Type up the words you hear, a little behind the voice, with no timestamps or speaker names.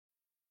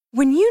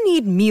When you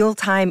need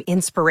mealtime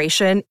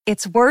inspiration,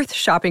 it's worth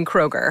shopping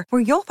Kroger,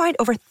 where you'll find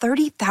over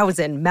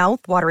 30,000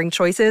 mouth-watering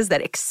choices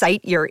that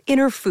excite your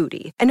inner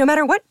foodie. And no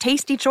matter what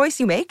tasty choice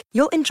you make,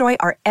 you'll enjoy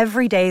our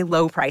everyday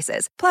low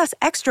prices, plus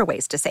extra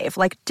ways to save,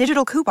 like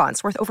digital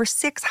coupons worth over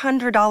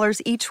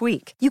 $600 each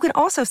week. You can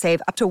also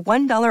save up to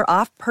 $1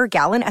 off per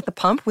gallon at the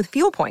pump with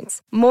fuel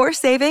points. More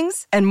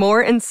savings and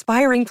more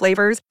inspiring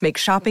flavors make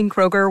shopping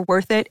Kroger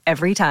worth it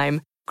every time.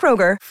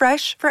 Kroger,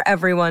 fresh for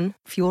everyone.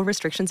 Fuel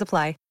restrictions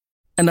apply.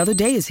 Another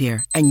day is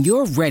here, and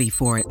you're ready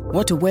for it.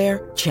 What to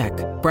wear? Check.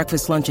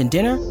 Breakfast, lunch, and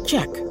dinner?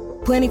 Check.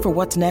 Planning for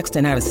what's next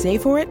and how to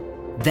save for it?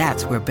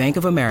 That's where Bank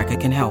of America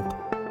can help.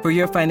 For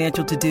your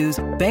financial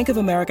to-dos, Bank of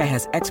America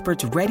has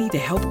experts ready to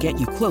help get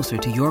you closer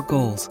to your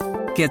goals.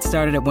 Get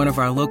started at one of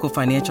our local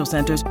financial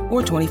centers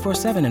or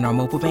 24/7 in our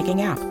mobile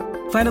banking app.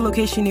 Find a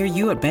location near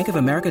you at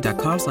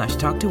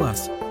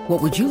bankofamerica.com/talktous.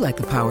 What would you like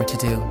the power to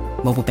do?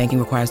 Mobile banking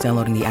requires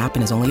downloading the app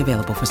and is only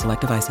available for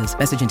select devices.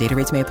 Message and data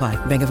rates may apply.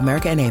 Bank of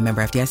America N.A.,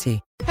 member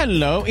FDIC.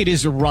 Hello, it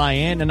is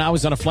Ryan, and I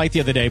was on a flight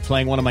the other day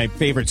playing one of my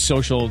favorite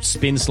social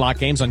spin slot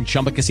games on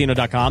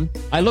ChumbaCasino.com.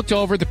 I looked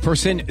over at the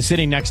person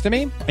sitting next to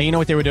me, and you know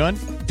what they were doing?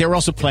 They were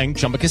also playing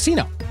Chumba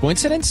Casino.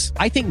 Coincidence?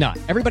 I think not.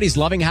 Everybody's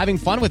loving having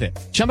fun with it.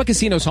 Chumba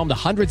Casino is home to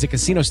hundreds of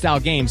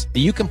casino-style games that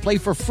you can play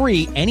for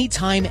free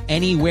anytime,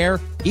 anywhere,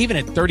 even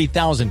at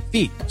 30,000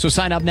 feet. So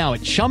sign up now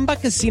at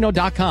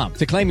ChumbaCasino.com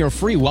to claim your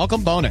free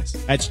welcome bonus.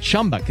 That's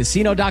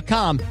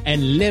ChumbaCasino.com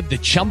and live the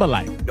Chumba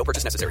life. No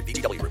purchase necessary.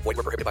 VGW. Void where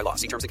prohibited by law.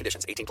 See terms and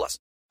conditions. 18+.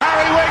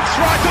 Harry Winks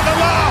right at the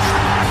last.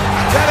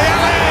 Dele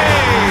Alli.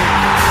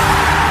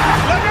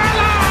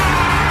 Lamela.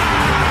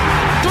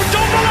 To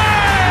Dombele.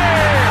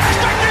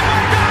 Stuck in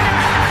by Ghana.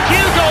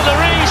 Hugo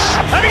Lloris.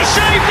 And he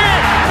saved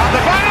it. And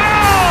the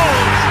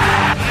Barrows.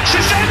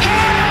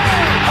 Sissoko.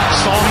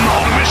 Son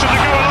on a mission to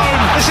go alone.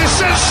 This is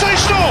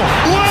sensational.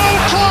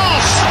 World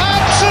class.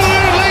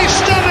 Absolutely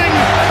stunning.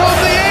 From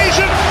the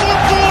Asian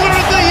footballer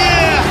of the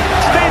year.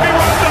 Stevie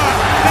Wonder.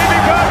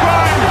 Stevie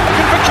Bergwijn.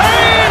 Looking for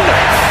Kane.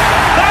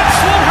 That's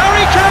what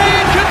Harry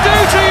Kane can do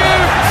to you.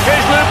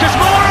 Here's Lucas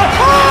Moura.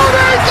 Oh,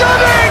 they've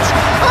done it.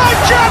 I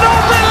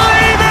cannot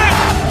believe it.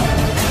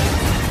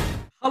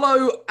 Hello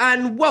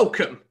and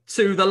welcome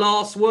to The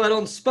Last Word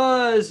on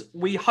Spurs.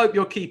 We hope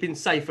you're keeping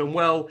safe and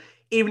well,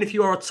 even if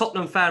you are a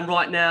Tottenham fan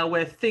right now,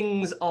 where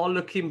things are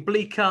looking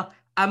bleaker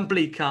and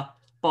bleaker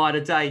by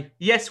the day.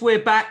 Yes, we're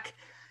back.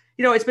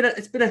 You know, it's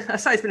been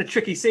a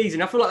tricky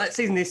season. I feel like that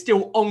season is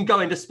still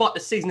ongoing despite the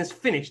season has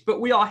finished. But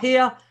we are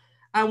here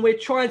and we're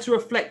trying to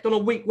reflect on a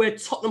week where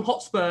Tottenham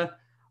Hotspur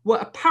were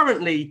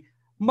apparently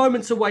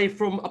moments away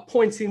from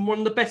appointing one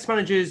of the best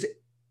managers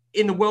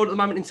in the world at the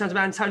moment in terms of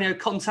Antonio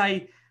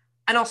Conte,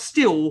 and are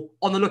still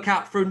on the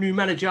lookout for a new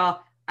manager,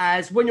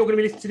 as when you're going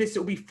to be listening to this, it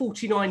will be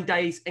 49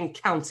 days and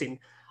counting.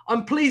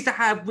 I'm pleased to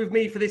have with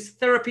me for this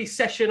therapy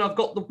session, I've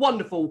got the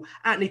wonderful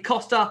Anthony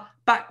Costa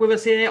back with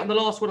us here on The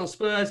Last Word on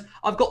Spurs.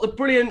 I've got the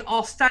brilliant,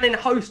 our standing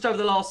host over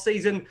the last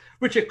season,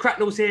 Richard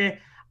Cracknell's here,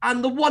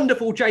 and the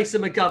wonderful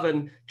Jason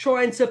McGovern,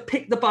 trying to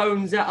pick the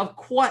bones out of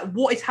quite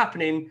what is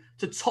happening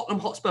to Tottenham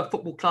Hotspur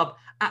Football Club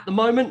at the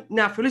moment.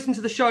 Now, if you're listening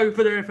to the show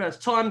for the very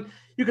first time,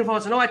 you can find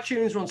us on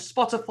iTunes, we're on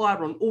Spotify,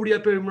 we're on Audio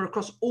Boom, we're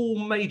across all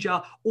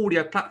major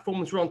audio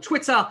platforms. We're on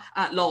Twitter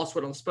at Last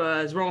Word on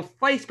Spurs. We're on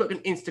Facebook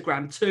and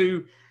Instagram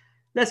too.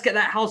 Let's get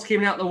that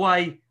housekeeping out of the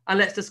way and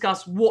let's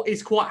discuss what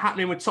is quite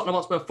happening with Tottenham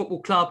Hotspur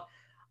Football Club.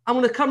 I'm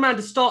going to come round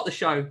to start the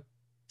show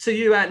to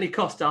you, Anthony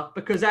Costa,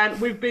 because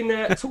we've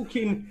been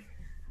talking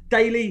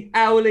daily,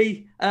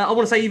 hourly, I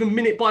want to say even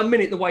minute by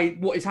minute, the way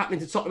what is happening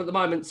to Tottenham at the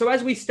moment. So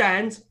as we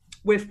stand,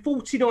 we're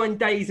 49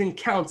 days and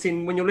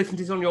counting when you're listening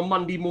to this on your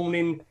Monday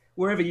morning,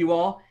 wherever you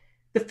are.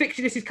 The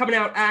fixture list is coming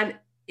out and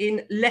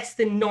in less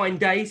than 9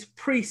 days,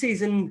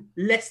 pre-season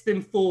less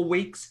than 4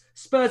 weeks,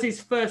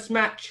 Spurs' first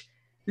match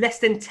less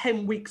than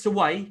 10 weeks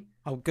away.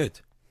 Oh,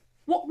 good.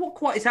 What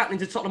quite is happening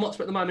to Tottenham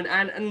Hotspur at the moment?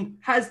 And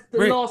has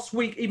the last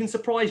week even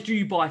surprised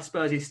you by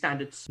Spurs'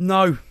 standards?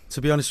 No,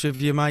 to be honest with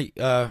you, mate.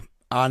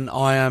 And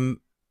I'm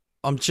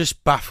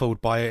just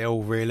baffled by it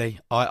all, really.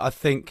 I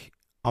think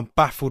I'm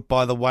baffled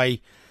by the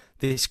way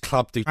this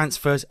club do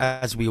transfers.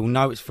 As we all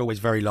know, it's always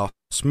very last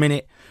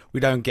minute. We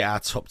don't get our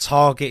top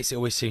targets. It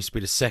always seems to be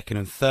the second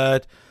and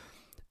third.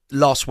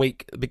 Last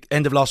week,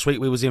 end of last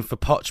week, we was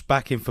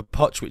back in for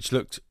Poch, which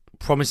looked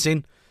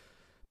promising.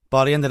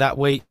 By the end of that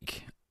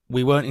week,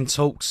 we weren't in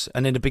talks.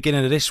 And in the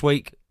beginning of this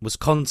week was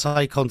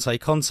Conte.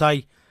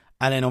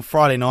 And then on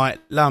Friday night,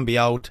 lo and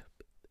behold,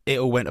 it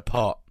all went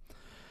apart.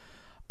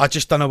 I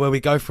just don't know where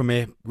we go from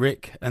here,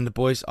 Rick and the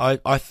boys.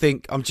 I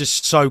think I'm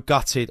just so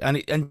gutted.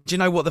 And do you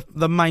know what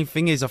the main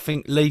thing is? I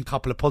think Lee a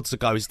couple of pods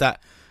ago is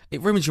that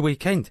it ruins your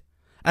weekend.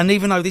 And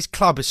even though this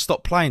club has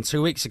stopped playing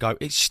 2 weeks ago,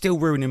 it's still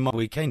ruining my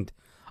weekend.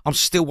 I'm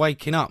still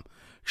waking up,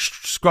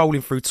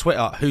 scrolling through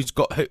Twitter.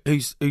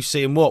 Who's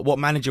seeing what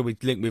manager we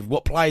linked with,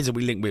 what players are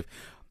we linked with.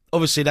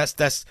 Obviously, that's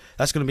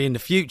going to be in the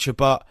future.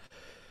 But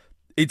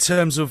in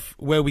terms of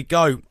where we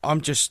go,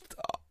 I'm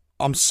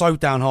so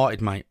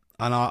downhearted, mate.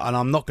 And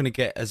I'm not going to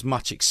get as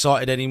much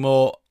excited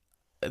anymore.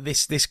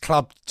 This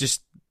club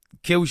just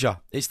kills you.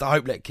 It's the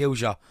hope that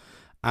kills you.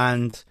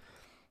 And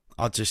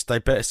they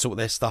better sort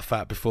their stuff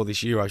out before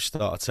this Euro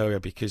start, I tell you,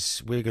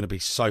 because we're going to be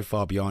so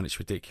far behind. It's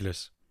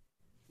ridiculous.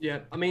 Yeah,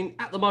 I mean,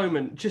 at the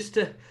moment, just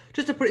to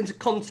put it into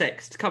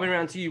context, coming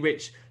around to you,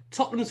 Rich,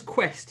 Tottenham's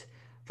quest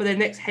for their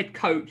next head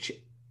coach,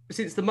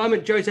 since the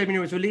moment Jose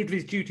Mourinho was relieved of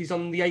his duties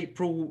on the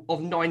April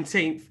of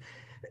 19th,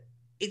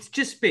 it's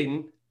just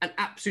been an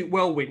absolute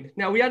whirlwind.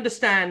 Now, we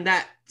understand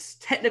that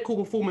technical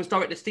performance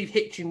director Steve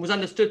Hitchen was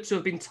understood to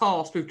have been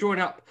tasked with drawing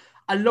up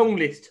a long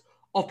list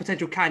of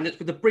potential candidates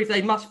with the brief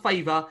they must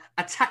favour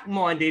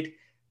attack-minded,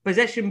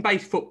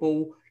 possession-based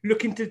football,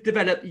 looking to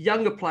develop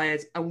younger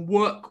players and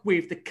work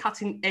with the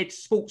cutting-edge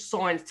sports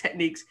science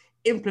techniques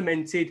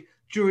implemented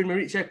during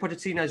Mauricio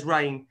Pochettino's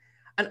reign.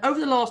 And over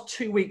the last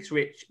 2 weeks,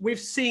 Rich, we've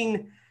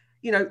seen,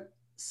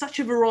 such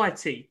a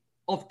variety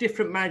of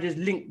different managers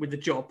linked with the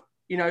job.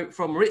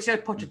 From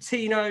Mauricio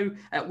Pochettino,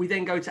 we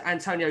then go to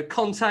Antonio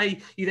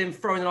Conte. You then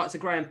throw in the likes of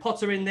Graham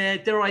Potter in there.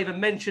 Dare I even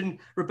mention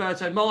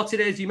Roberto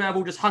Martinez? You may have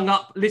all just hung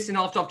up listening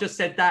after I've just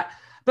said that.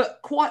 But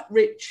quite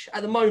Rich,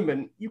 at the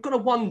moment, you've got to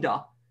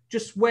wonder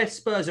just where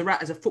Spurs are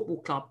at as a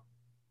football club.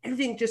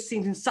 Everything just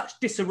seems in such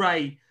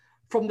disarray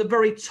from the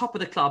very top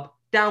of the club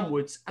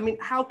downwards. I mean,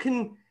 how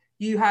can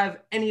you have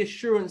any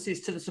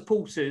assurances to the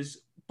supporters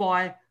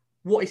by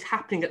what is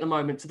happening at the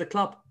moment to the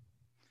club?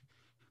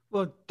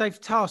 Well, they've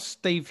tasked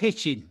Steve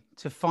Hitchen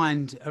to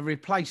find a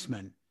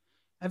replacement.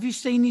 Have you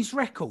seen his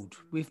record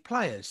with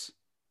players?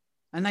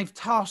 And they've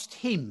tasked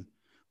him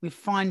with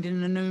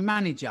finding a new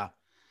manager.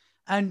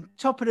 And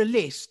top of the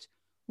list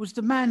was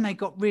the man they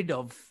got rid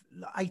of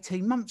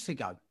 18 months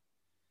ago.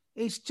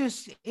 It's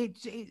just,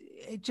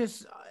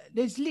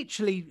 there's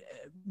literally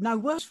no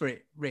words for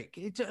it, Rick.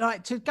 It's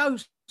like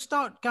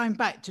start going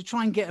back to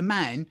try and get a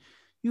man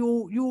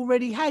you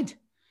already had,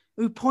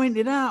 who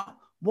pointed out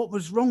what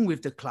was wrong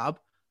with the club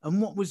and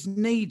what was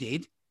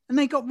needed, and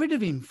they got rid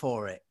of him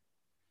for it.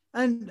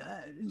 And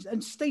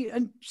Steve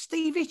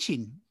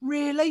Hitchen,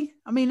 really?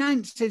 I mean,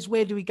 Ant says,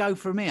 where do we go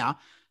from here?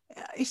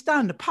 It's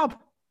down the pub,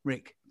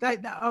 Rick.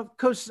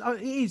 Because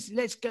it is.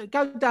 Let's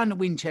go down to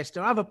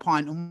Winchester, have a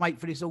pint, and wait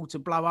for this all to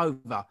blow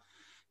over.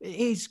 It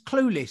is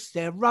clueless.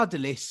 They're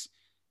rudderless.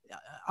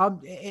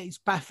 It's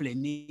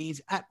baffling. It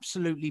is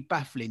absolutely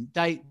baffling.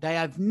 They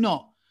have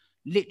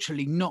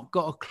literally not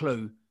got a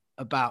clue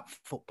about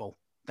football.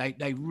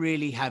 They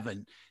really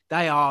haven't.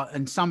 They are,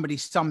 and somebody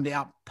summed it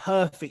up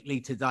perfectly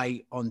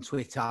today on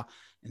Twitter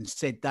and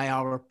said they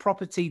are a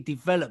property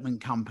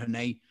development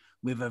company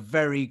with a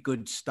very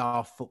good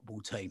staff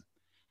football team.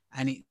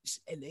 And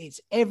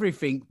it's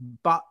everything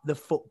but the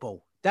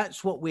football.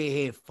 That's what we're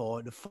here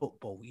for, the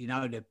football.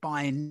 They're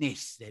buying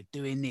this, they're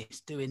doing this,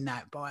 doing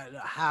that, buying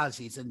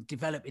houses and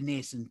developing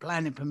this and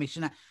planning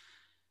permission.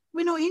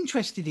 We're not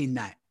interested in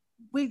that.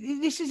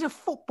 This is a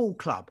football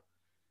club.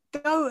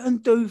 Go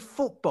and do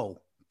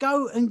football.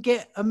 Go and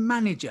get a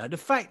manager.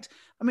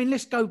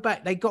 Let's go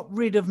back. They got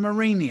rid of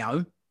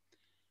Mourinho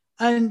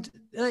and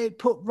they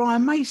put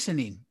Ryan Mason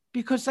in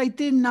because they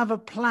didn't have a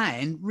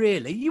plan,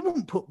 really. You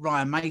wouldn't put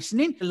Ryan Mason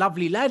in. A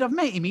lovely lad. I've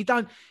met him. He'd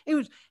done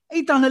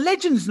a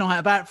Legends Night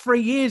about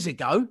 3 years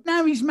ago.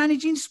 Now he's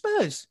managing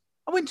Spurs.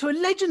 I went to a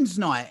Legends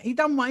Night. He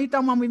done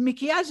one with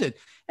Mickey Hazard,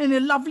 and a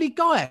lovely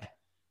guy.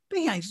 But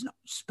he's not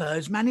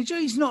Spurs manager.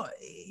 He's not,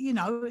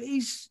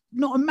 he's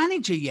not a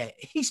manager yet.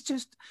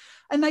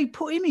 And they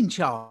put him in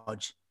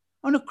charge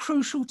on a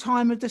crucial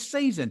time of the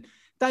season.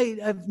 They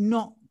have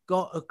not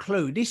got a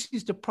clue. This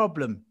is the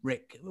problem,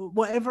 Rick.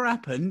 Whatever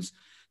happens,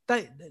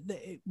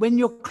 when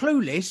you're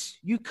clueless,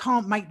 you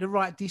can't make the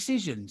right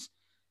decisions.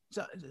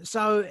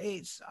 So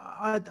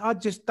I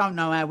just don't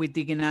know how we're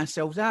digging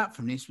ourselves out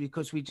from this,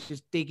 because we're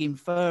just digging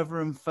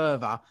further and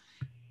further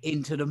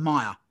into the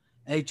mire.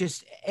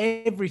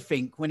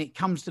 Everything when it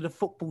comes to the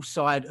football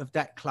side of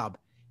that club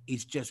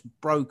is just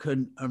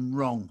broken and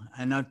wrong.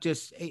 And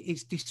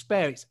it's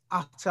despair. It's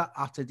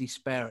utter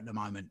despair at the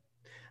moment.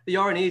 The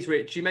irony is,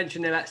 Rich, you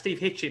mentioned there about Steve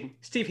Hitchen.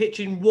 Steve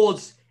Hitchen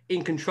was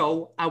in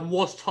control and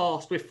was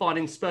tasked with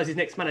finding Spurs'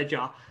 next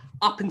manager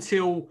up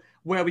until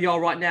where we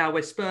are right now,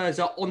 where Spurs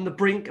are on the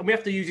brink. And we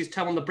have to use this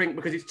term on the brink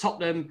because it's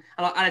Tottenham.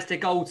 And like Alistair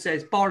Gold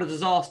says, barring a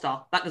disaster,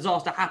 that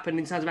disaster happened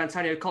in terms of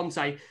Antonio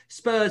Conte.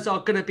 Spurs are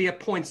going to be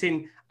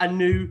appointing a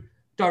new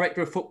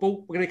director of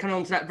football. We're going to come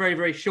on to that very,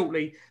 very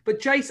shortly. But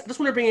Jace, I just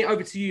want to bring it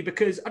over to you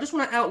because I just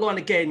want to outline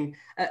again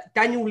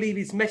Daniel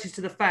Levy's message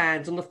to the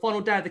fans on the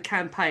final day of the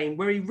campaign,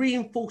 where he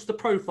reinforced the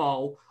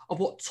profile of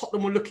what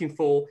Tottenham were looking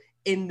for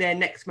in their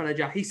next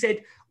manager. He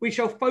said, "We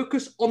shall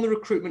focus on the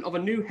recruitment of a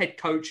new head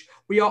coach.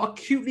 We are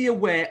acutely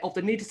aware of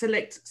the need to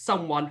select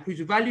someone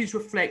whose values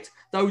reflect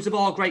those of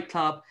our great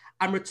club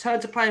and return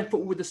to playing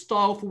football with the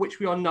style for which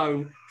we are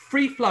known,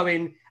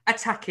 free-flowing,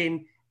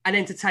 attacking, and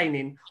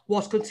entertaining,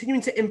 whilst continuing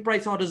to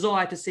embrace our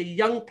desire to see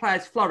young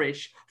players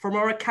flourish from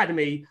our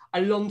academy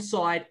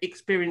alongside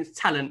experienced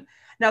talent."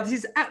 Now, this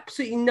is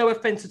absolutely no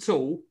offence at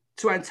all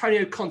to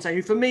Antonio Conte,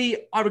 who for me,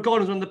 I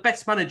regard as one of the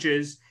best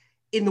managers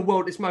in the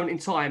world at this moment in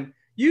time.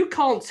 You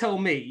can't tell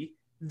me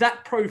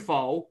that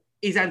profile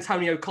is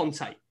Antonio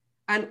Conte.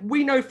 And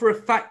we know for a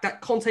fact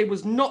that Conte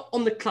was not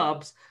on the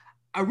club's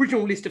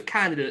original list of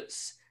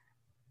candidates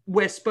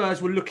where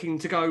Spurs were looking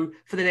to go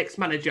for the next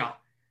manager.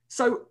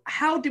 So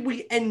how did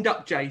we end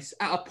up, Jace,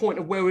 at a point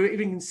of where we were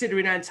even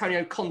considering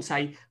Antonio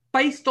Conte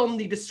based on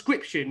the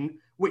description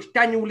which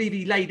Daniel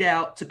Levy laid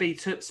out to be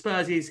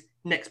Spurs'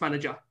 next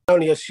manager? I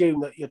only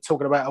assume that you're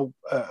talking about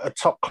a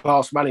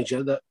top-class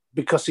manager that,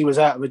 because he was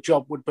out of a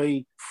job, would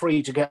be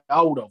free to get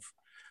hold of.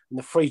 And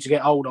the free to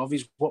get hold of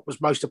is what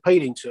was most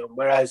appealing to him.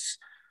 Whereas,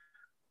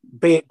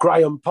 be it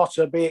Graham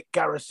Potter, be it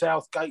Gareth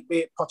Southgate, be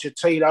it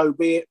Pochettino,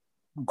 be it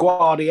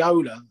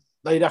Guardiola,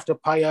 they'd have to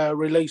pay a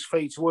release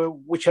fee to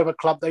whichever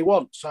club they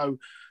want. So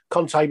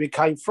Conte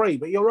became free.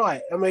 But you're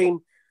right. I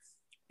mean,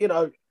 you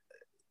know,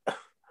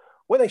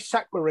 when they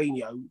sacked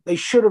Mourinho, they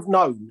should have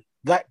known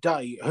that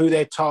day who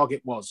their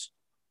target was.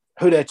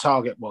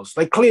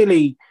 They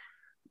clearly,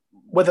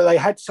 whether they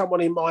had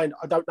someone in mind,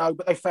 I don't know,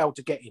 but they failed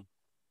to get him.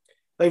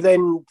 They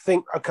then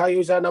think, okay,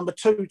 who's our number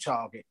 2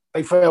 target?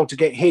 They failed to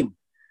get him.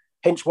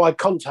 Hence why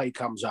Conte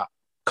comes up.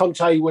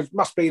 Conte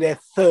must be their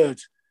third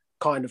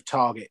kind of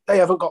target. They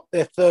haven't got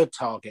their third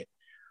target.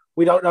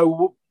 We don't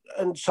know.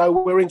 And so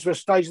we're into a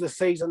stage of the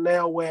season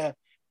now where,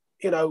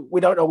 you know, we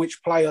don't know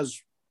which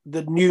players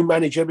the new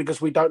manager,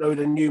 because we don't know who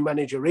the new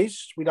manager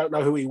is. We don't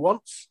know who he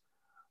wants.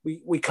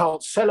 We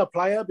can't sell a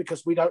player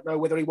because we don't know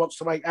whether he wants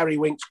to make Harry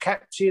Winks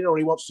captain or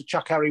he wants to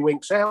chuck Harry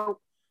Winks out.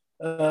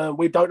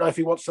 We don't know if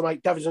he wants to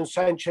make Davinson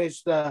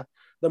Sanchez the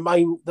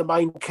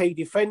main key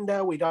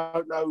defender. We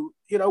don't know,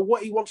 you know,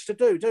 what he wants to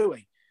do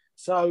we?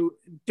 So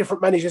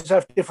different managers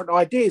have different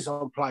ideas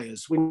on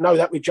players. We know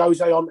that with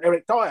Jose on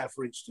Eric Dyer,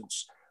 for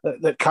instance,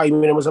 that came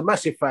in and was a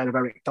massive fan of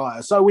Eric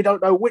Dyer. So we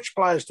don't know which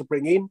players to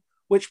bring in,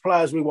 which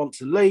players we want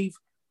to leave.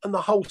 And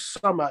the whole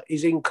summer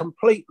is in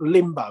complete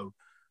limbo.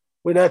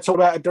 We're now talking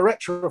about a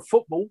director of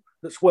football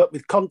that's worked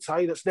with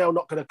Conte, that's now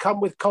not going to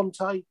come with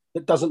Conte,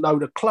 that doesn't know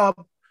the club,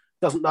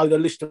 doesn't know the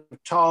list of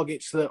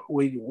targets that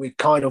we're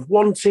kind of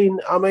wanting.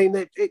 I mean,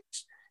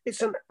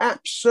 it's an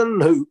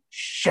absolute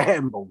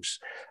shambles.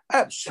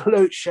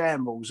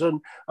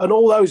 And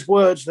all those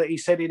words that he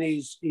said in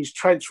his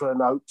transfer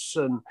notes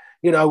and,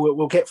 you know,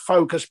 we'll get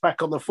focus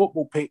back on the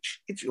football pitch.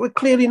 We're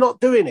clearly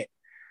not doing it.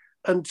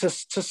 And to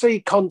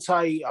see Conte,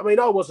 I mean,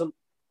 I wasn't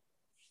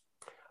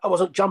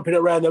jumping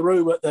around the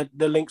room at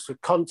the links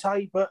with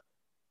Conte, but,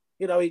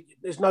 you know,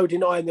 there's no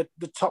denying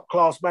the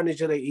top-class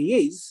manager that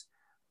he is.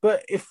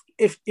 But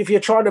if you're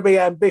trying to be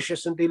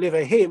ambitious and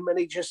deliver him, and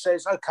he just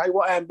says, okay,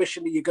 what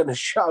ambition are you going to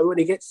show? And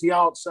he gets the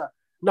answer,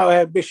 no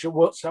ambition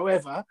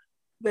whatsoever,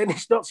 then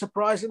it's not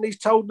surprising he's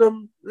told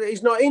them that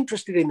he's not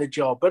interested in the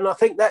job. And I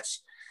think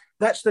that's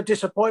the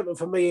disappointment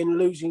for me in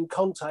losing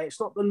Conte. It's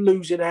not the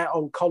losing out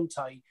on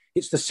Conte.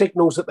 It's the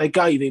signals that they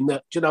gave him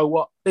that, you know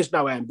what, there's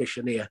no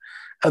ambition here.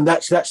 And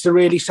that's the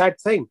really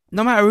sad thing.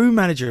 No matter who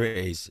manager it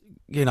is,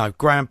 you know,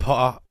 Graham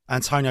Potter,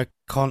 Antonio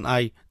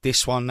Conte,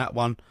 this one, that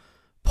one,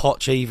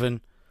 Poch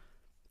even,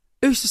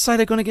 who's to say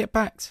they're going to get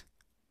backed?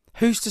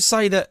 Who's to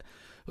say that,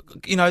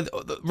 you know,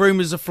 the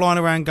rumours are flying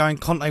around going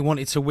Conte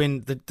wanted to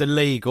win the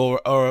league or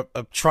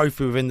a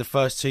trophy within the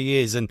first 2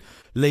 years and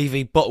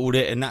Levy bottled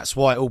it and that's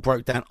why it all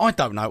broke down. I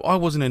don't know. I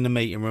wasn't in the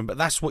meeting room, but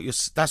that's what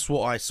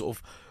I sort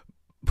of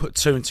put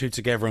 2 and 2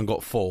 together and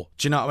got 4.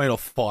 Do you know what I mean? Or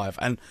 5.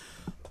 And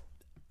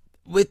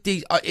with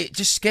these, it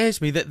just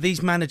scares me that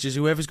these managers,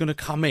 whoever's going to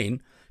come into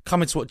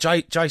what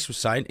Jace was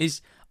saying,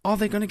 is, are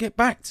they going to get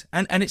backed?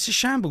 And it's a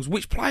shambles.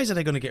 Which players are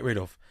they going to get rid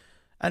of?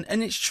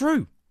 And it's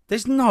true.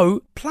 There's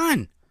no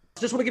plan.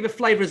 I just want to give a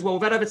flavour as well.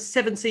 We've had over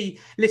 70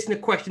 listener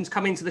questions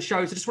come into the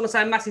show. So I just want to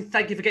say a massive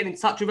thank you for getting in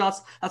touch with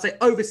us. I'd say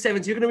over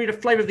 70. We're going to read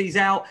a flavour of these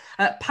out.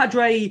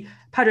 Padre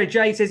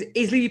J says,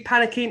 is Levy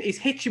panicking? Is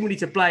Hitchin really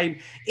to blame?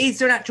 Is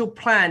there an actual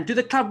plan? Do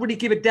the club really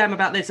give a damn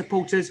about their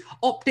supporters?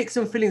 Optics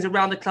and feelings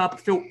around the club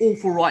feel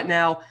awful right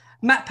now.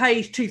 Matt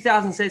Page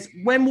 2000 says,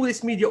 when will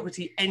this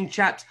mediocrity end,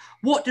 chaps?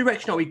 What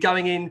direction are we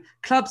going in?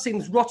 Club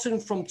seems rotten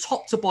from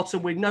top to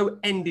bottom with no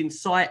end in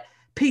sight.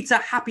 Peter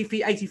Happy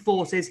Feet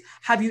 84 says,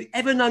 have you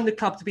ever known the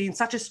club to be in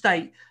such a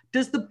state?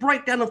 Does the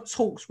breakdown of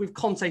talks with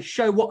Conte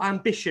show what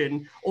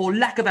ambition or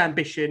lack of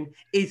ambition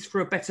is,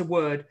 for a better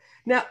word?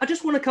 Now, I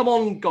just want to come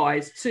on,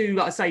 guys, to,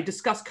 like I say,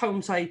 discuss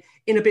Conte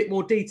in a bit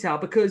more detail,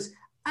 because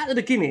at the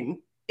beginning,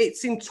 it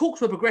seemed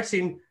talks were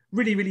progressing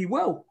really, really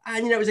well.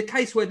 And, you know, it was a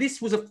case where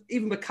this was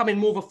even becoming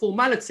more of a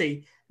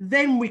formality.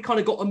 Then we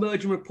kind of got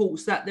emerging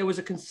reports that there was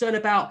a concern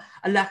about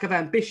a lack of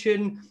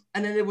ambition.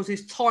 And then there was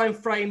this time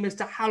frame as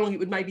to how long it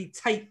would maybe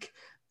take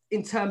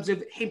in terms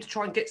of him to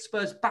try and get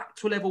Spurs back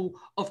to a level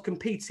of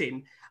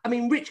competing. I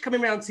mean, Rich,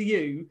 coming round to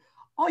you,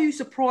 are you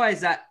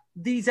surprised that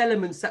these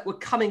elements that were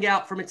coming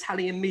out from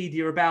Italian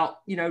media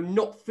about, you know,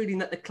 not feeling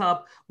that the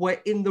club were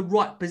in the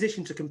right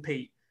position to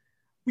compete?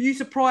 Were you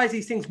surprised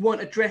these things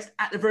weren't addressed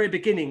at the very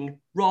beginning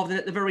rather than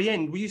at the very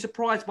end? Were you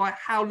surprised by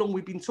how long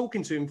we've been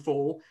talking to him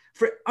for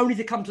it only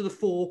to come to the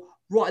fore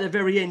right at the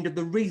very end of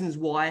the reasons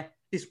why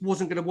this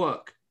wasn't going to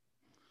work?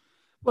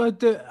 Well,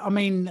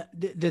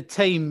 the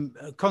team,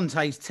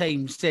 Conte's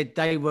team, said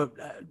they were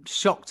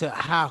shocked at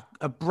how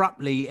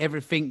abruptly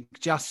everything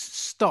just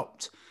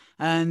stopped.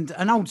 And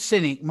an old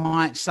cynic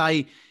might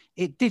say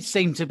it did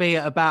seem to be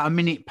at about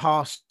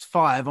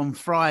 5 on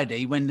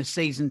Friday when the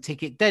season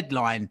ticket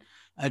deadline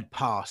had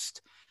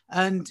passed.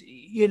 And,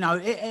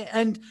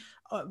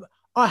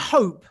 I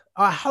hope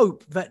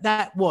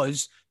that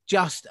was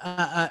just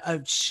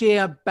a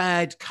sheer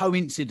bad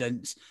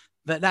coincidence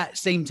that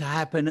seemed to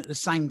happen at the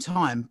same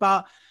time.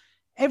 But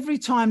every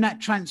time that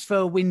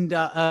transfer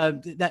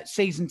window, that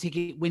season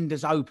ticket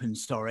window's open,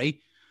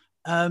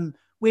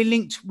 we're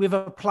linked with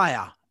a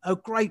player, a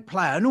great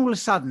player, and all of a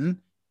sudden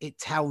it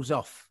tails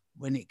off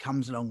when it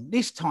comes along.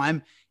 This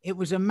time it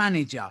was a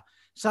manager.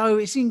 So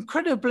it's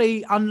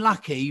incredibly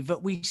unlucky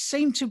that we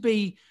seem to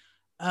be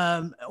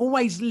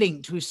always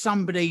linked with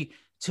somebody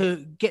to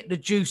get the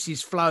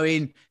juices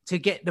flowing, to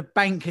get the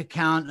bank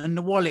account and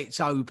the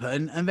wallets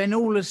open. And then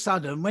all of a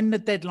sudden, when the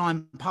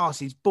deadline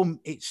passes, boom,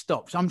 it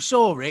stops. I'm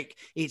sure, Rick,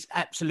 it's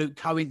absolute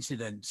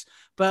coincidence.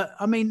 But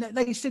I mean,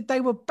 they said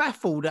they were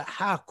baffled at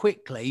how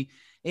quickly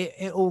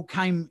it all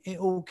came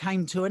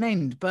to an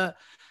end. But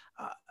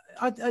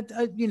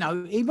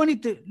he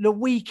wanted the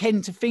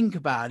weekend to think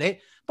about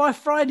it. By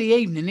Friday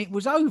evening, it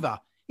was over.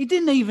 He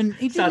didn't even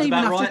have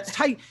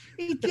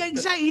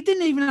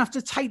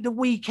to take the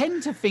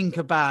weekend to think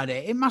about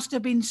it. It must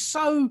have been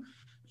so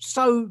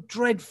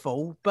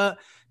dreadful. But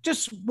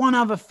just one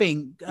other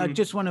thing, I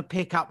just want to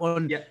pick up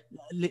on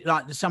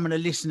like some of the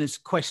listeners'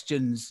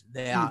 questions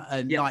there.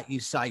 Like you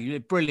say,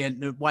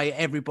 brilliant. The way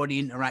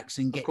everybody interacts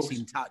and gets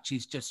in touch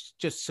is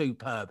just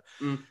superb.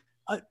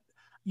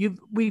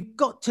 We've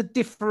got to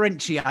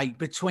differentiate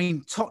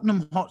between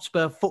Tottenham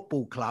Hotspur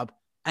Football Club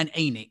and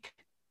ENIC.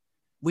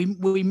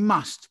 We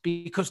must,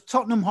 because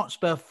Tottenham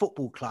Hotspur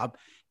Football Club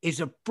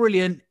is a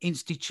brilliant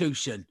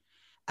institution,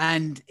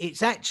 and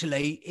it's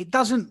actually it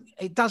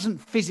doesn't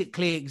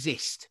physically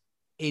exist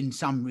in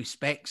some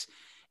respects.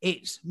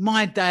 It's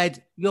my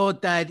dad, your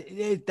dad,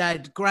 his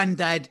dad,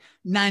 granddad,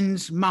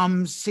 nans,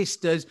 mums,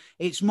 sisters.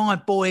 It's my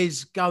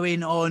boys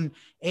going on.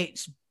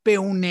 It's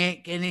Bill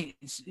Nick, and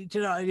it's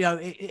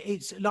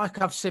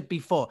like I've said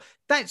before,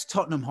 that's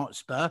Tottenham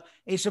Hotspur.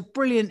 It's a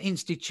brilliant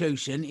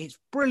institution. It's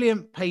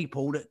brilliant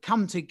people that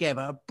come together,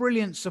 a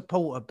brilliant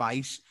supporter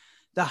base,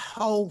 the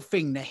whole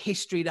thing, the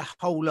history, the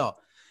whole lot.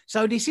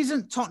 So this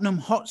isn't Tottenham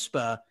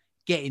Hotspur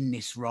getting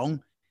this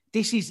wrong.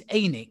 This is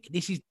ENIC.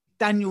 This is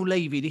Daniel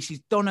Levy. This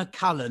is Donna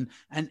Cullen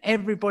and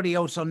everybody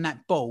else on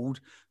that board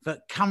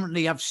that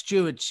currently have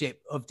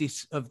stewardship of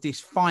this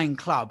fine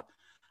club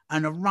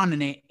and are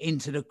running it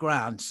into the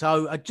ground.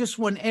 So I just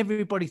want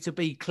everybody to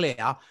be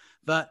clear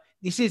that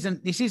this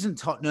isn't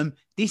Tottenham.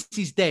 This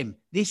is them.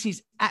 This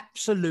is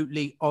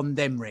absolutely on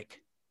them, Rick.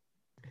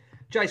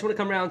 Jace, I want to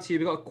come round to you.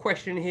 We've got a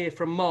question here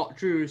from Mark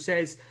Drew who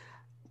says,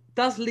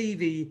 does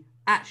Levy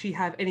actually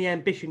have any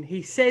ambition?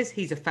 He says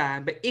he's a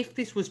fan, but if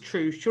this was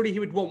true, surely he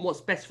would want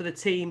what's best for the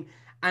team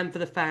and for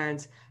the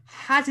fans.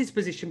 Has his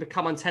position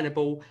become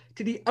untenable?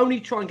 Did he only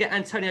try and get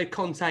Antonio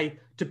Conte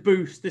to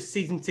boost the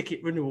season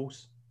ticket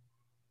renewals?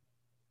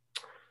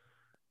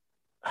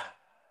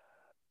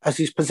 Has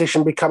his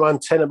position become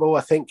untenable?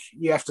 I think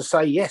you have to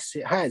say yes,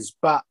 it has.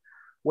 But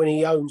when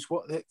he owns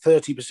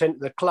 30% of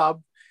the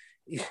club,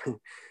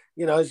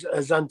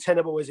 as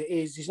untenable as it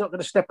is, he's not going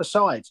to step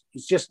aside.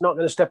 He's just not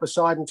going to step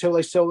aside until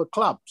they sell the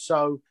club.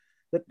 So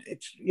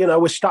it's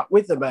we're stuck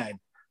with the man.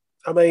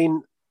 I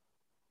mean,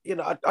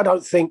 I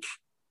don't think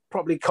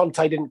probably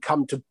Conte didn't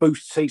come to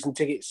boost season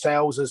ticket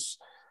sales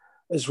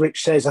as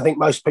Rich says. I think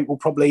most people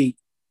probably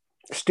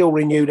still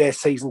renew their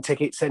season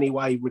tickets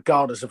anyway,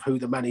 regardless of who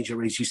the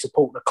manager is. You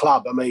support the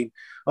club. I mean,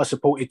 I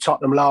supported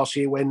Tottenham last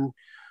year when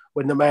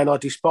the man I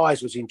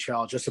despise was in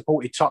charge. I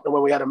supported Tottenham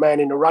when we had a man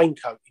in a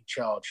raincoat in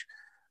charge.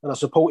 And I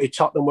supported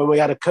Tottenham when we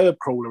had a curb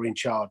crawler in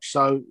charge.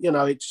 So, you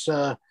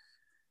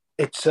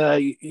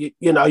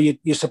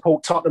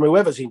support Tottenham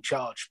whoever's in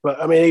charge.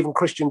 But, I mean, even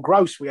Christian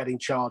Gross we had in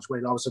charge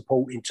when I was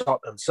supporting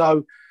Tottenham.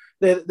 So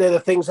they're the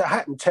things that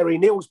happen. Terry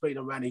Neal's been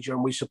a manager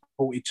and we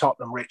supported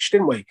Tottenham, Rich,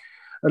 didn't we?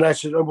 And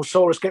we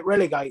saw us get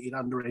relegated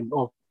under him,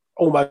 or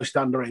almost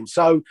under him.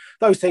 So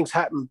those things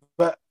happen.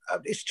 But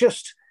it's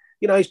just,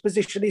 his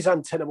position is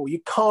untenable.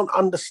 You can't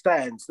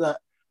understand that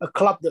a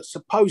club that's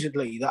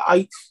supposedly the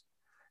eighth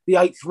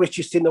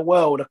richest in the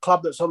world, a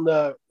club that's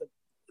that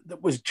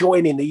was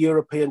joining the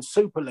European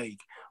Super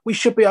League, we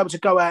should be able to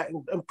go out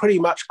and pretty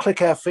much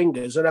click our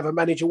fingers and have a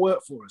manager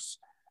work for us.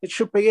 It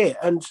should be it.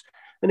 And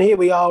here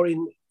we are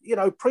in,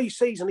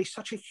 pre-season is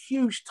such a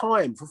huge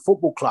time for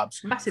football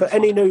clubs, massive for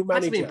any new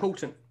manager. Massively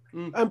important.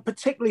 And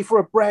particularly for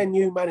a brand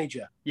new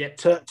manager, yep.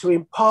 to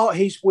impart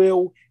his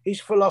will, his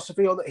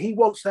philosophy on that. He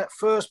wants that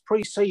first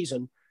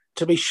pre-season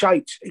to be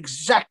shaped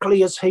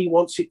exactly as he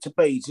wants it to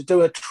be, to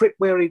do a trip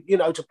where he,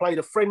 to play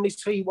the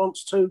friendlies he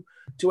wants to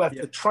have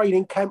the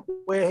training camp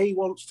where he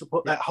wants to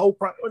put that whole...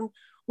 And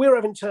we're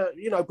having to,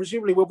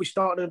 presumably we'll be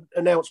starting to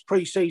announce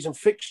pre-season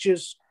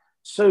fixtures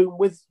soon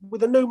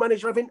with a new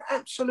manager having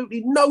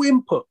absolutely no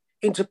input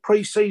into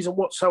pre-season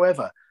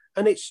whatsoever.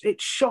 And it's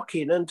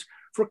shocking. And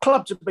for a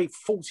club to be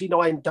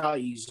 49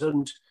 days,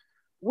 and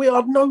we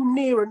are no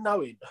nearer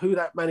knowing who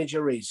that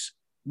manager is.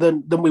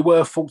 than we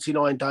were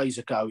 49 days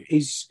ago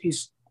is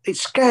it's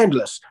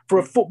scandalous for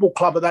a football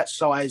club of that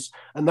size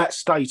and that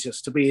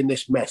status to be in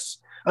this mess.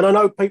 And I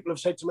know people have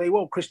said to me,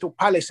 well, Crystal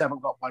Palace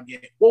haven't got one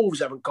yet. Wolves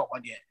haven't got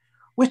one yet.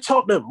 We're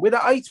Tottenham. We're the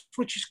 8th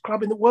richest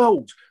club in the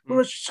world.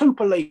 We're a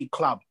Super League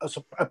club,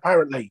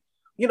 apparently.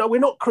 You know,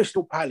 we're not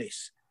Crystal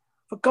Palace.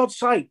 For God's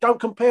sake, don't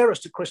compare us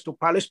to Crystal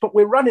Palace, but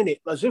we're running it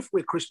as if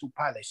we're Crystal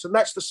Palace. And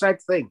that's the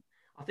sad thing.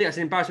 I think that's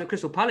an embarrassment.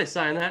 Crystal Palace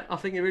saying that. I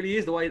think it really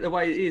is the way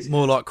it is.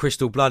 More like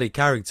Crystal Bloody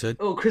Carrington.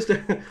 Oh,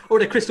 or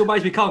the Crystal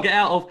Maze we can't get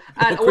out of.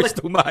 And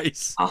Crystal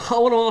Maze. I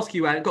want to ask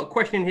you, I've got a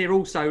question here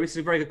also. This is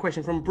a very good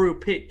question from Brew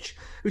Pitch,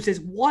 who says,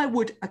 why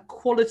would a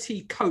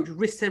quality coach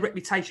risk their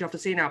reputation after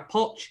seeing how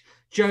Poch,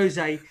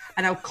 Jose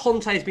and how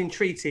Conte has been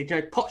treated? You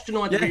know, Poch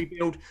denied the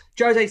rebuild.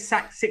 Jose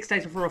sacked 6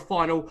 days before a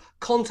final.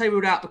 Conte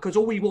ruled out because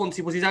all he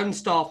wanted was his own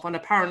staff and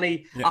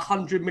apparently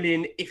 100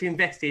 million if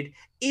invested.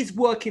 Is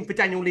working for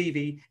Daniel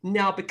Levy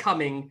now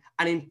becoming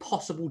an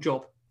impossible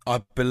job?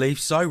 I believe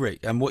so, Rick.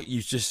 And what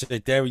you just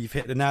said there, you've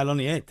hit the nail on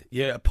the head.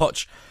 Yeah,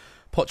 Poch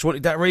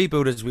wanted that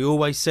rebuild, as we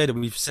always said,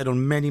 and we've said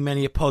on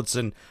many pods.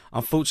 And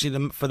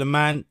unfortunately for the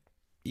man,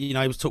 you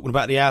know, he was talking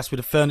about the house with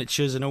the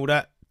furnitures and all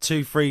that.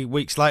 2-3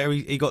 weeks later,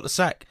 he got the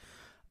sack.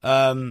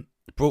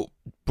 Brought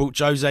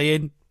Jose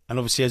in, and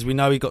obviously, as we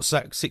know, he got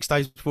sacked 6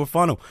 days before the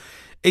final.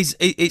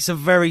 It's a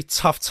very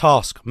tough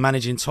task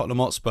managing Tottenham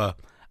Hotspur,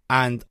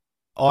 and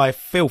I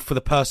feel for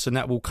the person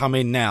that will come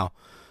in now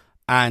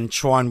and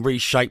try and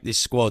reshape this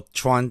squad,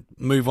 try and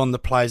move on the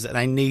players that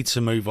they need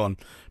to move on,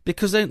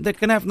 because they're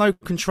going to have no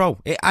control.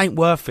 It ain't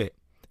worth it.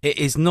 It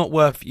is not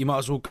worth it. You might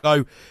as well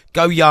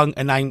go young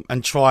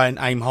and try and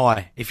aim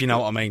high, if you know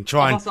what I mean.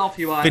 Try and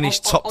finish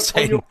top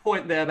 10. On your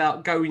point there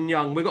about going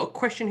young, we've got a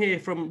question here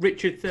from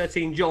Richard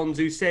 13 Johns,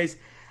 who says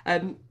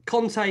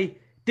Conte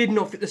did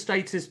not fit the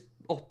status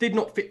or did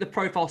not fit the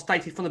profile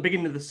stated from the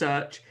beginning of the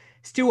search.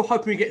 Still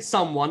hoping we get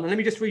someone. And let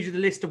me just read you the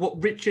list of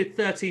what Richard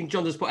 13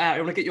 Johns has put out. I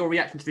want to get your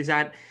reaction to this,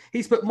 Ant.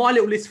 He's put, my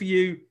little list for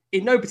you,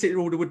 in no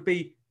particular order, would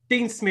be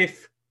Dean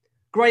Smith,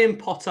 Graham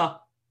Potter,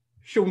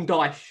 Sean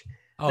Dyche.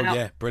 Oh,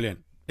 now, brilliant.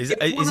 Is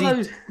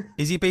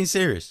he being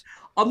serious?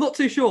 I'm not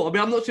too sure. I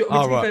mean, I'm not sure.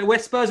 To be fair, where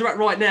Spurs are at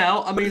right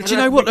now, I mean... Do you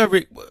know what, though,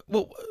 Rick?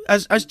 Well,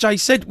 as Jay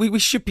said, we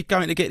should be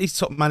going to get these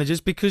top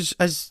managers because,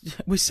 as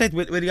we said,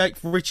 we're the 8th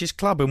richest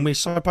club and we're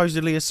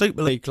supposedly a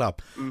Super League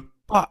club.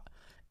 But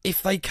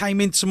if they came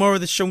in tomorrow,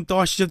 the Sean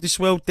Dyches of this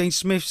world, Dean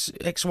Smiths,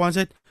 X, Y, and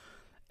Z,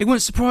 it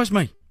wouldn't surprise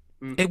me.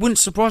 It wouldn't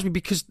surprise me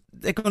because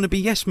they're going to be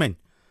yes men.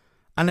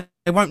 And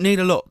they won't need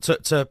a lot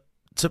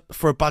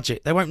for a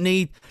budget. They're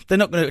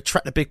not going to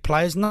attract the big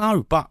players,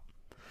 no, but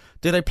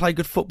do they play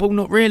good football?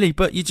 Not really,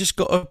 but you just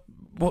got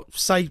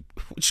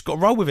to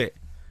roll with it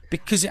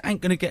because it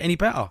ain't going to get any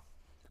better.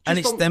 And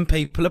it's them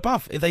people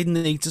above. They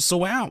need to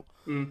sort it out.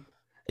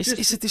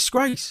 It's a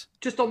disgrace.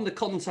 Just on the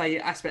Conte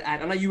aspect,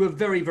 Ad, I know you were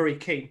very, very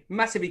keen,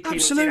 massively keen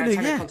Absolutely,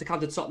 on Conte come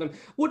to Tottenham.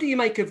 What do you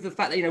make of the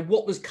fact that, you know,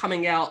 what was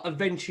coming out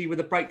eventually with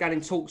the breakdown in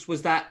talks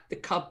was that the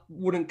club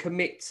wouldn't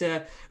commit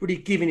to really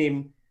giving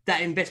him that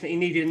investment he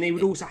needed, and he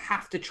would also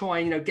have to try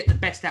and, you know, get the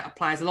best out of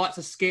players. The likes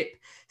of Skip,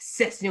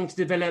 Sessegnon to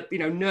develop, you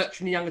know,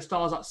 nurturing the younger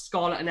stars like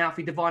Scarlett and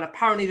Alfie Devine.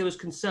 Apparently there was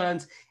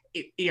concerns,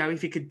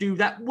 if he could do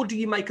that. What do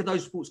you make of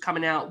those reports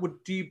coming out? Would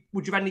you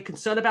have any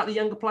concern about the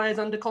younger players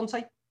under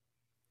Conte?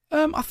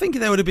 I think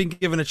they would have been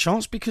given a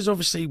chance because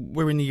obviously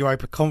we're in the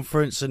Europa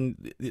Conference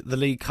and the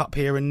League Cup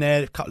here and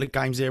there, a couple of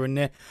games here and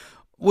there.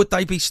 Would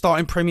they be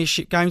starting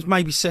Premiership games?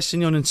 Maybe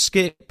Sessegnon and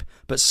Skip,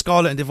 but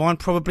Scarlett and Devine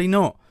probably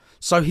not.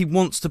 So he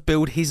wants to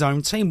build his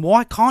own team.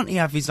 Why can't he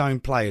have his own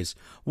players?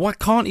 Why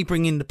can't he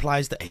bring in the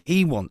players that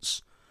he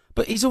wants?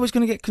 But he's always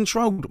going to get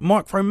controlled,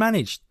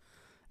 micromanaged.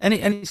 And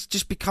it's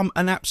just become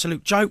an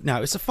absolute joke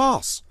now. It's a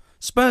farce.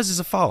 Spurs is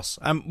a farce.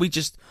 I'm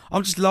just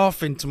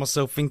laughing to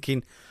myself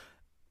thinking,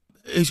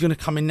 who's going to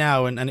come in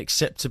now and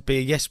accept to be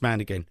a yes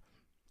man again?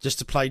 Just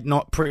to play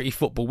not pretty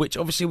football, which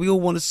obviously we all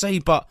want to see,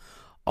 but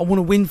I want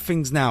to win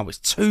things now. It's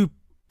too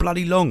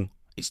bloody long.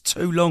 It's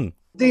too long.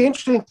 The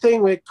interesting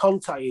thing with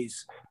Conte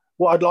is,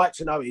 what I'd like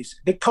to know is,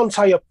 did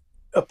Conte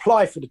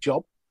apply for the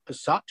job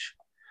as such,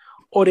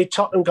 or did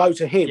Tottenham go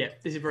to him? Yeah,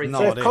 this is very...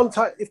 So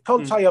if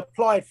Conte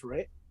applied for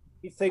it,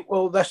 you'd think,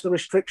 well, that's the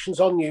restrictions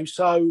on you,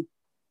 so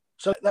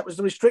that was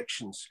the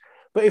restrictions.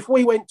 But if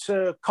we went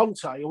to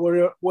Conte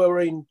and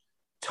were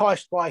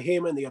enticed by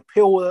him and the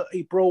appeal that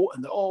he brought,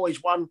 and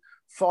he's won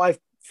five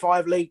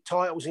league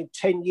titles in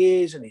 10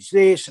 years, and he's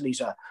this, and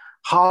he's a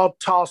hard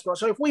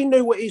taskmaster. So if we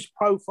knew what his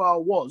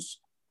profile was,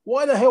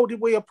 why the hell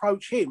did we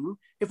approach him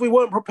if we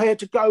weren't prepared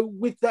to go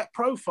with that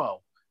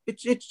profile?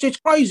 It's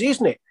crazy,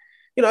 isn't it?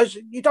 You know,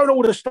 you don't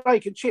order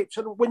steak and chips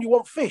and when you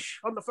want fish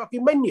on the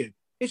fucking menu.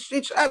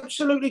 It's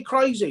absolutely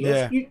crazy.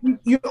 Yeah.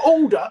 You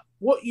order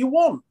what you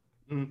want.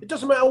 It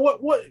doesn't matter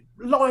what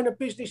line of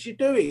business you're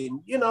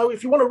doing. You know,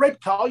 if you want a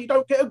red car, you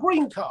don't get a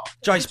green car.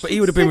 Jace, but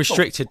he would have been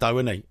restricted though,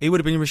 wouldn't he? He would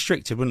have been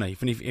restricted, wouldn't he?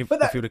 If he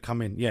would have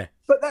come in, yeah.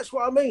 But that's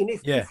what I mean.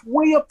 If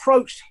we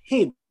approached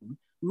him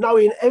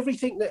knowing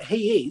everything that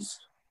he is,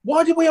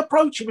 why did we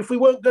approach him if we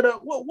weren't going to...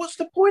 What's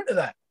the point of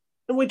that?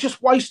 and we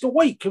just waste a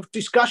week of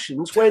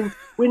discussions when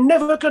we're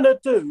never going to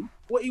do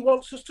what he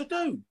wants us to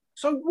do.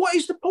 So what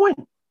is the point?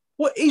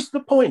 What is the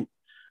point?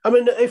 I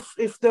mean,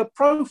 if the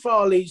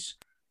profile is,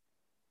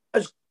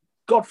 as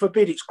God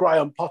forbid it's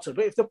Graham Potter,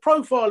 but if the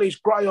profile is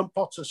Graham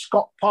Potter,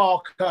 Scott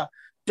Parker,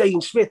 Dean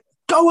Smith,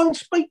 go and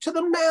speak to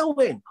them now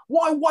then.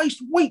 Why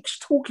waste weeks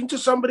talking to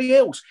somebody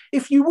else?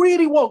 If you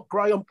really want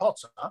Graham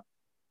Potter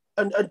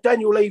and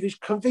Daniel Levy's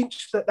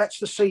convinced that that's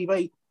the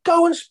CV,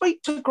 go and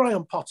speak to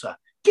Graham Potter.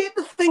 Get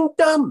the thing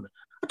done.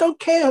 I don't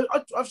care.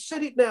 I've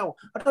said it now.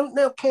 I don't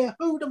now care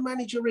who the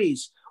manager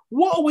is.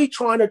 What are we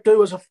trying to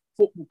do as a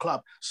football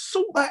club?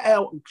 Sort that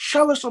out and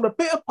show us on a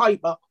bit of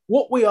paper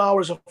what we are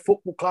as a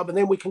football club, and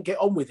then we can get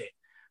on with it.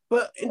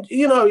 But,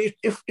 you know,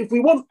 if we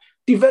want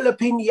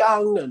developing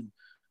young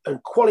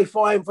and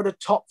qualifying for the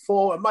top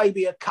four and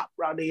maybe a cup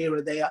run here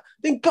and there,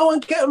 then go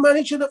and get a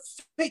manager that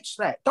fits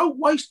that. Don't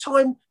waste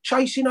time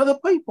chasing other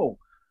people.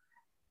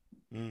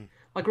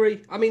 I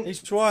agree. I mean,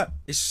 it's right.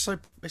 It's so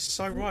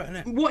right, isn't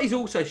it? What is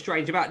also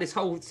strange about this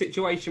whole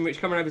situation, which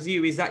coming over to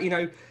you, is that, you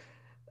know,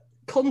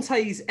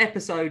 Conte's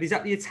episode is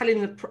that the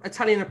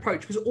Italian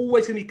approach was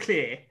always going to be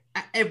clear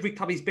at every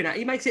club he's been at.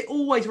 He makes it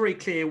always very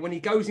clear when he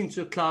goes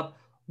into a club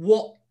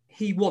what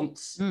he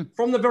wants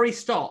from the very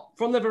start.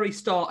 And,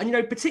 you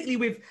know, particularly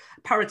with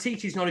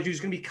Paratici's knowledge, who's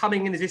going to be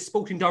coming in as this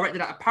sporting director,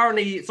 that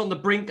apparently it's on the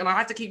brink. And I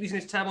had to keep using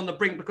this term, on the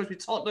brink, because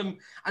with Tottenham,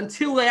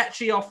 until they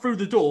actually are through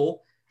the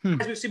door,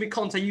 as we've seen with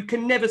Conte, you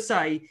can never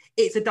say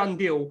it's a done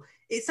deal.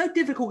 It's so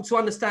difficult to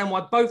understand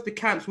why both the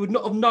camps would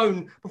not have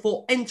known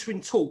before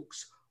entering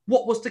talks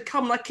what was to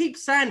come. And I keep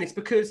saying this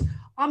because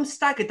I'm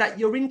staggered that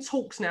you're in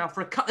talks now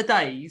for a couple of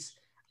days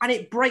and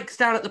it breaks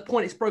down at the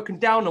point it's broken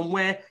down on,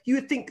 where you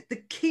would think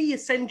the key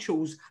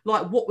essentials,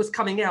 like what was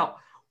coming out,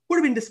 would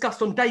have been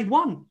discussed on day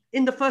one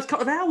in the first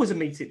couple of hours of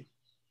meeting.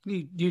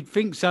 You'd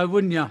think so,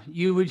 wouldn't you?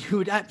 You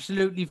would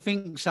absolutely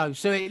think so.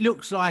 So it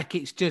looks like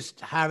it's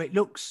just how it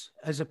looks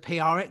as a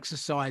PR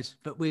exercise,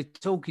 but we're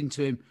talking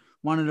to him,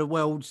 one of the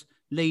world's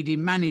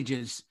leading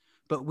managers,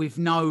 but with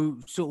no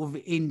sort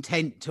of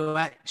intent to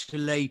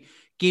actually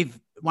give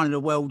one of the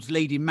world's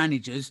leading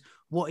managers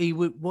what he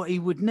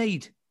would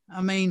need.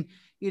 I mean, as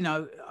you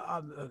know,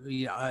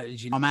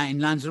 I'm out in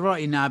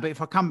Lanzarote now, but if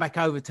I come back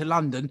over to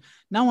London,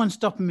 no one's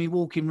stopping me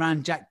walking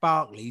around Jack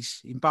Barclays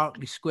in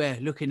Berkeley Square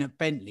looking at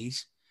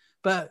Bentleys.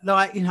 But,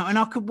 like, you know, and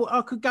I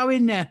could go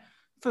in there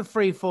for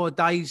 3-4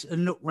 days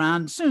and look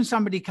round. As soon as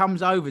somebody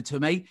comes over to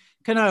me,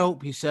 can I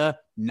help you, sir?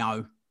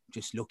 No,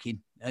 just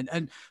looking.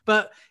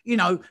 But, you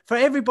know, for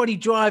everybody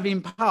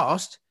driving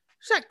past,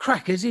 is that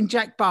Crackers in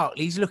Jack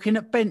Barclays looking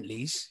at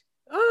Bentleys?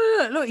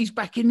 Oh, look, he's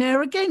back in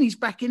there again.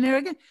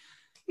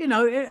 You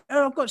know,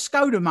 I've got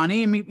Skoda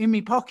money in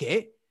my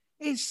pocket.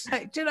 It's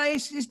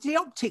the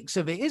optics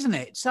of it, isn't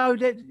it? So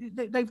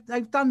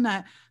they've done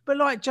that. But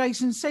like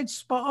Jason said,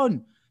 spot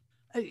on.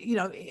 You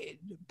know,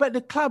 but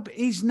the club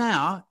is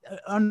now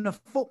on the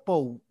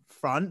football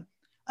front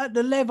at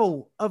the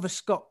level of a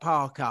Scott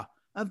Parker,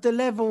 of the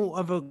level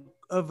of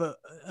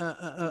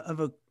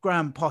a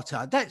Graham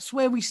Potter. That's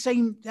where we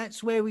seem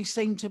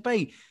to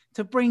be,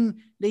 to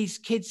bring these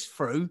kids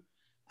through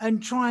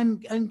and try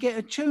and get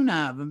a tune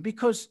out of them,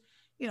 because,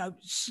 you know,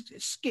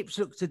 Skips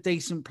looks a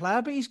decent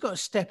player, but he's got to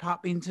step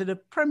up into the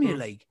Premier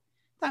League.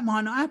 That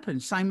might not happen.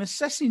 Same as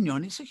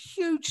Sessegnon. It's a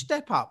huge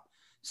step up.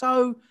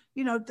 So,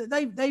 you know,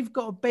 they've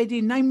got a bed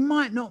in. They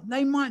might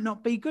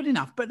not be good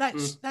enough, but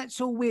that's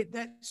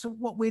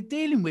what we're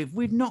dealing with.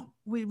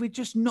 We're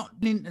just not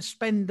willing to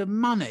spend the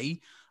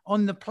money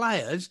on the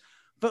players,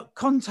 but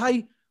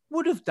Conte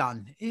would have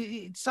done.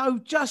 So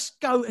just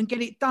go and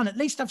get it done. At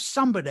least have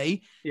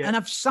somebody and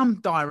have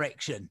some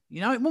direction.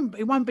 You know, it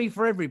won't be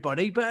for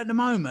everybody, but at the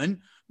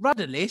moment,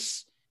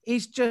 rudderless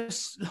is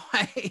just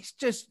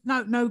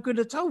no good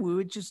at all. We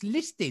were just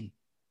listing.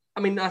 I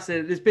mean,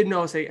 there's been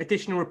obviously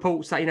additional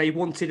reports that, you know, you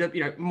wanted,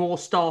 you know, more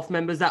staff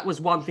members. That was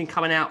one thing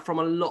coming out from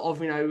a lot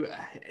of, you know,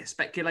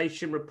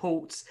 speculation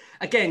reports.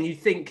 Again, you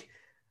think,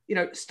 you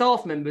know,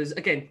 staff members,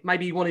 again,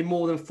 maybe you wanted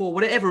more than 4,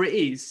 whatever it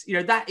is, you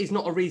know, that is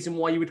not a reason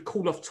why you would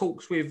call off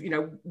talks with, you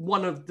know,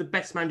 one of the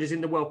best managers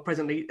in the world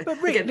presently. But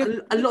Rick,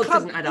 again, a lot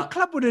doesn't add up. The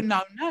club would have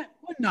known that,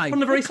 wouldn't they? From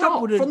the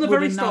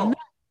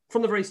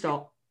very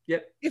start.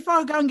 Yep. If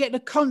I go and get the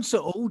concert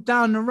hall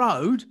down the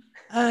road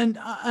and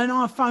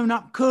I phone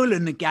up Cool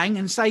and the gang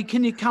and say,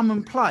 can you come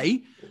and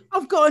play?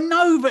 I've got to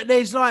know that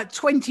there's like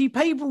 20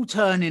 people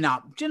turning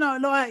up. Do you know,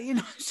 like, you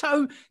know,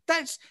 so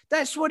that's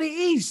what it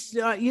is.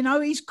 You know,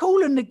 he's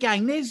Cool and the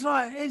gang. There's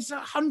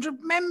 100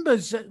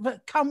 members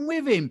that come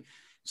with him.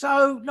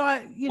 So,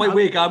 like, you know.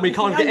 We're going, we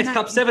can't get S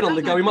Club 7 on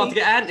the go. We might have to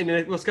get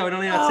Anthony. What's going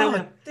on here? Tell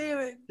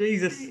me.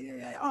 Jesus.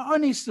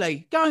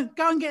 Honestly, go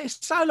and get a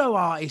solo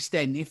artist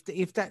then,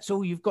 if that's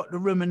all you've got the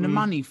room and the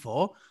money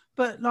for.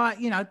 But, like,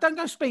 you know, don't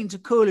go speaking to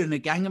Cool and the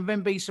gang and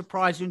then be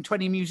surprised when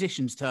 20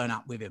 musicians turn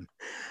up with him.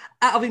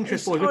 Out of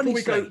interest, boys,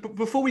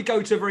 before we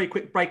go to a very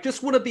quick break,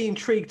 just want to be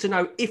intrigued to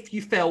know if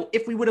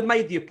we would have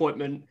made the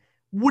appointment,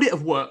 would it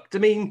have worked? I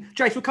mean,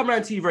 Jace, we'll come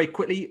around to you very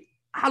quickly.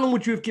 how long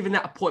would you have given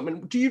that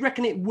appointment? Do you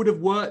reckon it would have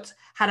worked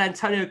had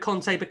Antonio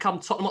Conte become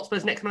Tottenham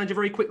Hotspur's next manager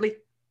very quickly?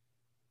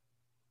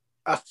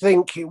 I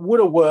think it would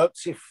have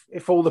worked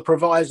if all the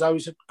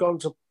provisos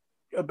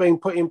had been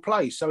put in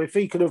place. So if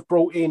he could have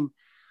brought in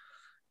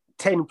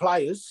 10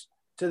 players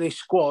to this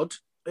squad,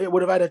 it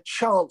would have had a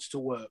chance to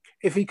work.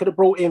 If he could have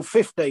brought in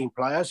 15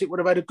 players, it would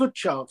have had a good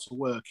chance of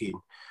working.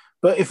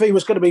 But if he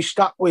was going to be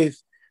stuck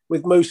with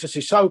Moussa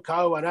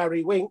Sissoko and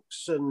Harry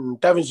Winks and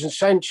Davinson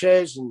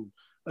Sanchez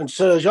and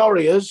Serge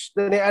Aurier,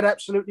 then it had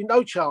absolutely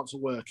no chance of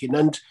working.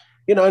 And,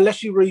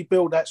 unless you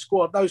rebuild that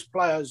squad, those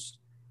players,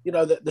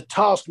 the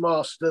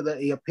taskmaster that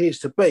he appears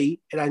to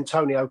be in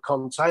Antonio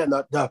Conte, and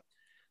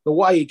the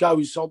way he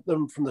goes on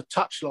them from the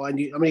touchline,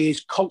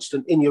 he's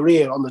constant in your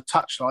ear on the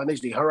touchline,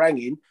 isn't he,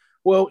 haranguing.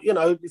 Well,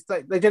 if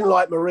they didn't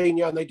like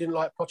Mourinho and they didn't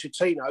like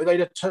Pochettino,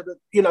 they'd have turned,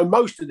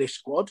 most of this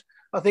squad,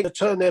 I think, had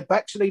turned their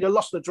backs and he'd have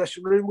lost the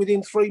dressing room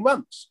within 3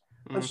 months.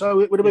 And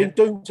so it would have been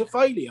doomed to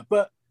failure.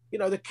 But,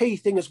 the key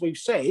thing, as we've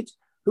said,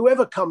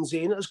 whoever comes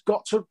in has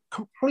got to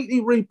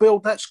completely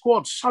rebuild that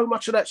squad. So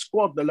much of that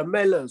squad, the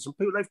Lamellas and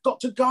people, they've got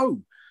to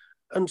go.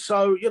 And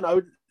so,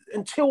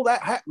 until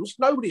that happens,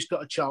 nobody's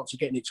got a chance of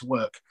getting it to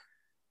work.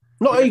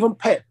 Not even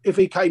Pep, if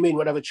he came in,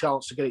 would have a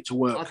chance to get it to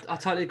work. I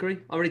totally agree.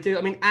 I really do.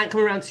 I mean, Ant,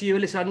 coming around to you,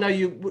 listen, I know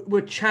you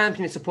were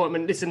championing this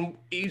appointment. Listen,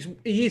 he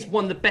is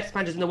one of the best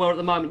managers in the world at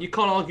the moment. You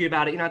can't argue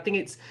about it. I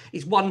think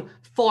he's won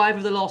 5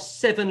 of the last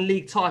 7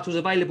 league titles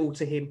available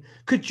to him.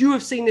 Could you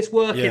have seen this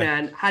working,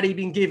 Ant, had he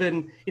been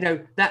given,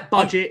 that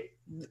budget,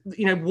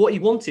 what he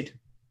wanted?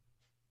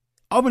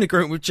 I'm in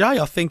agreement with Jay.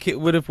 I think it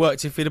would have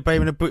worked if he'd have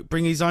been able to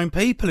bring his own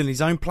people and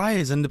his own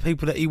players and the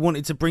people that he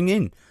wanted to bring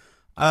in.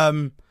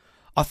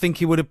 I think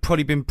he would have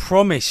probably been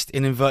promised,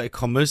 in inverted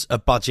commas, a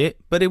budget,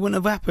 but it wouldn't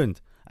have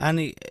happened. And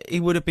he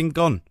would have been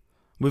gone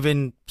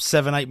within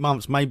 7-8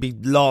 months, maybe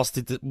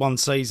lasted 1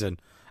 season.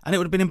 And it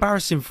would have been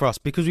embarrassing for us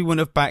because we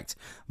wouldn't have backed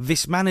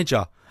this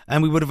manager.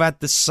 And we would have had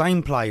the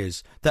same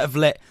players that have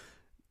let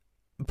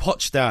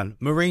Poch down,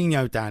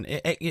 Mourinho down.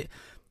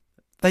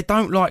 They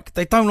don't like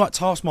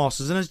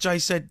taskmasters. And as Jay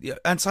said,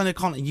 Antonio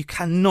Conte, you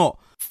cannot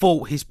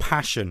fault his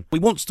passion. He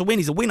wants to win.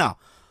 He's a winner.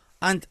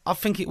 And I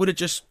think it would have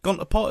just gone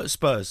to pot at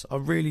Spurs. I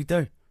really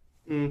do.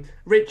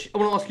 Rich, I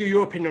want to ask you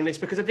your opinion on this,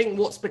 because I think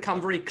what's become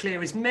very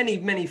clear is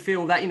many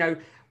feel that,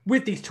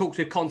 with these talks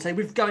with Conte,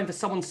 we're going for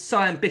someone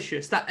so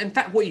ambitious that, in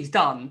fact, what he's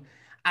done,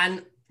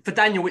 and for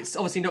Daniel, it's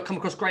obviously not come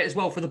across great as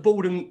well. For the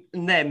board and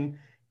them,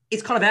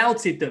 it's kind of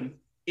outed them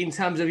in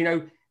terms of,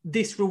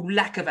 this real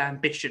lack of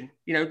ambition,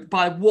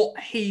 by what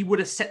he would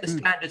have set the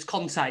standards,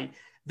 Conte,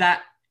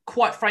 that,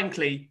 quite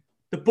frankly,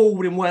 the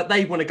board and where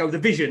they want to go, the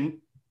vision,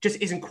 just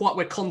isn't quite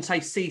where Conte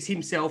sees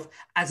himself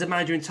as a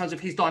manager in terms of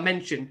his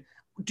dimension.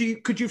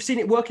 Could you have seen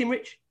it working,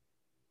 Rich?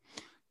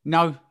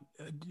 No,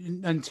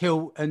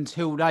 until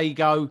they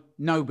go,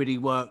 nobody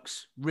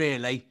works,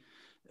 really.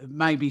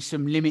 Maybe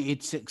some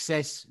limited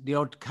success, the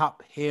odd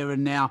cup here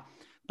and now,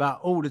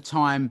 but all the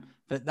time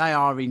that they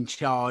are in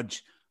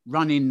charge,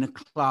 running the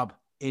club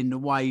in the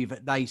way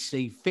that they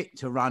see fit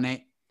to run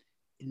it,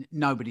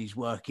 nobody's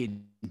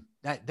working.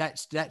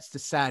 That's the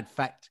sad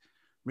fact,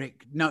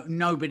 Rick.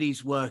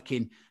 Nobody's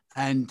working.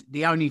 And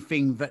the only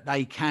thing that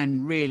they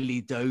can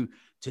really do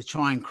to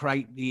try and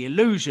create the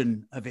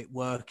illusion of it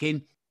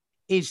working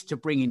is to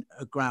bring in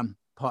a Graham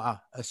Potter,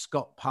 a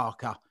Scott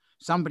Parker,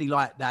 somebody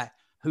like that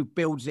who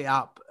builds it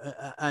up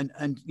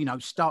and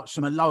starts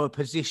from a lower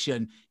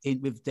position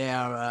with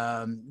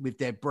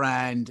their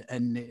brand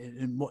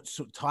and what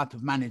sort of type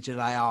of manager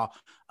they are,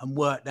 and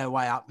work their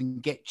way up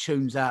and get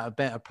tunes out of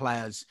better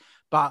players.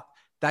 But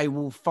they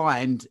will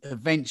find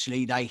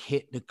eventually they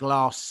hit the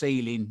glass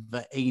ceiling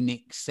that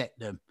ENIC set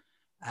them,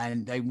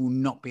 and they will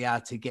not be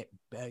able to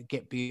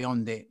get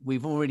beyond it.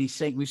 We've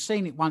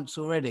seen it once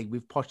already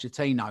with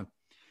Pochettino.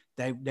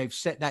 They've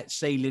set that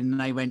ceiling and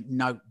they went,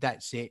 no,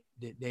 that's it.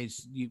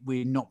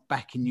 We're not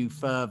backing you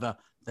further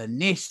than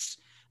this.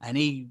 And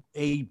he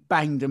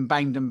banged and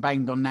banged and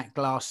banged on that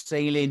glass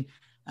ceiling,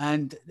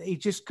 and he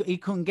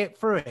couldn't get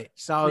through it.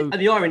 So, and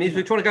the irony is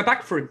we're trying to go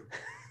back for him.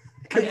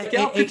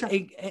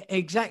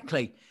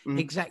 Exactly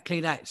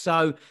that.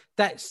 So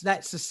that's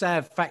a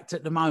sad fact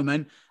at the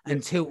moment,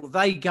 until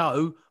they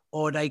go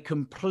or they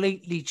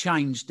completely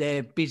change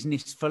their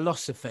business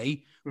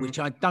philosophy, which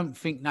I don't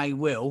think they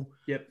will.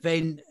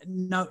 Then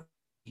no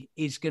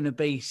is going to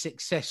be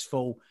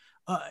successful.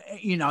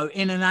 In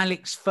an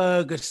Alex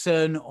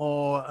Ferguson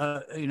or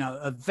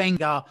a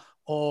Wenger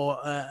or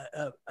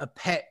a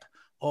Pep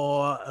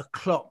or a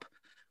Klopp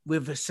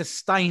with a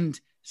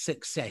sustained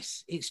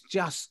success. It's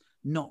just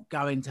not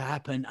going to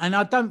happen. And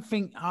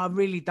I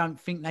really don't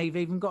think they've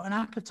even got an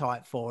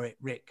appetite for it,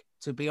 Rick,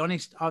 to be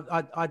honest.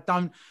 I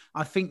don't.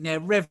 I think their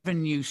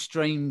revenue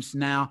streams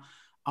now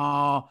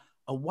are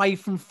away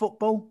from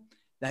football.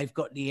 They've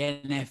got the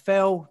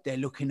NFL. They're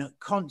looking at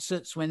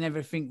concerts when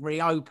everything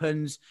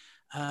reopens.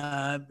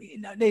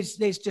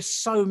 There's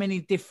just so many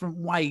different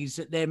ways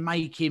that they're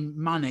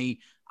making money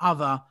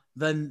other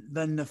than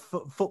the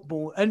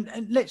football.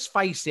 And let's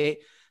face it,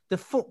 the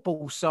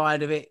football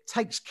side of it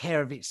takes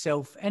care of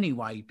itself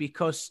anyway,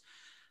 because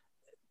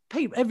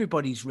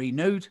everybody's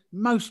renewed.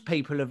 Most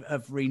people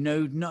have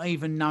renewed, not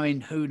even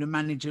knowing who the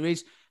manager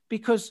is,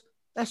 because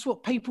that's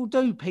what people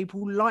do.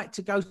 People like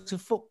to go to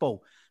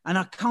football. And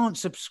I can't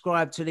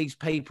subscribe to these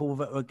people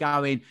that are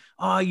going,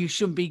 oh, you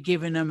shouldn't be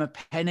giving them a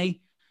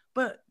penny.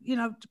 But, you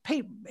know,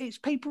 it's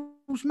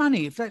people's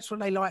money if that's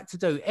what they like to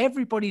do.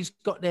 Everybody's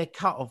got their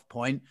cut-off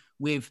point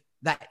with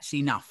that's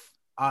enough.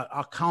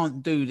 I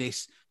can't do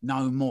this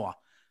no more.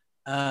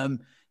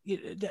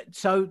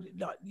 So,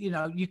 you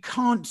know, you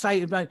can't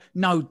say,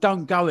 no,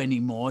 don't go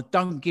anymore.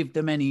 Don't give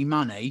them any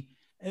money.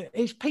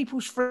 It's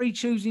people's free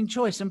choosing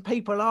choice. And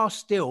people are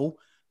still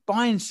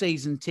buying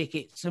season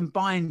tickets and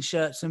buying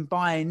shirts and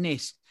buying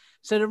this.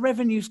 So the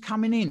revenue's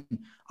coming in.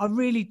 I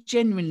really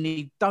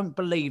genuinely don't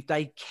believe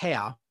they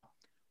care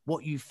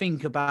what you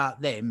think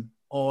about them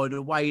or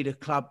the way the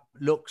club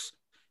looks,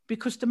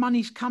 because the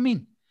money's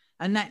coming.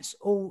 And that's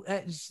all.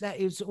 That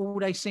is all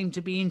they seem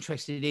to be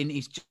interested in,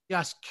 is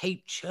just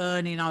keep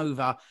churning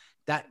over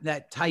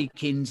that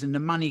takings and the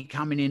money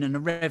coming in and the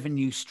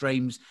revenue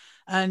streams.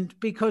 And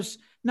because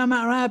no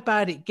matter how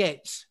bad it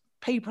gets,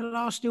 people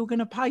are still going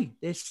to pay.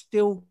 They're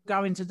still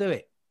going to do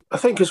it. I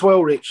think as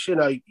well, Rich, you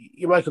know,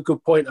 you make a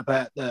good point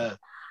about the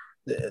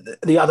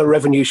other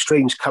revenue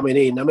streams coming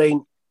in. I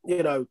mean,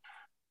 you know,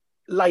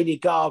 Lady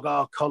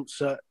Gaga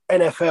concert,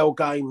 NFL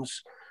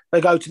games,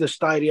 they go to the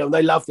stadium,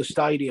 they love the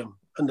stadium,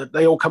 and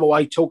they all come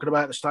away talking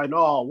about the stadium.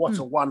 Oh, what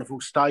a wonderful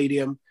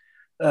stadium.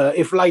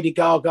 If Lady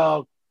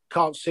Gaga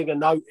can't sing a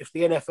note, if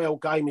the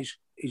NFL game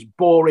is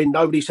boring,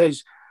 nobody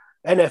says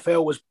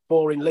NFL was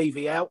boring,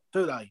 Levy out,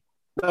 do they?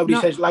 Nobody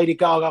says Lady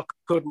Gaga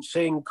couldn't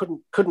sing,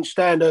 couldn't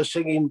stand her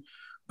singing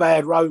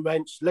Bad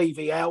Romance,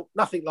 Levy out,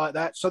 nothing like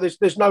that. So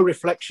there's no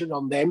reflection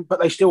on them, but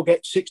they still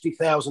get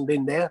 60,000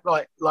 in there,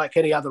 like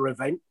any other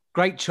event.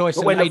 Great choice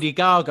of Lady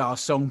Gaga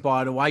song,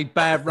 by the way,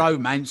 Bad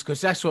Romance,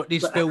 because that's what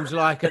this feels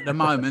like at the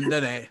moment,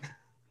 doesn't it?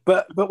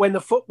 But when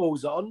the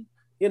football's on,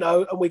 you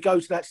know, and we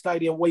go to that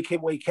stadium week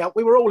in, week out,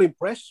 we were all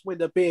impressed when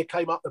the beer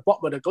came up the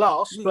bottom of the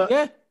glass.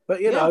 But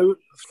you know,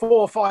 4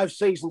 or 5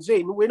 seasons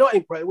in, we're not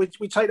impressed.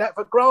 We take that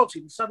for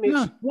granted. And suddenly,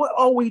 it's, what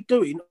are we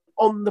doing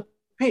on the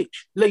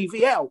pitch?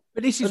 Levy out.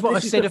 But this is what I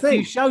said a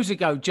few shows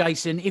ago,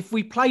 Jason. If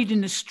we played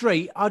in the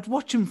street, I'd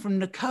watch them from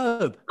the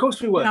curb. Of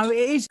course we would. You know,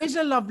 it is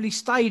a lovely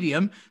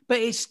stadium, but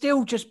it's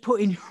still just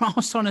putting your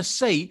ass on a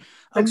seat.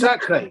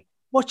 Exactly.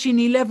 Watching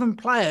 11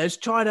 players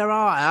try their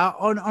art out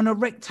on a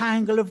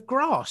rectangle of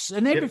grass,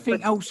 and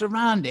everything else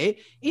around it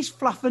is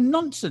fluff and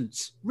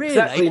nonsense, really.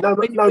 Exactly.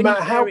 No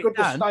matter how good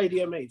the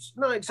stadium is.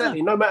 No, exactly.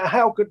 Yeah. No matter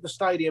how good the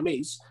stadium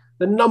is,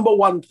 the number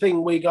one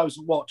thing we go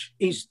to watch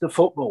is the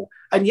football.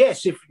 And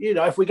yes, if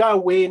we go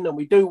and win and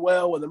we do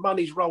well and the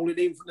money's rolling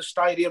in from the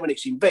stadium and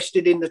it's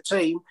invested in the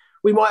team,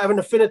 we might have an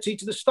affinity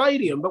to the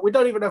stadium, but we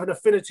don't even have an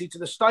affinity to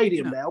the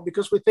stadium now,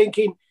 because we're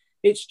thinking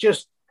it's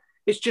just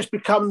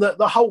become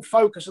the whole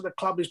focus of the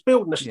club is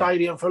building a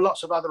stadium for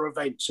lots of other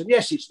events. And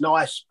yes, it's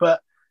nice, but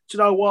do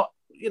you know what?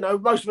 You know,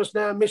 most of us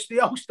now miss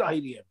the old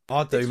stadium.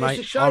 I do, mate. It's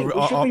a shame.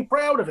 We should be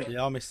proud of it.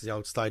 Yeah, I miss the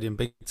old stadium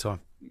big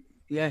time.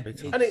 Yeah, big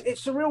time. And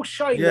it's a real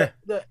shame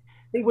that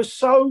he was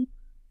so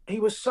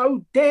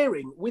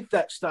daring with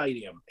that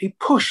stadium. He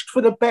pushed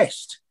for the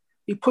best.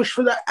 He pushed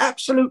for the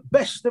absolute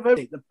best of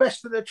everything, the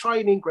best of the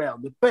training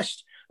ground, the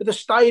best of the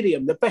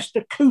stadium, the best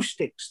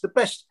acoustics, the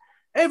best.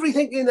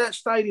 Everything in that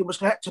stadium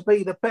had to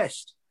be the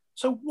best.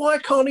 So why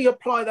can't he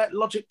apply that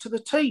logic to the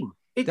team?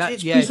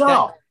 It's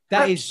bizarre.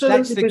 That's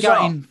the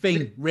gutting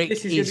thing, Rick,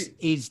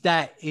 with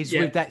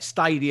that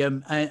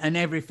stadium and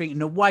everything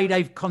and the way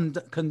they've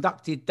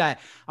conducted that.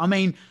 I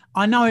mean,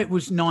 I know it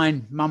was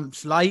 9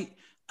 months late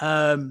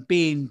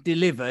being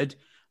delivered.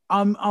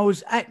 I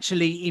was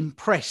actually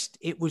impressed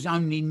it was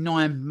only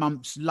 9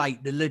 months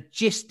late. The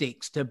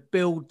logistics to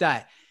build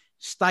that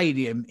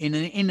stadium in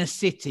an inner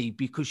city,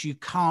 because you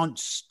can't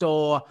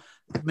store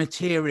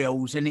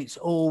materials and it's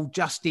all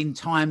just in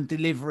time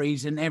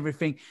deliveries and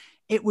everything.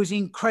 It was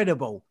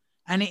incredible.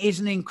 And it is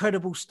an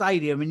incredible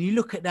stadium. And you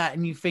look at that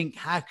and you think,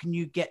 how can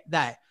you get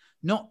that?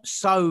 Not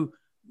so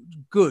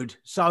good,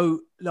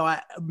 so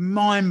like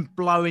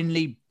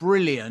mind-blowingly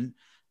brilliant,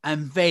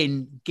 and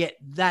then get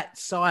that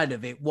side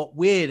of it, what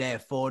we're there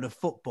for, the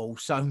football,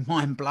 so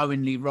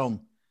mind-blowingly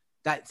wrong.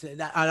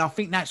 And I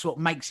think that's what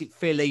makes it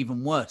feel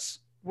even worse.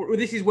 Well,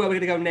 this is where we're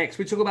going to go next.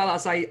 We talk about, like I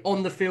say,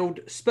 on the field.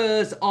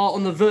 Spurs are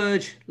on the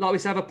verge, like we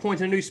say, of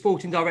appointing a new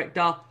sporting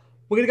director.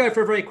 We're going to go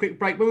for a very quick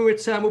break. When we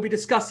return, we'll be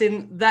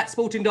discussing that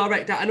sporting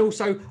director and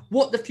also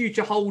what the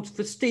future holds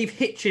for Steve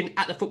Hitchen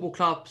at the football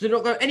club. So do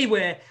not go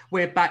anywhere.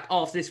 We're back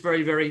after this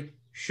very, very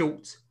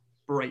short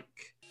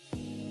break.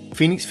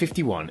 Phoenix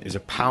 51 is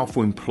a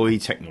powerful employee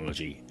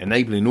technology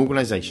enabling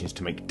organisations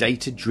to make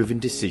data-driven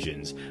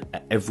decisions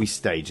at every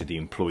stage of the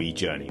employee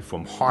journey,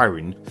 from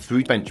hiring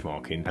through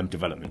benchmarking and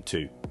development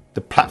too.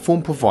 The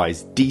platform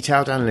provides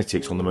detailed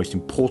analytics on the most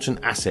important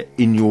asset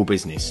in your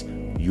business,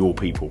 your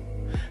people,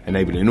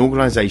 enabling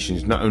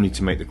organisations not only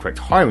to make the correct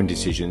hiring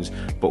decisions,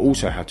 but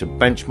also how to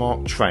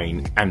benchmark,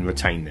 train and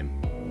retain them.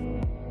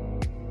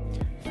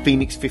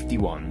 Phoenix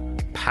 51,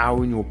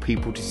 powering your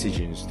people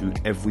decisions through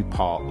every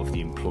part of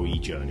the employee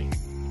journey.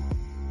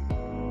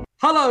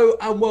 Hello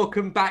and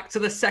welcome back to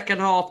the second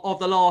half of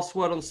The Last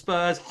Word on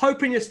Spurs.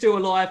 Hoping you're still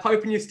alive,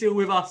 hoping you're still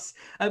with us.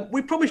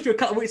 We promised you a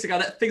couple of weeks ago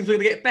that things were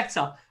going to get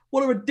better.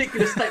 What a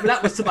ridiculous statement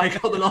that was to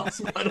make on The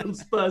Last Word on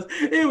Spurs.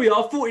 Here we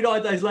are,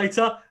 49 days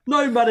later,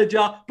 no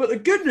manager. But the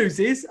good news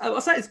is, I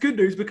say it's good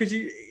news because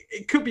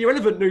it could be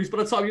irrelevant news by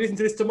the time you listen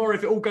to this tomorrow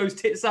if it all goes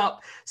tits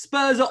up.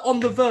 Spurs are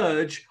on the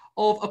verge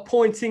of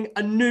appointing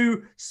a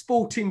new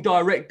sporting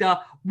director.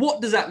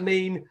 What does that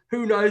mean?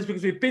 Who knows?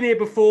 Because we've been here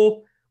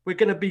before. We're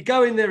going to be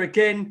going there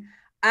again.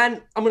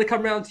 And I'm going to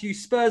come round to you.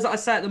 Spurs, like I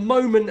say, at the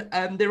moment,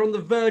 they're on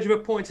the verge of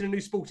appointing a new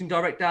sporting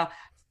director,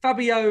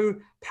 Fabio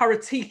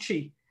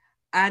Paratici.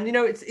 And,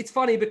 it's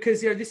funny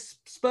because, this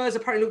Spurs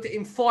apparently looked at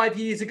him 5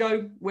 years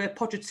ago where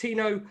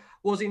Pochettino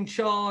was in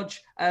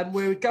charge.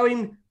 We're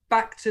going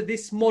back to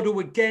this model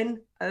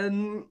again.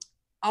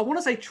 I want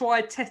to say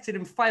tried, tested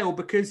and failed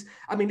because,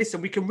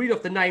 listen, we can read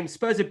off the names.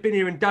 Spurs have been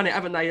here and done it,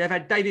 haven't they? They've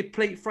had David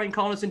Pleat, Frank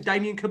Arneson,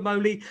 Damien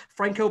Comolli,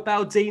 Franco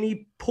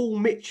Baldini, Paul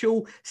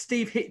Mitchell,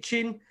 Steve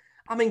Hitchin.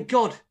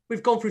 God,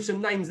 we've gone through some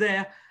names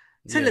there.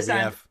 Tell us,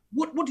 Anne,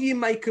 what do you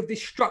make of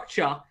this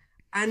structure?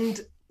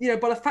 And,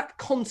 by the fact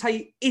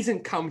Conte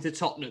isn't coming to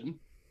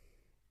Tottenham,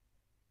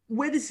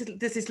 where does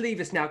this leave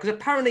us now? Because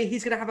apparently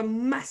he's going to have a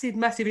massive,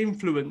 massive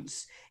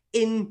influence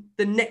in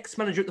the next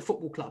manager at the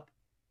football club.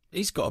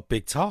 He's got a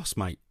big task,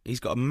 mate.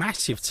 He's got a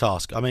massive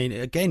task.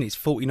 Again, it's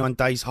 49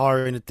 days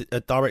hiring a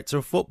director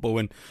of football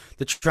and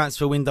the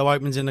transfer window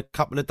opens in a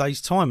couple of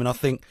days' time. And I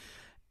think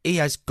he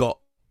has got,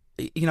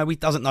 he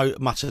doesn't know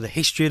much of the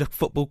history of the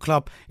football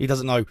club. He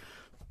doesn't know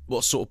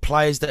what sort of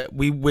players that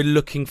we're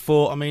looking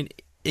for.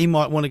 He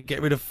might want to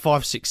get rid of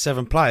 5, 6,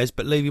 7 players,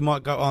 but Levy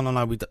might go, oh,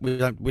 no, we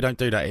don't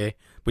do that here.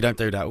 We don't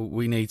do that.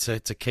 We need to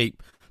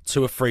keep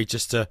 2 or 3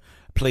 just to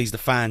please the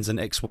fans and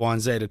X, Y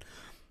and Z. And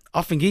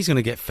I think he's going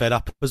to get fed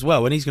up as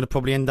well, and he's going to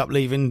probably end up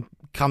leaving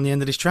come the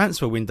end of this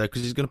transfer window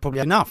because he's going to probably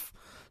have enough.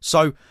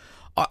 So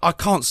I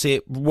can't see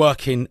it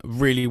working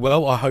really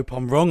well. I hope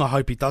I'm wrong. I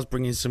hope he does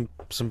bring in some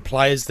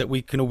players that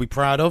we can all be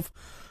proud of.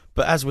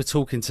 But as we're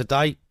talking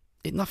today,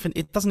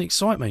 it doesn't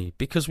excite me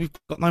because we've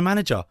got no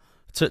manager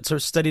to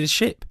steady the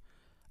ship,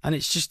 and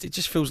it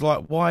just feels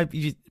like, why have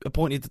you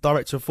appointed the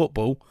director of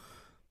football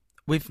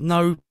with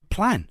no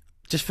plan?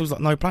 It just feels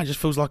like no plan. It just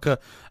feels like a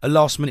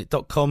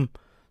lastminute.com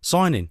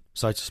signing,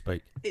 so to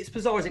speak. It's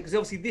bizarre, isn't it? Because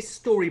obviously this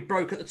story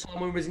broke at the time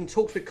when we was in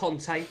talks with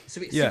Conte,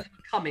 so it's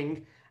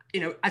coming,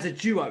 as a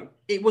duo.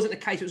 It wasn't the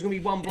case; it was going to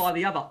be one by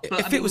the other. But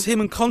if it was him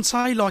and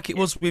Conte, like it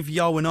was with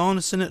Yo and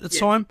Arneson at the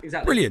time,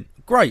 exactly.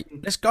 Brilliant, great.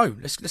 Let's go.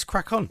 Let's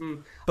crack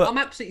on. But I'm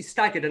absolutely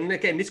staggered, and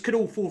again, this could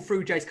all fall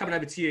through. Jace, coming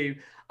over to you,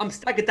 I'm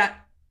staggered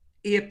that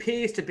he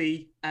appears to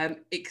be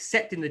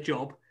accepting the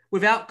job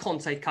without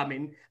Conte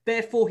coming.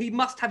 Therefore, he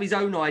must have his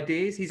own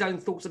ideas, his own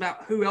thoughts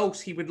about who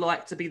else he would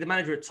like to be the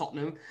manager at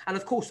Tottenham. And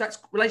of course, that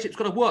relationship's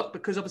got to work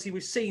because obviously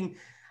we've seen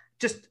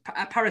just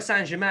at Paris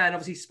Saint-Germain,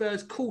 obviously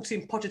Spurs caught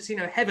in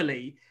Pochettino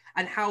heavily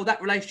and how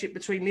that relationship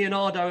between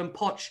Leonardo and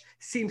Poch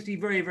seems to be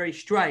very, very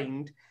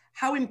strained.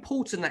 How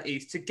important that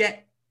is to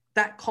get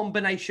that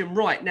combination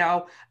right.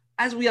 Now,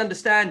 as we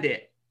understand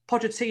it,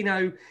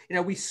 Pochettino,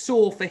 we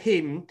saw for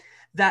him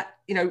that,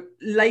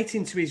 late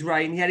into his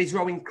reign, he had his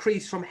role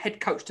increased from head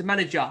coach to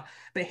manager,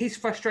 but his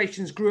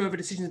frustrations grew over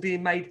decisions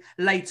being made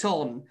late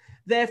on.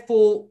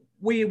 Therefore,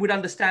 we would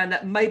understand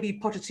that maybe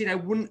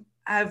Pochettino wouldn't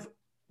have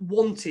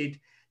wanted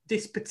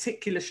this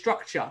particular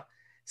structure.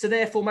 So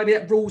therefore, maybe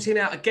that rules him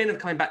out again of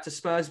coming back to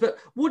Spurs. But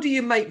what do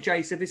you make,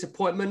 Jace, of this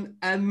appointment?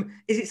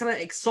 Is it something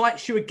that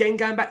excites you again,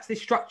 going back to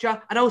this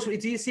structure? And ultimately,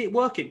 do you see it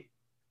working?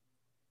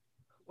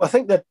 Well, I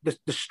think that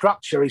the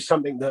structure is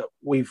something that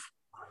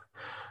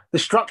the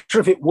structure,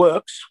 if it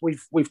works,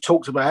 we've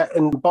talked about,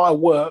 and by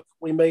work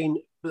we mean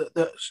that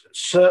a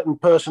certain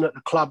person at the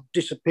club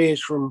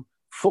disappears from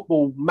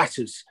football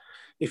matters,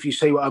 if you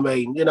see what I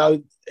mean.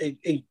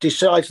 He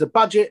decides the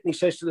budget and he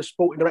says to the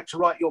sporting director,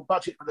 right, your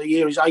budget for the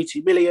year is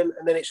 80 million,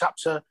 and then it's up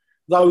to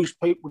those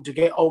people to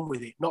get on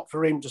with it, not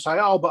for him to say,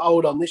 oh, but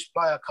hold on, this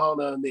player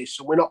can't earn this,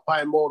 and we're not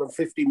paying more than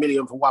 50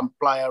 million for one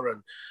player,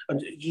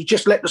 and you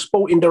just let the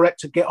sporting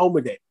director get on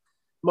with it.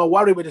 My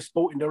worry with the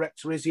sporting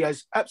director is he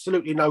has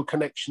absolutely no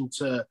connection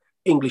to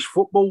English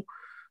football.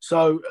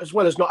 So as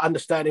well as not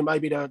understanding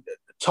maybe the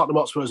Tottenham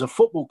Hotspur as a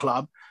football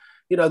club,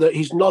 that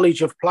his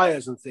knowledge of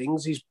players and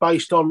things is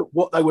based on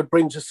what they would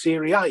bring to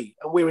Serie A,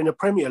 and we're in the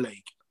Premier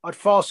League. I'd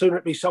far sooner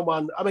it be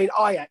someone,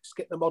 Ajax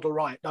get the model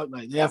right, don't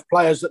they? They have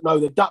players that know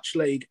the Dutch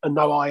league and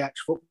know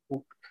Ajax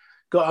football.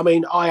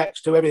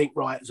 Ajax do everything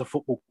right as a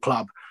football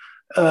club.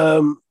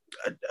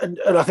 And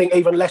I think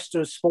even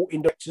Leicester's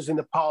sporting directors in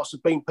the past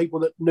have been people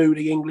that knew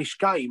the English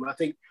game. I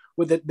think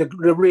with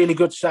the really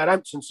good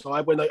Southampton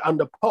side, when they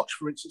under Poch,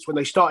 for instance, when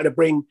they started to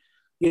bring,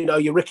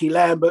 your Ricky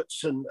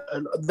Lamberts and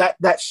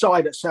that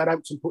side that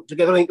Southampton put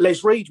together, I think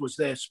Les Reed was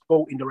their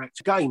sporting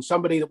director again,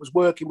 somebody that was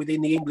working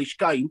within the English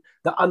game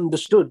that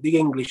understood the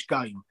English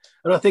game.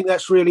 And I think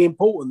that's really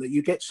important, that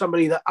you get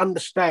somebody that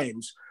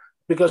understands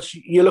Because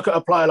you look at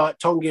a player like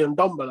Tanguy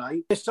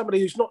Ndombele, there's somebody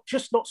who's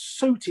not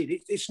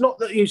suited. It's not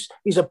that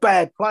he's a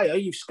bad player.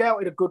 You've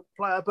scouted a good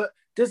player, but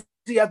does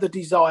he have the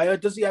desire?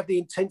 Does he have the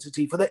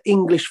intensity for the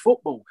English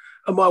football?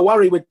 And my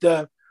worry with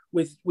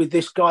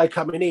this guy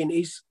coming in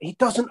is he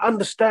doesn't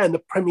understand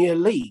the Premier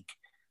League.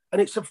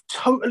 And it's a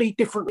totally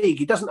different league.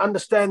 He doesn't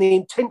understand the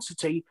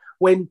intensity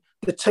when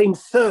the team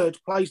third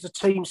plays the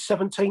team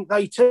 17th,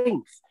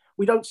 18th.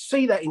 We don't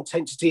see that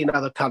intensity in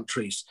other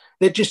countries.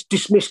 They're just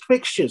dismissed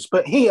fixtures.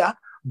 But here,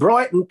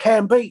 Brighton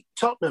can beat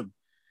Tottenham.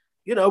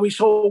 You know, we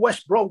saw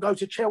West Brom go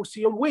to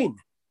Chelsea and win.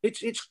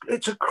 It's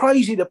a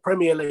crazy, the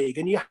Premier League.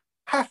 And you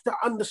have to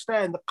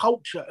understand the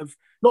culture of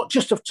not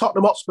just of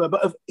Tottenham Hotspur,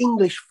 but of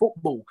English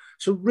football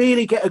to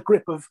really get a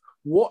grip of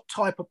what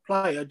type of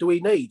player do we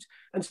need.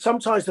 And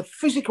sometimes the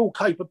physical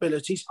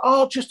capabilities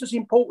are just as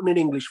important in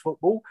English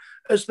football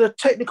as the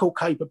technical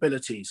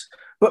capabilities.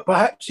 But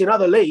perhaps in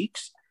other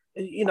leagues,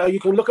 you know, you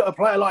can look at a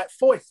player like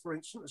Foyth, for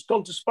instance, has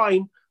gone to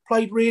Spain,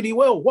 played really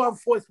well. Juan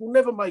Foyth will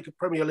never make a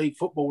Premier League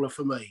footballer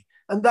for me.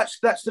 And that's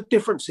the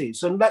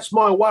differences. And that's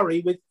my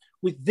worry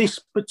with this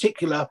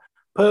particular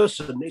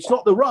person. It's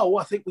not the role.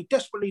 I think we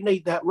desperately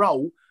need that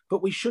role,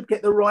 but we should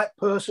get the right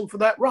person for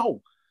that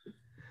role.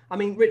 I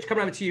mean, Rich,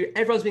 coming over to you,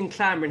 everyone's been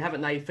clamouring, haven't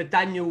they, for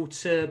Daniel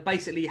to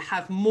basically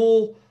have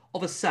more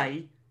of a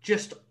say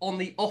just on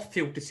the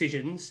off-field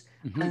decisions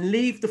and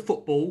leave the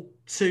football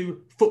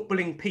to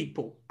footballing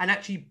people and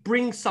actually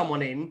bring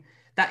someone in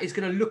that is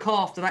going to look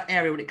after that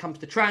area when it comes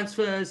to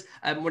transfers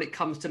and when it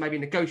comes to maybe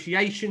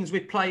negotiations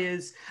with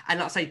players and,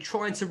 like I say,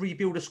 trying to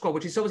rebuild a squad,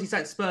 which is obviously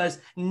something Spurs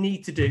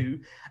need to do.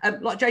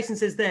 Like Jason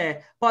says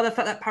there, by the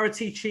fact that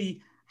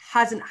Paratici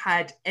hasn't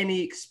had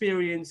any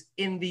experience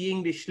in the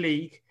English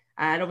league,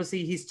 and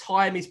obviously his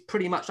time is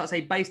pretty much, like I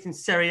say, based in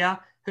Serie A.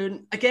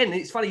 Who, again,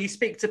 it's funny, you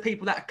speak to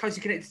people that are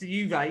closely connected to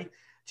Juve.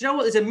 Do you know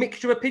what? There's a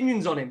mixture of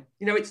opinions on him.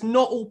 You know, it's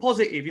not all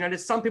positive. You know,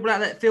 there's some people out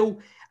there that feel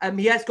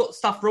he has got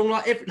stuff wrong,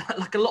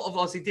 like a lot of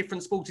obviously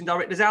different sporting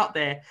directors out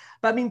there.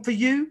 But I mean, for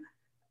you,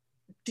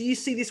 do you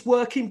see this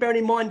working, bearing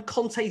in mind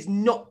Conte's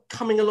not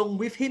coming along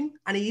with him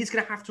and he is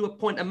going to have to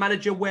appoint a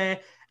manager where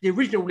the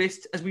original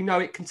list, as we know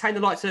it, contained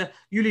the likes of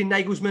Julian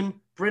Nagelsmann,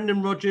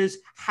 Brendan Rodgers,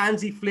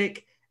 Hansi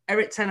Flick,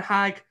 Erik ten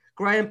Hag,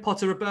 Graham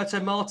Potter, Roberto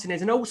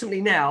Martinez, and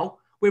ultimately now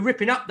we're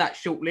ripping up that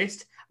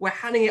shortlist. We're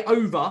handing it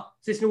over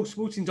to this new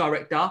sporting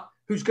director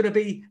who's going to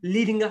be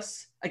leading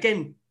us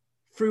again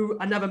through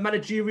another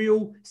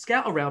managerial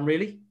scout around,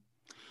 really.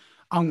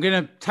 I'm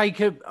going to take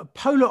a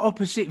polar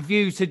opposite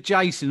view to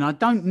Jason. I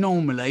don't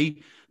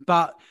normally,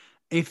 but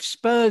if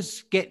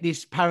Spurs get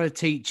this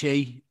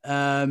Paratici,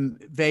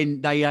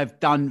 then they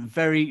have done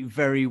very,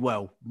 very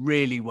well,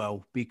 really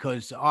well,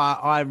 because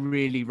I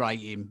really rate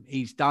him.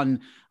 He's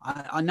done,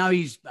 I know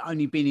he's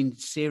only been in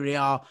Serie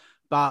A,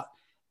 but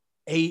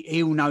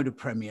he'll know the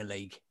Premier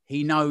League.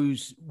 He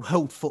knows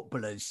world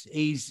footballers.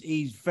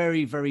 He's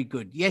very, very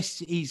good. Yes,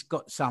 he's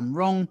got some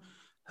wrong.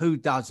 Who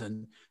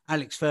doesn't?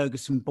 Alex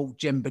Ferguson bought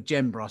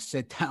Jemba. I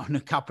said that on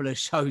a couple of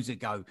shows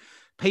ago.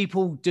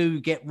 People do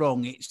get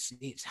wrong.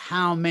 It's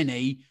how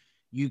many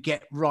you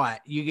get right.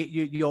 You get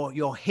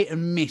your hit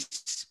and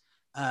miss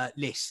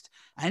list.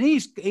 And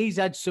he's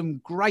had some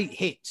great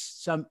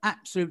hits, some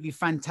absolutely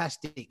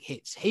fantastic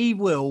hits. He's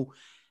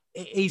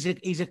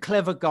a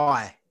clever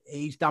guy.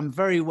 He's done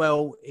very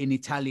well in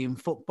Italian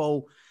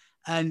football.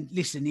 And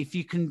listen, if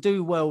you can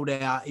do well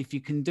there, if you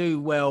can do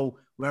well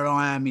where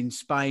I am in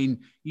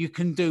Spain, you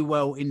can do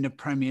well in the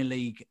Premier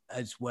League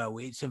as well.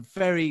 It's a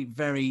very,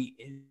 very,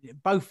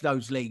 both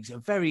those leagues are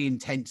very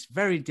intense,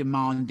 very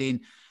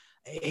demanding.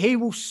 He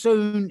will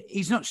soon,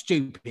 he's not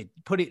stupid,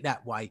 put it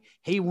that way.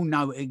 He will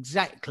know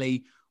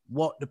exactly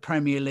what the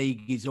Premier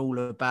League is all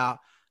about,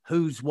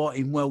 who's what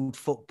in world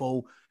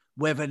football,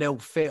 whether they'll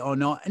fit or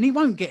not. And he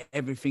won't get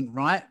everything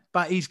right,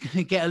 but he's going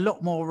to get a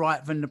lot more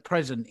right than the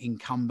present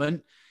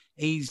incumbent.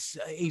 He's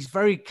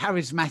very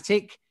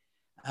charismatic.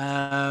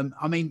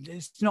 I mean,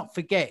 let's not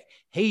forget,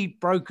 he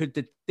brokered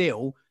the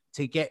deal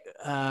to get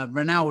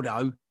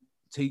Ronaldo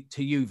to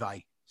Juve.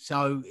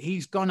 So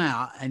he's gone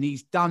out and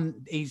he's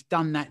done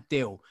that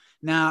deal.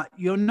 Now,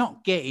 you're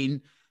not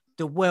getting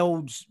the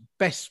world's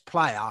best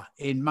player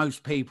in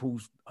most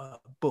people's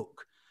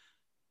book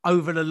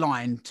over the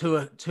line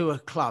to a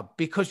club,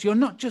 because you're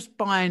not just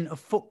buying a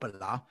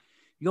footballer,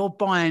 you're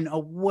buying a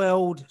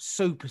world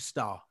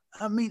superstar.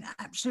 I mean,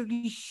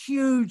 absolutely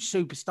huge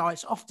superstar.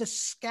 It's off the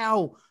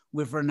scale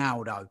with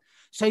Ronaldo.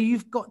 So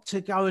you've got to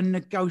go and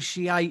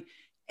negotiate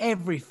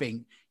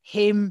everything,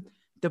 him,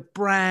 the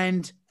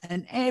brand,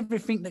 and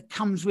everything that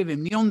comes with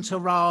him, the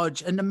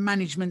entourage and the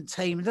management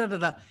team.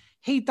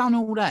 He done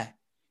all that.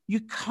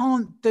 You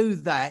can't do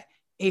that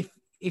if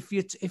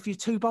you're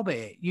too bob at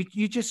it.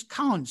 You just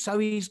can't. So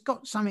he's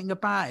got something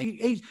about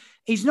it.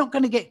 He's not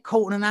going to get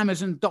caught in an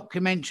Amazon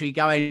documentary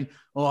going,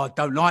 "Oh, I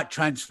don't like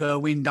transfer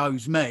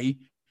windows, me."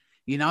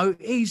 You know,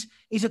 he's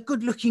a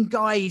good-looking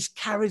guy. He's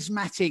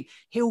charismatic.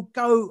 He'll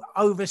go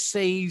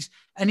overseas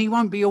and he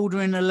won't be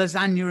ordering a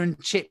lasagna and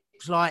chips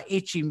looks like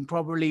Hitchin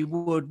probably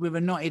would with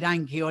a knotted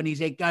hanky on his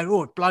head going,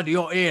 oh, it's bloody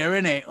hot here,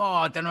 isn't it? Oh,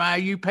 I don't know how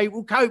you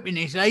people cope in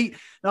this heat.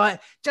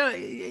 Like,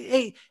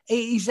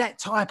 he's that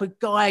type of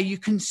guy. You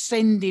can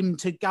send him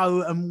to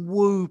go and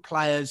woo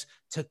players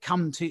to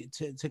come to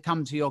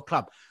your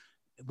club.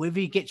 Whether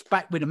he gets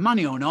back with the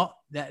money or not,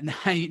 that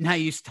now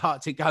you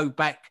start to go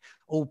back,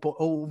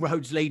 all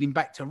roads leading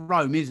back to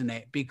Rome, isn't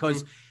it?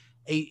 Because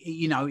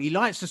he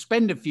likes to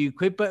spend a few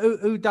quid, but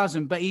who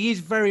doesn't? But he is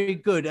very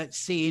good at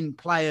seeing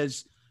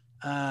players,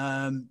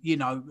 but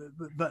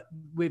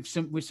with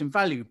some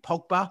value.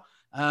 Pogba.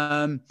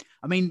 I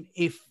mean,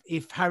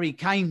 if Harry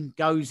Kane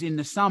goes in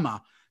the summer,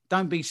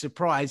 don't be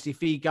surprised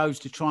if he goes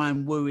to try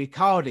and woo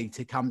Icardi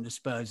to come to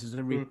Spurs as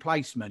a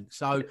replacement.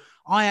 So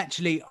I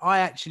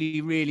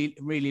actually really,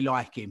 really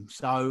like him.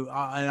 So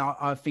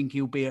I think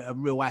he'll be a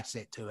real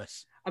asset to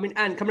us. I mean,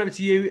 Ant, coming over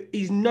to you,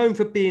 he's known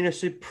for being a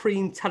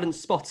supreme talent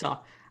spotter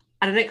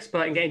and an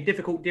expert in getting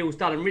difficult deals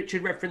done. And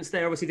Richard referenced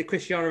there, obviously, the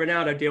Cristiano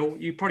Ronaldo deal.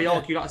 You probably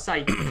argue, like I say,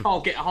 you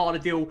can't get a harder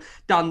deal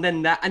done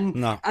than that.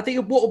 And I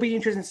think what will be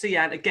interesting to see,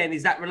 Ant, again,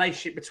 is that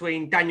relationship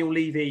between Daniel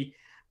Levy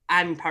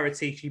and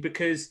Paratici,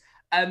 because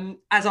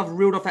as I've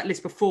reeled off that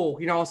list before,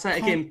 I'll say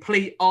it again,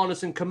 Pleat,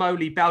 Arneson,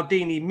 Comoli,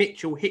 Baldini,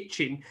 Mitchell,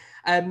 Hitchin.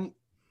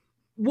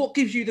 What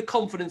gives you the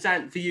confidence,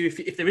 Ant, for you,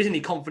 if there is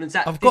any confidence?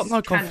 I've got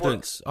no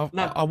confidence.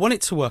 I want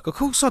it to work. Of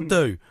course I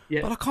do.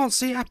 But I can't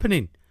see it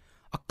happening.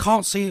 I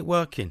can't see it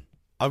working.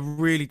 I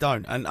really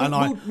don't. And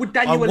I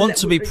want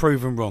to be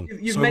proven wrong.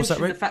 You've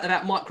mentioned the fact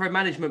about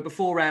micromanagement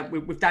before, Ant,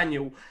 with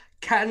Daniel.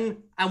 Can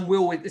and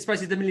will,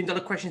 especially the $1 million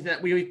question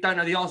that we don't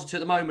know the answer to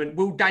at the moment,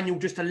 will Daniel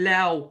just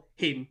allow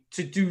him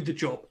to do the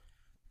job?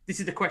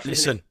 This is the question.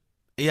 Listen,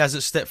 he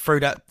hasn't stepped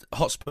through that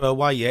Hotspur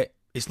way yet.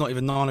 It's not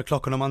even 9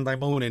 o'clock on a Monday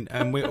morning,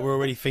 and we're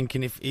already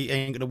thinking if he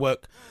ain't going to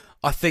work.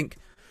 I think,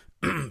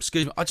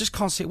 excuse me, I just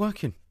can't see it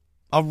working.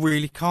 I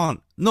really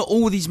can't. Not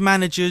all these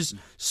managers,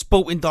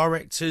 sporting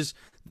directors,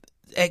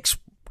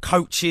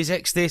 ex-coaches,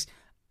 ex-this,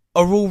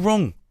 are all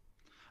wrong.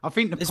 I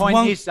think the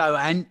point is, though,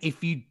 and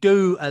if you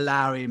do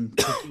allow him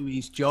to do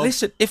his job,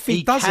 listen, if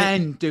he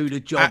can do the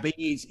job.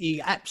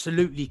 He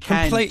absolutely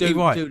can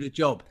do the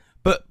job.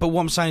 But what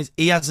I'm saying is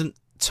he hasn't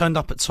turned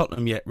up at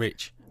Tottenham yet,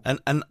 Rich.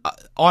 And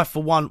I,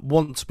 for one,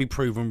 want to be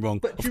proven wrong.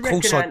 But do you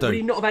reckon, would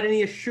he not have had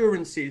any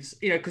assurances?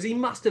 Because he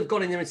must have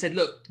gone in there and said,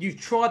 look, you've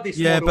tried this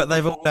model but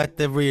they've before. all had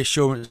their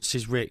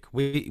reassurances, Rick.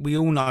 We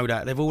all know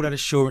that. They've all had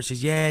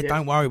assurances. Yeah,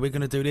 don't worry, we're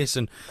going to do this.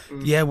 And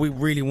yeah, we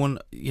really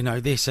want,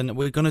 this, and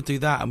we're going to do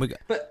that.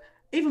 But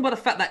even by the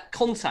fact that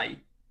Conte,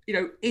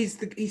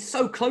 he's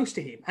so close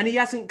to him and he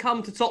hasn't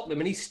come to Tottenham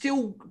and he's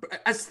still,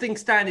 as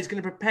things stand, is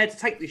going to prepare to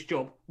take this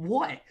job.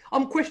 Why?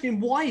 I'm questioning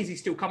why is he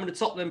still coming to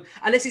Tottenham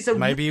unless it's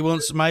maybe he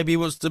wants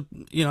to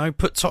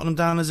put Tottenham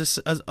down as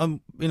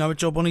a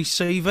job on his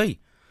CV.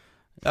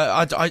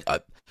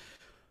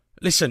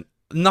 Listen,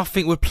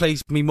 nothing would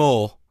please me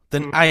more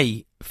than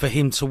for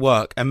him to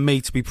work and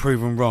me to be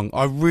proven wrong.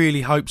 I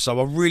really hope so.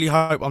 I really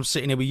hope I'm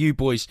sitting here with you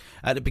boys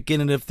at the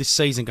beginning of this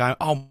season going,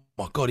 oh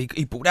my God,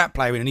 he brought that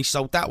player in and he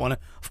sold that one.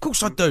 Of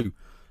course I do.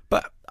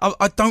 But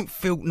I don't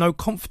feel no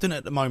confident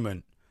at the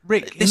moment.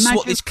 Rick, this is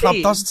what this club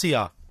does to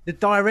you. The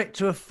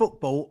director of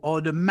football or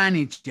the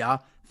manager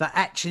that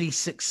actually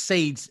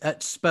succeeds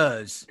at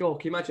Spurs. God,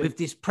 can you imagine? With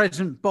this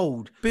present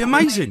board. Be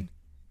amazing.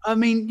 I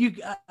mean, you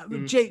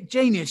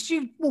genius.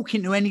 You'd walk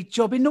into any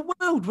job in the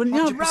world, wouldn't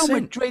you? 100%.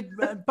 Real Madrid,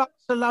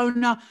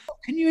 Barcelona.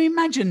 Can you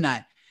imagine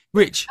that?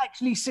 Rich.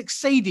 Actually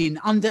succeeding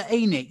under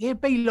ENIC.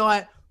 It'd be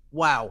like,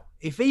 wow,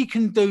 if he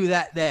can do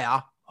that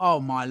there,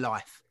 oh, my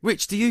life.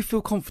 Rich, do you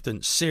feel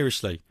confident?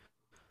 Seriously?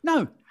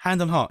 No.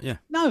 Hand on heart, yeah.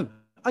 No,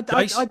 I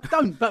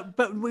don't.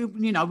 But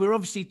we're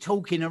obviously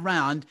talking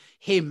around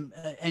him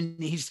and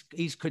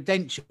his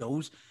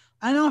credentials,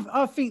 and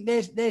I think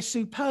they're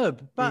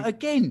superb. But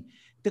again,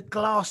 the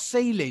glass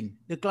ceiling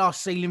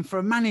for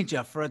a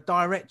manager, for a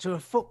director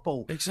of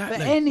football. Exactly.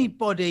 For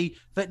anybody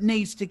that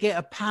needs to get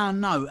a pound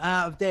note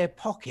out of their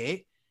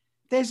pocket,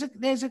 there's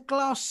a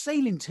glass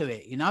ceiling to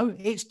it.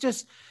 It's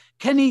just,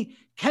 can he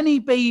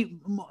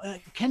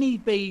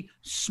be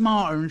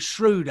smarter and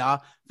shrewder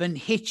than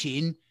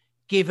Hitchin,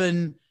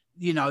 given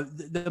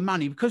the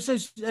money? Because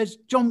as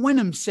John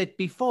Wenham said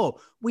before,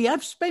 we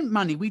have spent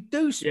money. We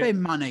do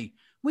spend money.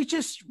 We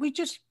just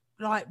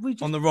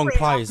on the wrong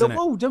players, the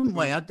wall, didn't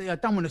we? I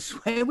don't want to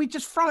swear. We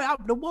just throw it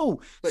up the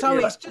wall. But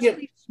it's just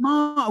be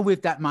smarter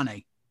with that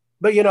money.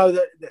 But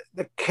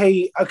the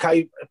key,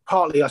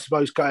 partly I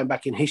suppose going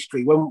back in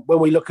history, when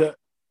we look at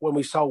when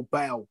we sold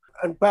Bale,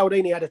 and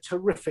Baldini had a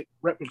terrific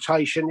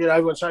reputation.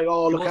 Everyone saying,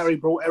 "Oh, look how he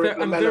brought Eric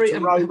Lamela to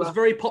Roma." He was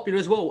very popular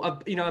as well.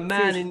 A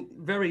man in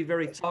very,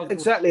 very targeted.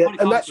 Exactly,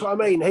 and that's what I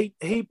mean.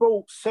 He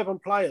brought 7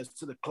 players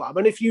to the club,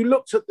 and if you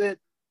looked at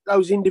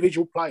those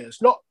individual players,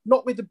 not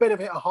with the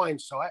benefit of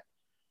hindsight,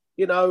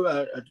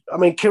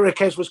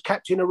 Kirikes was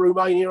captain of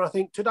Romania, I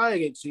think, today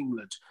against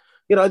England.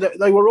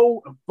 They were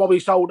all Bobby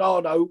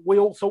Soldado. We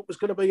all thought was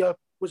going to be a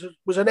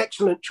was an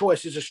excellent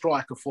choice as a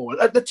striker for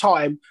it. At the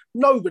time,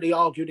 nobody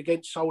argued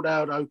against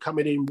Soldado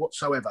coming in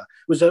whatsoever.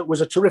 It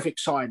was a terrific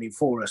signing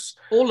for us.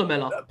 Or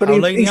Lamella. But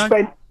he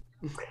spent...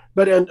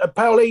 But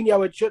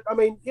Paulinho had just, I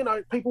mean, you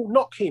know, people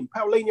knock him.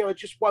 Paulinho had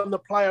just won the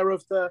player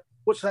of the,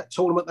 what's that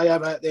tournament they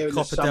have out there in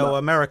Copa the summer? del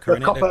America,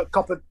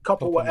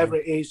 Copper, whatever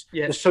it is,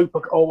 the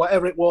Super or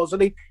whatever it was,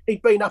 and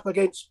he'd been up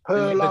against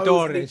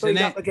Pirlo, and he'd been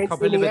up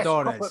against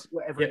Iniesta,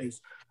 whatever it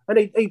is, and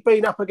he'd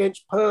been up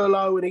against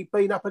Pirlo, and he'd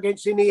been up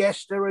against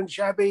Iniesta and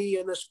Xavi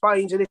and the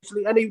Spains in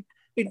Italy, and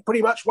he'd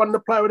pretty much won the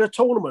player of the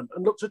tournament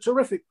and looked a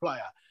terrific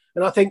player.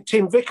 And I think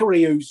Tim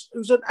Vickery, who's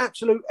an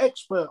absolute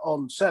expert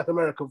on South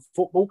American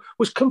football,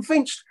 was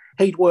convinced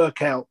he'd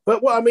work out.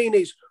 But what I mean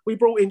is we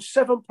brought in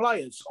 7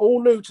 players,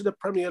 all new to the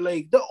Premier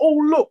League, that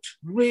all looked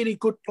really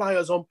good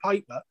players on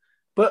paper.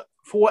 But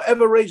for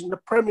whatever reason, the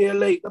Premier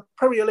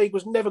League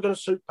was never going to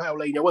suit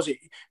Paulinho, was it?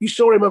 You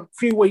saw him a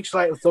few weeks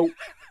later and thought,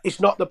 it's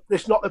not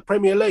the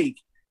Premier League.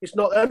 It's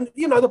not, and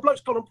you know, the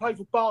bloke's gone and played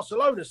for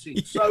Barcelona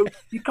since, so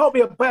you can't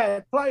be a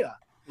bad player.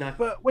 No.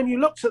 But when you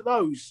looked at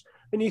those,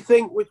 and you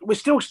think we're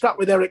still stuck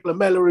with Eric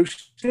Lamella,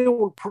 who's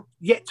still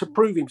yet to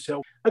prove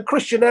himself. And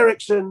Christian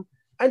Eriksen,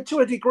 and to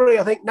a degree,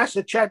 I think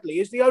Nasser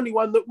Chadli is the only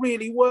one that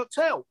really worked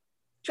out.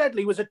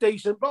 Chadli was a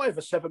decent buy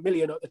for 7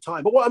 million at the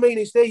time. But what I mean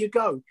is, there you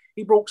go.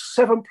 He brought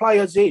 7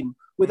 players in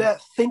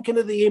without thinking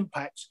of the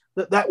impact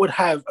that would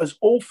have as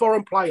all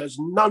foreign players,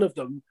 none of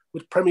them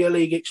with Premier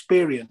League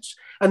experience.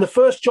 And the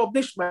first job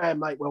this man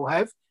might well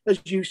have,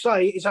 as you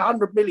say, is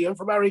 100 million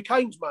from Harry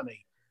Kane's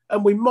money.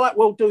 And we might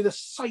well do the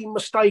same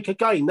mistake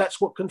again. That's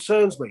what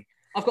concerns me.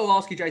 I've got to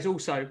ask you, Jays,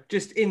 also,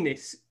 just in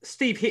this,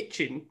 Steve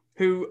Hitchen,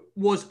 who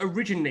was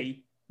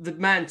originally the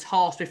man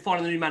tasked with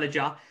finding the new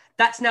manager,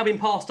 that's now been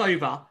passed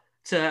over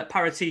to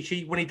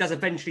Paratici when he does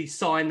eventually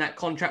sign that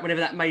contract,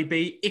 whenever that may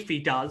be, if he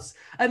does.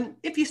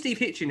 If you're Steve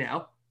Hitchen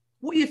now,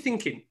 what are you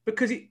thinking?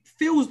 Because it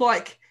feels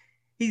like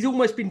he's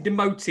almost been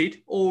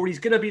demoted, or he's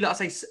going to be, like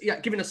I say,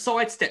 given a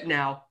sidestep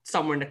now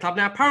somewhere in the club.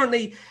 Now,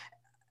 apparently,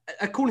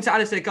 according to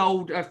Alistair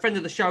Gold, a friend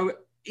of the show,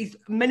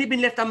 many have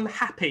been left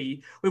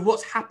unhappy with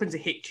what's happened to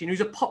Hitchen,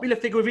 who's a popular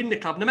figure within the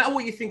club. No matter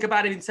what you think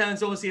about him in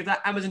terms, obviously, of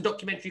that Amazon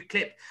documentary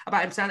clip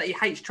about him saying that he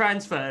hates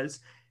transfers.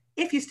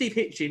 If you're Steve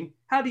Hitchen,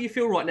 how do you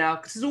feel right now?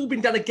 Because it's all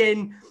been done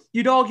again.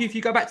 You'd argue, if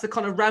you go back to the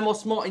kind of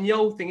Ramos Martin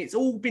Yol thing, it's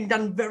all been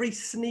done very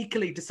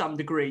sneakily to some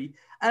degree.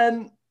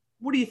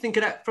 What do you think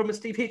of that from a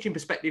Steve Hitchen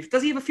perspective?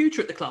 Does he have a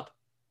future at the club?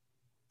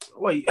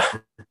 Well,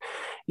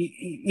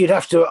 you'd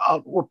have to,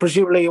 well,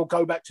 presumably he'll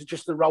go back to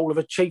just the role of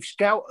a chief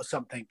scout or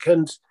something.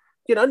 And,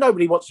 you know,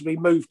 nobody wants to be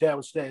moved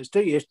downstairs,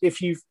 do you?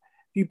 If you've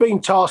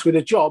been tasked with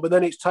a job and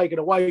then it's taken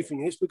away from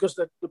you, it's because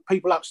the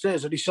people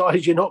upstairs have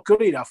decided you're not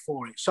good enough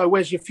for it. So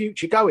where's your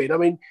future going? I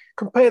mean,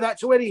 compare that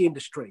to any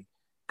industry.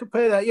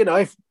 Compare that, you know,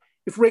 if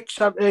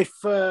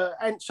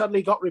Ant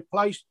suddenly got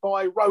replaced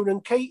by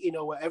Ronan Keating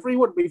or whatever, he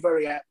wouldn't be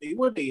very happy,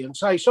 would he? And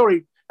say,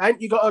 sorry, Ant,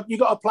 you got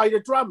to play the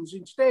drums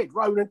instead.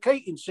 Ronan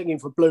Keating singing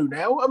for Blue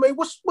now. I mean,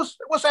 what's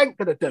Ant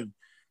going to do?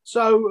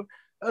 So,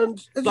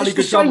 and it's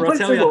the same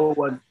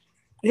principle.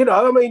 You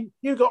know, I mean,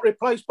 you got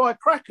replaced by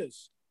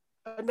Crackers,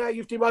 and now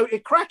you've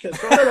demoted Crackers.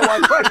 I don't know why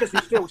Crackers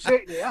is still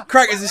sitting here.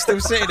 Crackers is still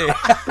sitting here.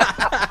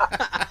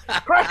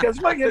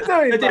 Crackers, what are you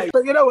doing, mate?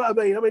 But you know what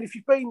I mean? I mean, if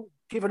you've been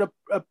given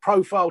a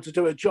profile to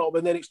do a job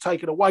and then it's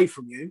taken away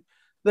from you,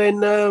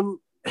 then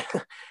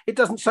it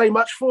doesn't say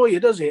much for you,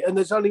 does it? And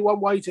there's only one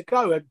way to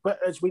go. But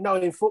as we know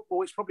in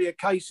football, it's probably a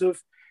case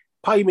of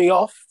pay me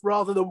off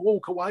rather than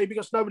walk away,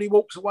 because nobody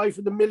walks away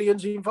from the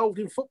millions involved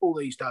in football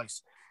these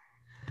days.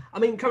 I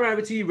mean, coming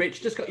over to you,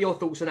 Rich, just got your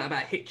thoughts on that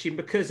about Hitchen,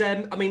 because,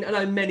 I mean, I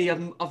know many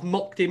have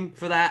mocked him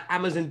for that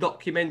Amazon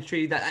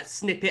documentary, that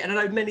snippet, and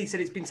I know many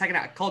said it's been taken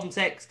out of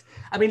context.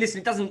 I mean, listen,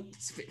 it doesn't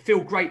feel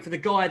great for the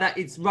guy that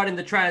is running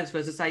the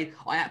transfers to say,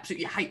 I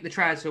absolutely hate the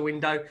transfer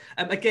window.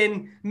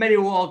 Again, many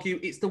will argue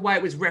it's the way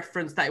it was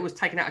referenced, that it was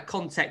taken out of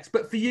context.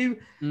 But for you,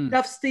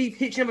 does Steve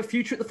Hitchen have a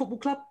future at the football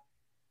club?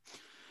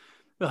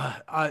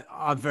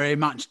 I very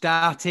much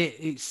doubt it.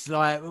 It's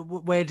like,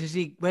 where does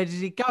he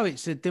go?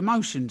 It's a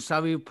demotion,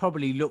 so he'll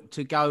probably look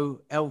to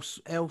go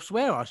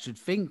elsewhere, I should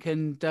think.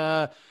 And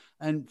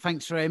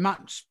thanks very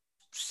much.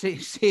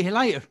 See you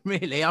later.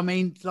 Really, I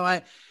mean,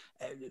 like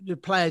the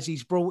players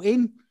he's brought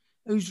in,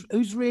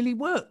 who's really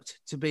worked.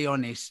 To be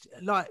honest,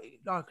 like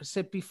I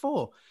said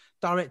before,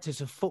 directors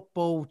of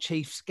football,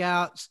 chief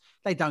scouts,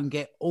 they don't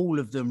get all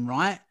of them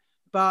right,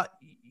 but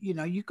you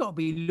know, you've got to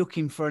be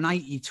looking for an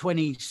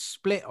 80-20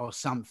 split or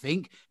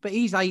something, but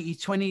he's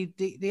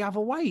 80-20 the other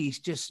way. He's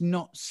just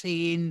not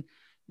seeing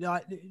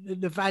like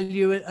the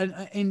value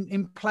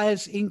in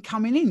players in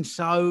coming in.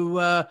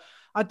 So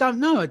I don't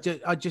know.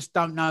 I just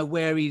don't know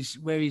where he's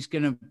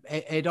going to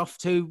head off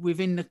to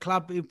within the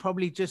club. He'll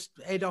probably just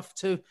head off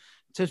to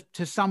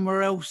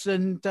somewhere else,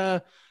 and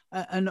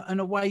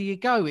away you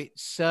go.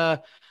 It's I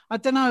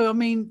don't know. I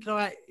mean,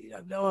 like,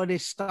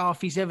 this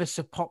staff, he's ever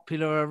so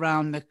popular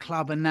around the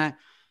club and that.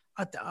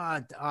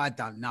 I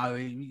don't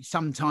know.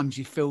 Sometimes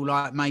you feel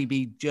like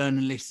maybe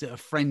journalists that are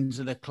friends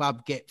of the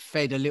club get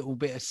fed a little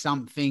bit of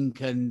something,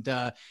 and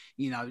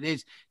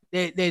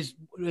there's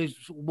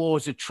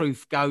wars of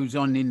truth goes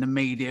on in the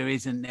media,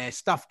 isn't there?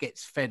 Stuff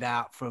gets fed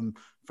out from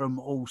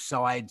all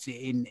sides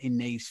in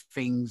these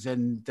things,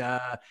 and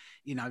to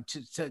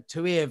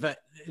hear that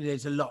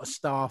there's a lot of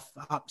staff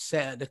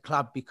upset at the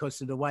club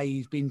because of the way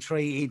he's been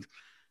treated.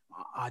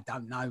 I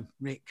don't know,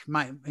 Rick.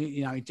 Mate,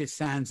 it just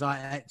sounds like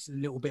it's a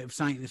little bit of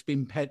something that's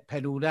been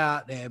peddled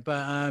out there.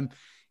 But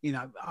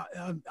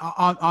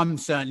I'm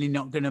certainly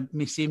not going to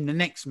miss him. The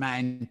next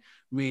man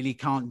really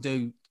can't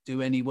do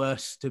any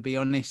worse, to be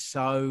honest.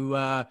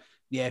 So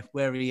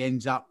where he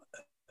ends up,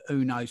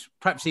 who knows?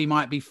 Perhaps he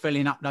might be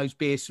filling up those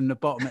beers from the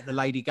bottom at the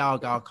Lady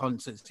Gaga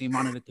concerts in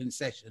one of the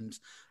concessions.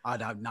 I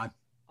don't know.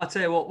 I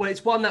tell you what, well,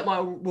 it's one that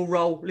will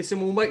roll. Listen,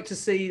 we'll wait to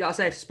see, like I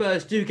say, if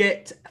Spurs do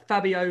get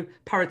Fabio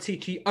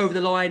Paratici over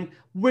the line.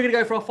 We're going to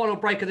go for our final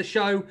break of the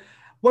show.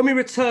 When we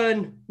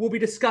return, we'll be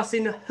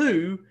discussing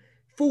who,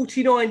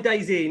 49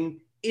 days in,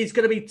 is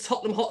going to be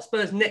Tottenham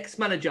Hotspur's next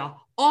manager.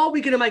 Are we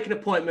going to make an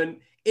appointment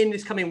in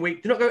this coming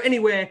week? Do not go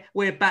anywhere.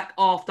 We're back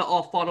after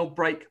our final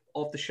break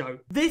of the show.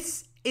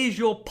 This is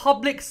your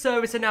public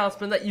service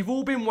announcement that you've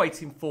all been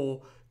waiting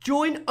for.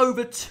 Join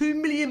over 2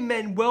 million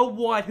men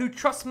worldwide who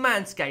trust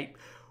Manscaped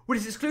with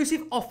its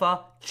exclusive offer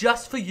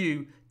just for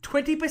you.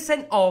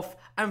 20% off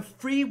and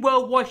free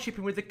worldwide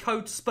shipping with the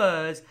code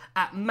SPURS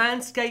at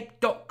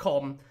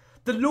manscaped.com.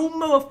 The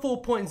Lawnmower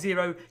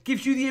 4.0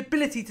 gives you the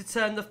ability to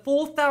turn the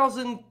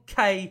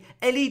 4000K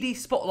LED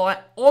spotlight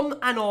on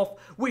and off,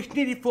 which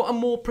needed for a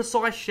more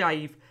precise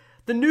shave.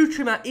 The new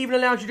trimmer even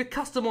allows you to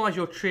customise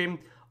your trim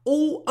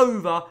all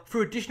over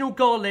through additional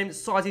guard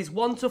lengths sizes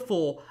 1 to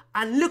 4,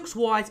 and looks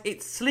wise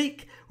it's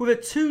sleek with a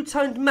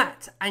two-toned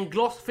matte and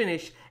gloss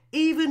finish,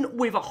 even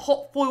with a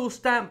hot foil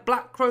stamped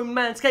black chrome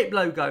Manscaped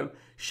logo.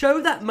 Show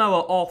that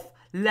mower off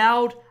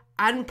loud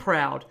and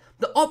proud.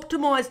 The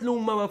optimised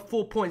Lawnmower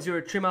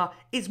 4.0 trimmer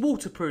is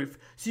waterproof,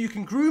 so you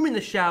can groom in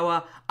the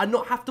shower and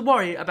not have to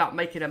worry about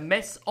making a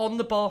mess on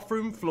the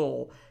bathroom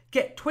floor.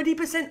 Get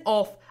 20%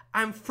 off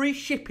and free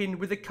shipping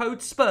with the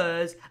code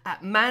SPURS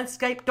at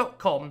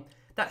manscaped.com.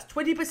 That's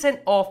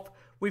 20% off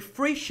with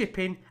free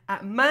shipping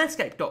at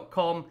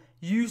manscaped.com.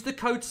 Use the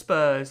code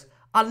SPURS.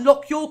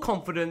 Unlock your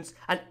confidence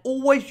and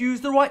always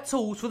use the right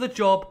tools for the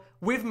job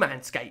with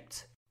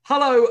Manscaped.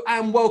 Hello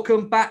and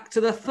welcome back to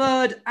the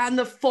third and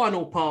the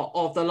final part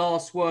of the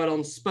last word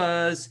on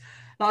Spurs.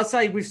 Like I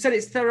say, we've said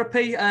it's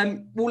therapy.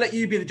 We'll let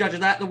you be the judge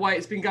of that, the way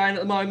it's been going at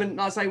the moment.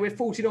 Like I say, we're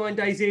 49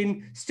 days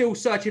in, still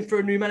searching for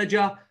a new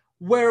manager.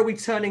 Where are we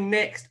turning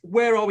next?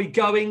 Where are we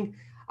going?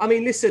 I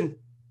mean, listen,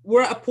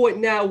 we're at a point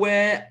now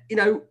where,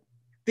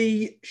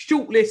 the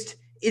shortlist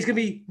is going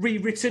to be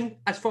rewritten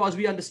as far as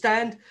we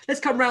understand. Let's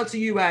come round to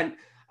you, Ant.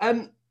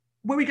 Where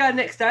are we going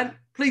next, Ant?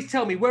 Please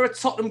tell me, where are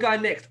Tottenham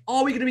going next?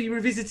 Are we going to be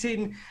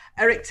revisiting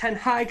Erik ten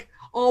Hag?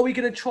 Are we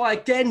going to try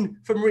again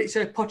for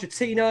Mauricio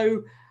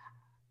Pochettino?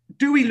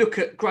 Do we look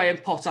at Graham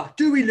Potter?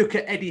 Do we look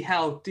at Eddie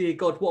Howe? Dear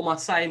God, what am I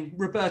saying?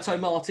 Roberto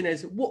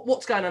Martinez.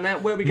 What's going on,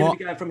 Ant? Where are we going to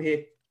be going from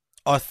here?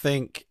 I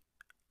think,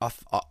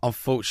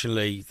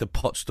 unfortunately, the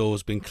Poch door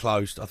has been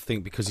closed. I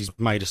think because he's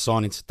made a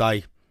signing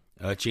today.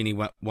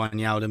 Gini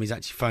Wijnaldum, he's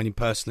actually phoned him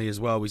personally as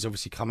well. He's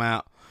obviously come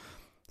out.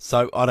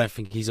 So I don't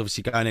think he's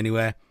obviously going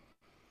anywhere.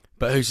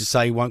 But who's to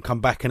say he won't come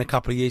back in a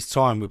couple of years'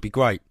 time? Would be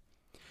great.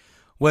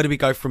 Where do we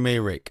go from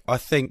here, Rick? I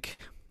think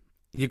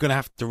you're going to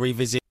have to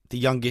revisit the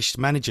youngish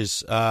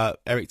managers.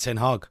 Erik ten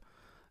Hag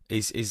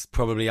is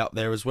probably up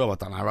there as well. I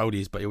don't know how old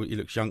he is, but he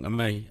looks young to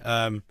me.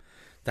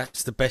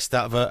 That's the best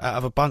out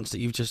of a bunch that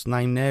you've just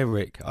named there,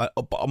 Rick.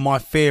 But my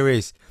fear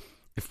is,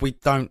 if we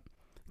don't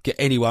get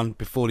anyone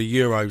before the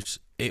Euros,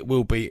 it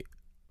will be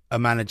a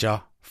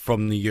manager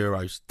from the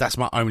Euros. That's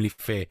my only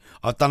fear.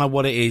 I don't know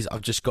what it is.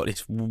 I've just got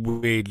this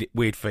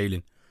weird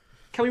feeling.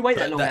 Can we wait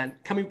that long, man?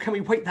 Can we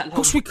wait that long? Of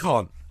course we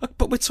can't.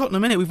 But we're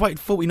Tottenham, innit? We've waited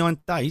 49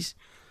 days.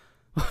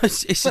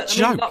 It's a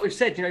joke. Like we've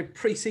said,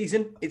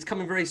 pre-season, it's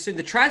coming very soon.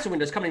 The transfer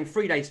window's coming in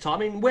 3 days'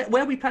 time. I mean,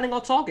 where are we planning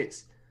our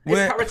targets?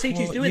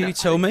 You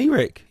tell me,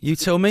 Rick. You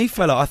tell me,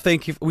 fella. I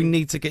think if we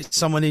need to get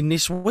someone in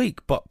this week,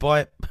 but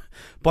by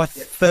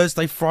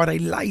Thursday, Friday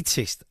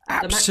latest,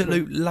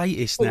 absolute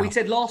latest. Well, we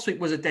said last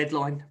week was a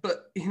deadline,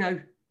 but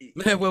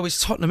Yeah, well,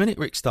 it's Tottenham, innit,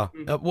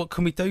 Rickster? What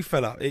can we do,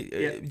 fella?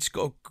 It's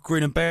got to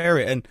grin and bear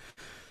it. And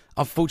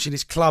unfortunately,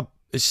 this club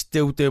is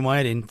still doing my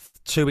head in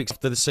 2 weeks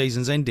after the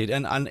season's ended,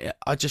 and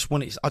I just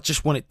want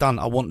it done.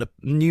 I want the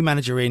new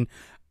manager in.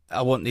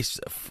 I want this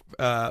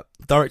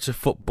director of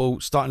football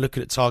starting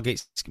looking at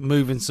targets,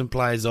 moving some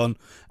players on,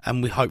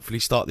 and we hopefully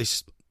start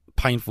this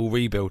painful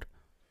rebuild.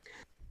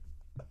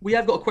 We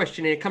have got a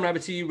question here coming over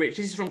to you, Rich.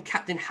 This is from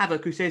Captain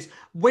Havoc, who says,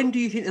 when do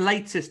you think the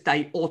latest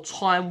date or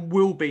time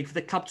will be for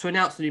the club to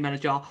announce the new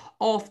manager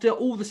after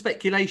all the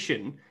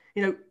speculation?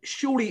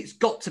 Surely it's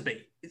got to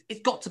be.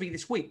 It's got to be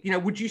this week.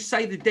 Would you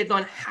say the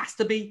deadline has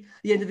to be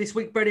the end of this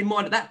week? Bearing in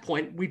mind at that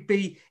point, we'd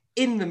be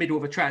in the middle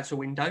of a transfer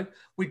window.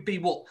 We'd be,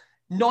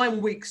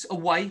 9 weeks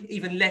away,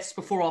 even less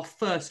before our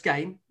first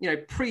game.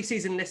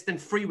 Pre-season less than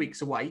 3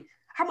 weeks away.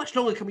 How much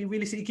longer can we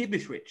realistically give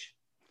this, Rich?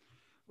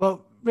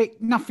 Well,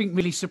 Rick, nothing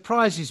really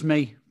surprises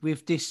me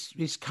with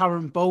this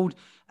current board.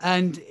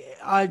 And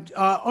I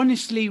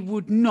honestly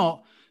would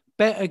not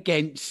bet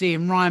against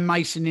seeing Ryan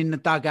Mason in the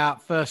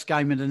dugout first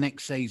game of the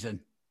next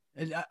season.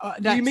 Do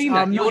you mean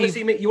that? You want to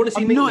see me?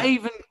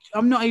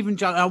 I'm not even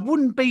joking. I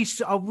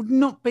would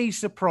not be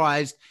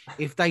surprised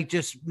if they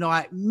just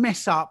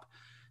mess up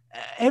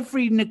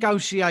every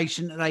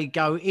negotiation that they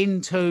go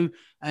into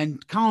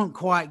and can't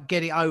quite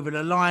get it over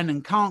the line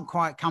and can't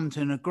quite come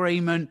to an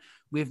agreement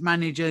with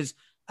managers.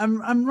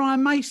 And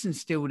Ryan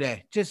Mason's still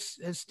there, just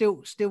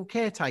still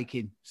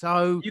caretaking.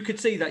 So you could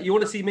see that. You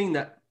want to see mean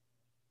that?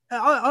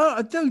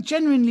 I do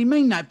genuinely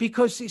mean that,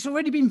 because it's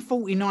already been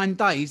 49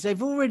 days.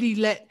 They've already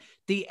let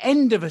the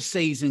end of a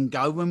season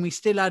go when we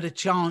still had a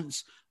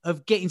chance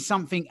of getting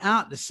something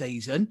out the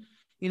season.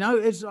 It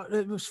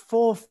was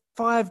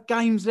 4-5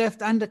 games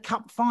left and a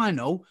cup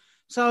final.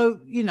 So,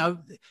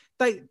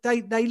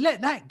 they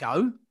let that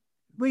go.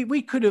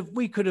 We could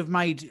have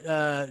made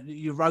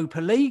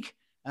Europa League,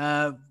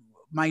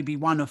 maybe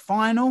won a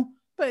final,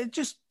 but they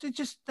just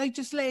let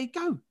it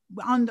go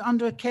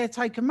under a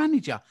caretaker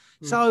manager.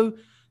 So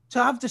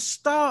to have the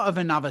start of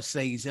another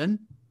season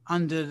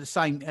under the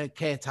same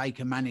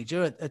caretaker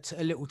manager,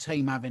 a little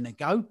team having a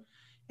go,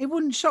 it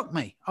wouldn't shock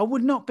me. I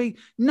would not be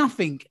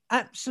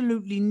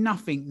absolutely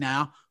nothing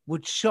now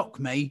would shock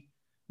me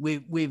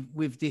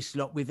with this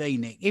lot with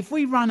ENIC. If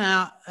we run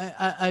out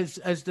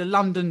as the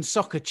London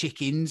Soccer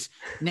Chickens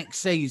next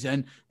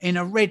season in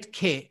a red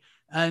kit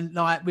and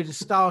with the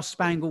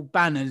Star-Spangled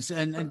Banners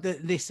and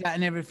this, that,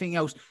 and everything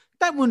else,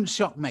 that wouldn't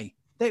shock me.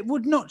 It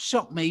would not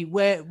shock me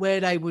where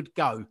they would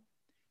go.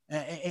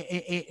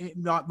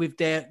 With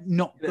their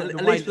not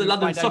at least for the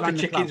London Soccer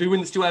Chickens, we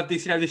wouldn't still have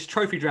this, this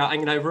trophy drought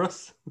hanging over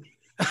us.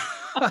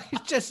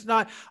 It's just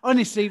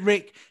honestly,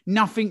 Rick,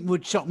 nothing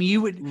would shock me.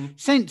 You would you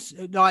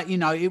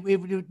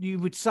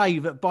would say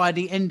that by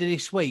the end of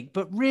this week,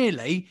 but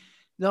really,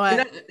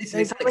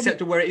 it's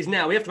unacceptable where it is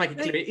now. We have to make it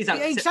clear it is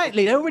unacceptable.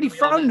 Exactly, they've already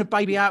thrown the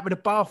baby out with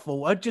the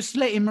bathwater, just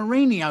letting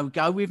Mourinho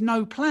go with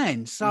no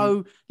plan.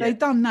 So they've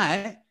done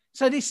that.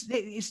 So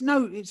it's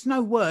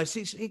no worse.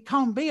 It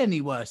can't be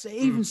any worse.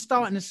 Even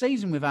starting the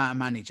season without a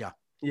manager.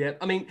 Yeah,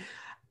 I mean,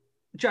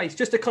 Jace,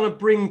 just to kind of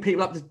bring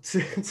people up to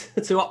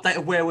update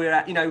of where we're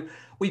at.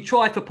 We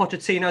tried for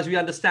Pochettino, as we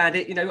understand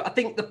it. I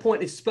think the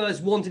point is Spurs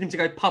wanted him to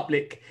go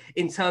public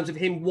in terms of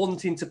him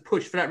wanting to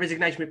push for that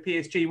resignation with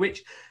PSG,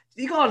 which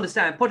you got to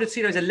understand.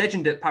 Pochettino is a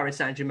legend at Paris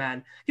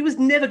Saint-Germain. He was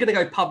never going to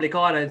go public,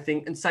 I don't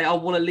think, and say, I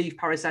want to leave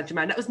Paris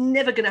Saint-Germain. That was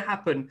never going to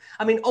happen.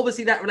 I mean,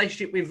 obviously that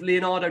relationship with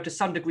Leonardo to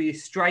some degree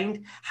is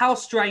strained. How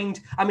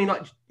strained? I mean,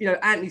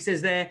 Anthony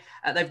says there,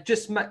 they've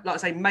just,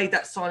 made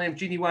that signing of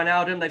Gini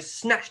Wijnaldum. They've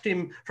snatched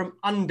him from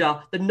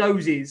under the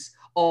noses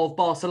of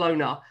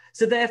Barcelona.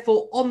 So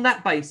therefore, on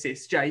that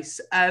basis, Jace,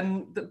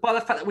 by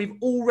the fact that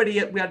we've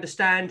already, we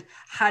understand,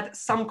 had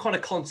some kind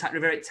of contact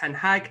with Erik ten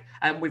Hag,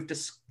 and we've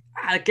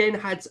again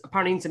had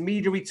apparently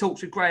intermediary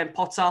talks with Graham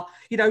Potter,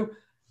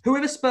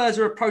 whoever Spurs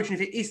are approaching,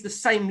 if it is the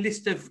same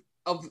list of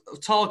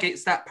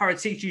targets that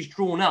Paratici's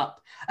drawn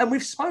up, and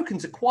we've spoken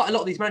to quite a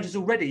lot of these managers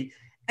already.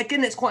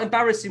 Again, it's quite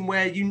embarrassing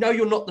where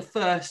you're not the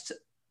first,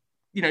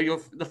 you're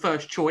the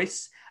first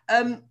choice.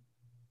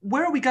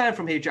 Where are we going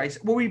from here,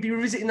 Jace? Will we be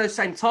revisiting those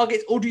same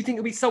targets, or do you think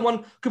it'll be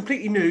someone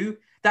completely new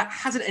that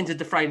hasn't entered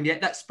the frame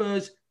yet that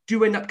Spurs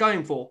do end up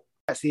going for?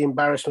 That's the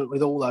embarrassment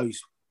with all those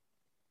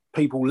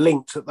people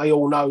linked, that they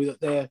all know that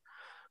they're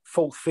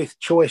fourth, fifth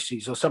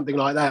choices or something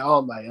like that,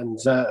 aren't they? And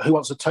who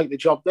wants to take the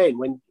job then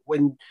when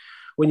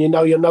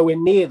you're nowhere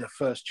near the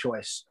first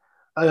choice?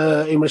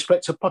 In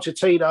respect to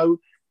Pochettino,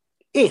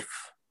 if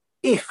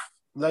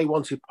they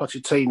wanted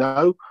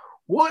Pochettino,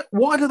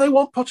 why do they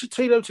want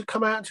Pochettino to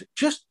come out?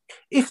 Just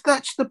if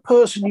that's the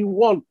person you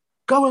want,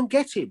 go and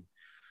get him.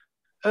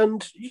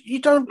 And you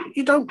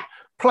don't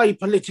play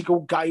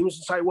political games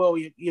and say, well,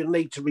 you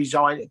need to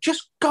resign.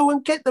 Just go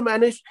and get the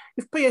man. If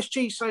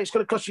PSG say it's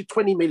going to cost you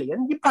 20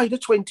 million, you pay the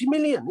 20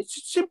 million.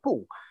 It's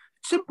simple.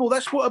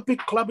 That's what a big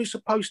club is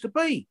supposed to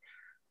be.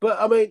 But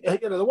I mean,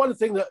 the one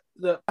thing that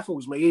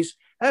baffles me is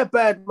how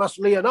bad must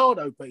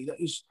Leonardo be that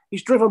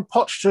he's driven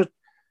Poch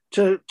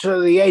to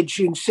the edge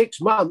in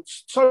 6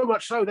 months, so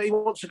much so that he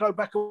wants to go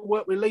back and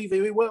work with Levy,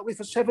 who he worked with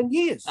for 7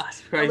 years. That's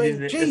crazy,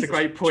 isn't it? That's a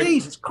great point.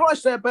 Jesus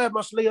Christ, how bad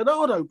must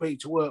Leonardo be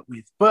to work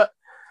with? But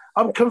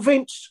I'm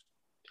convinced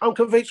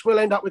we'll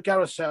end up with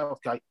Gareth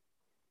Southgate.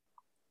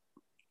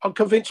 I'm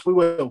convinced we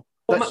will.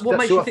 What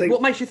makes you think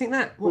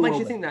that? What makes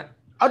you think that?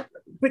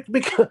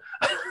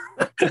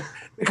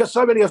 Because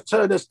so many have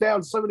turned us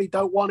down, so many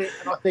don't want it,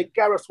 and I think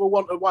Gareth will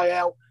want a way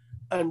out,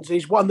 and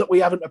he's one that we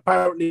haven't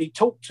apparently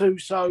talked to,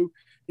 so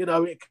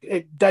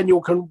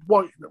Daniel can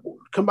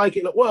make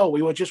it look, well,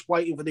 we were just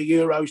waiting for the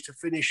Euros to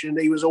finish and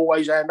he was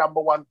always our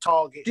number one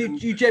target. Do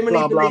you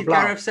generally believe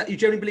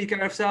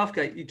Gareth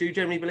Southgate? You do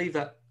generally believe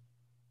that?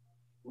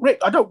 Rick,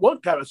 I don't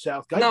want Gareth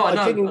Southgate. No,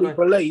 I genuinely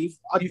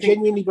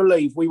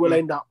believe we will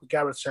end up with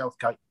Gareth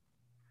Southgate.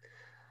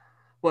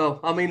 Well,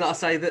 I mean, like I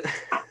say that.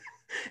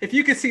 If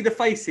you could see the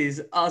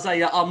faces,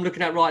 Isaiah, I'm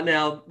looking at right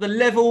now, the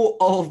level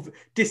of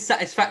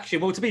dissatisfaction.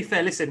 Well, to be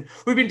fair, listen,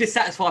 we've been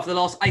dissatisfied for the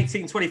last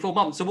 18, 24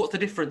 months. So what's the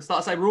difference? Like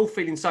I say, we're all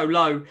feeling so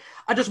low.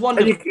 I just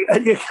wonder. And you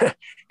can you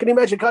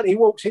imagine, can't you? He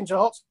walks into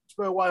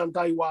Hotspur away on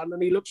day one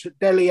and he looks at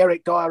Dele,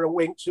 Eric Dyer and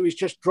Winks, who he's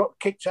just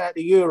kicked out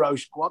the Euro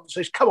squad and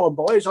says, come on,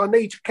 boys, I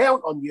need to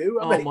count on you.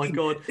 I mean, my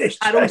God.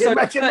 And also,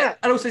 imagine that.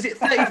 And also, is it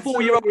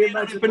 34-year-old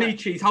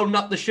Bonici holding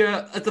up the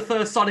shirt at the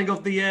first signing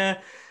of the...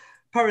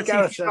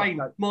 Paratici train.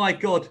 My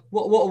God,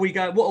 what are we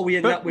going? What are we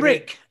ending up with?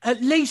 Rick,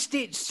 at least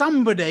it's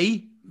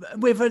somebody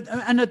with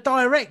a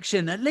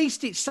direction. At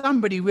least it's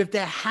somebody with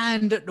their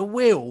hand at the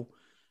wheel.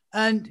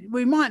 And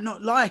we might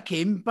not like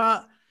him,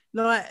 but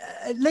like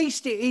at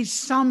least it is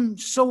some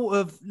sort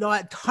of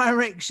like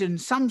direction,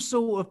 some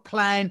sort of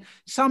plan,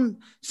 some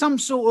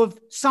sort of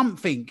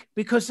something.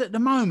 Because at the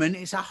moment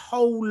it's a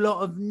whole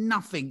lot of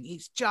nothing.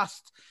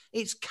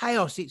 It's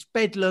chaos, it's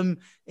bedlam,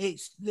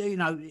 it's, you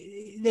know,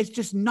 there's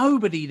just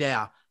nobody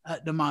there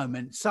at the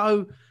moment.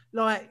 So,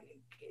 like,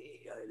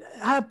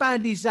 how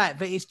bad is that?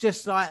 But it's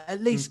just like,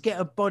 at least get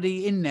a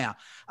body in there.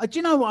 Do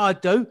you know what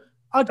I'd do?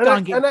 I'd go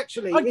and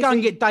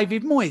get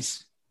David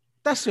Moyes.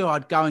 That's who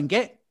I'd go and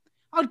get.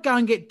 I'd go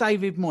and get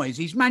David Moyes.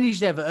 He's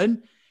managed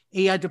Everton.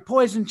 He had the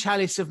poison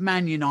chalice of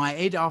Man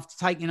United after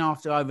taking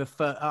after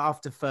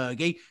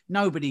Fergie.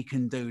 Nobody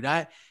can do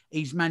that.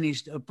 He's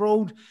managed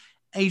abroad.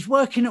 He's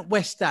working at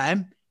West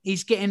Ham.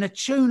 He's getting a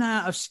tune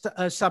out of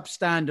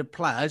substandard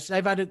players.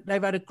 They've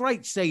had a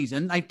great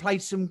season. They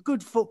played some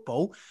good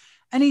football,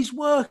 and he's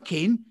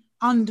working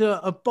under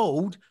a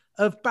board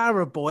of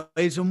Barra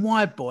boys and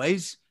Wide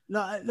boys,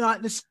 like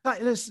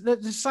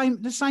the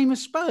same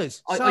as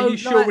Spurs. Are you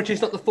sure, which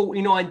is not the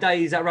 49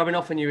 days that are rubbing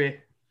off on you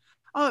here?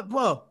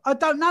 Well, I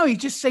don't know. He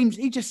just seems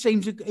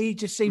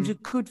a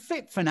good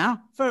fit for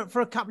now,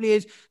 for a couple of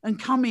years,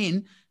 and come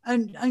in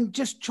and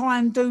just try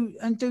and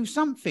do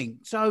something.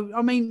 So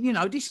I mean, you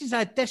know, this is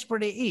how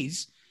desperate it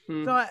is.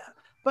 Like,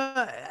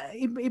 but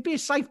it'd be a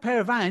safe pair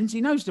of hands.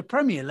 He knows the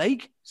Premier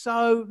League,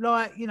 so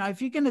like, you know,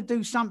 if you're going to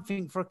do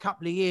something for a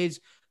couple of years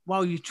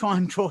while you try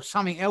and draw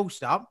something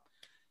else up,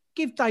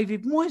 give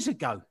David Moyes a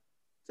go.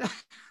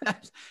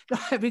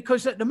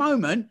 Because at the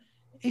moment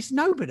it's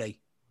nobody.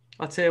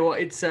 I tell you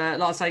what, it's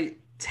like I say,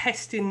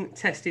 testing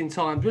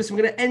time. Listen,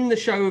 we're going to end the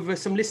show with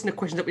some listener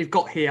questions that we've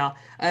got here.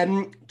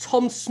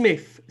 Tom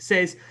Smith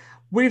says,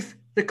 with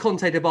the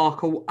Conte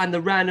debacle and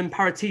the random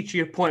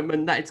Paratici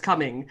appointment that it's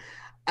coming,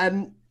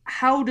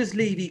 how does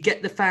Levy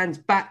get the fans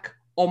back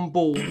on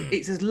board?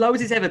 It's as low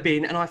as it's ever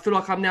been, and I feel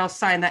like I'm now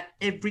saying that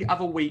every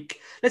other week.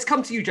 Let's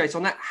come to you, Jason,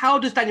 on that. How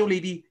does Daniel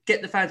Levy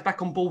get the fans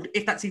back on board,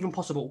 if that's even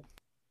possible?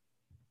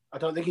 I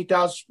don't think he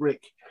does,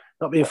 Rick.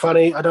 Not being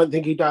funny, I don't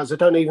think he does. I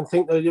don't even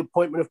think the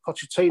appointment of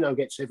Pochettino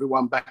gets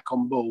everyone back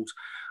on board.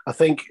 I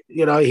think,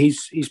 you know,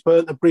 he's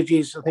burnt the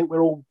bridges. I think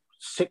we're all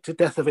sick to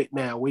death of it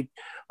now. We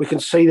can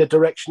see the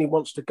direction he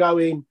wants to go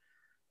in.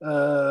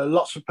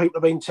 Lots of people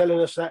have been telling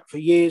us that for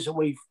years, and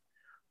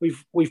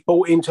we've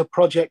bought into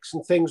projects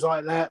and things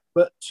like that.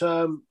 But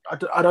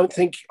I don't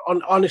think,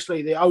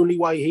 honestly, the only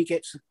way he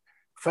gets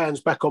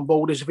fans back on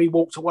board is if he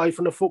walks away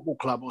from the football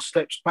club or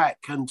steps back.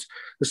 And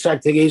the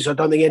sad thing is, I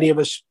don't think any of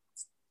us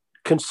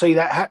can see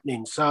that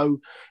happening.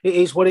 So it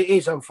is what it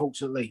is,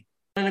 unfortunately.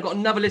 And I've got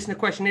another listener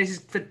question. This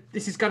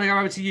is going to go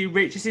over to you,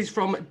 Rich. This is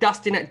from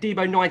Dustin at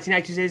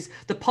Debo1980. He says,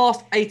 the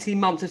past 18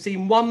 months have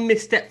seen one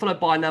misstep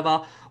followed by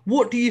another.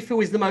 What do you feel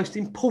is the most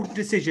important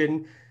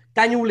decision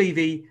Daniel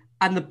Levy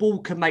and the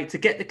board can make to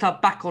get the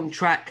club back on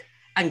track,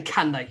 and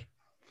can they?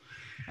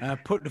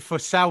 Put the for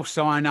sale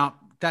sign up.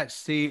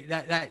 That's the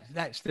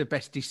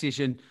best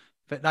decision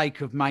that they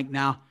could make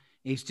now.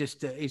 Is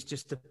just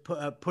to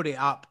put it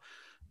up,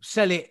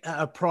 sell it at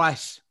a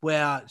price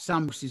where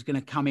somebody is going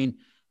to come in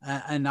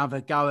and have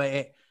a go at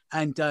it,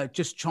 and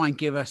just try and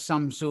give us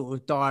some sort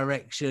of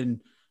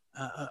direction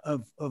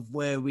of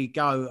where we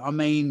go. I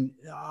mean,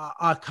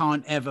 I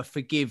can't ever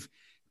forgive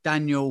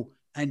Daniel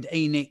and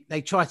Enoch.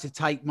 They tried to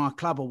take my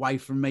club away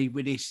from me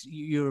with this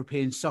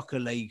European Soccer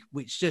League,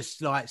 which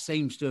just like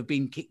seems to have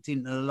been kicked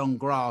into the long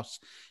grass.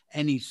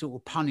 Any sort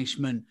of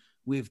punishment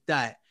with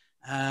that,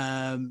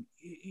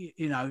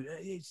 you know,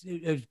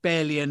 there's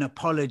barely an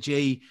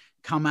apology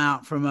come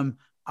out from them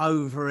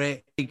over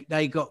it.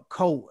 They got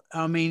caught.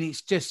 I mean, it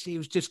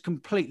was just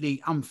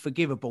completely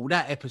unforgivable.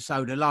 That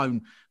episode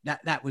alone,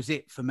 that was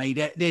it for me.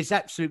 There's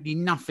absolutely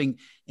nothing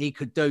he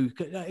could do.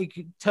 He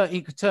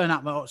could turn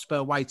up at Hotspur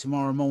away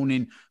tomorrow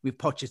morning with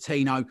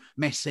Pochettino,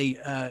 Messi,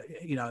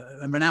 you know,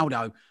 and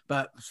Ronaldo.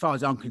 But as far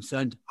as I'm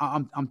concerned,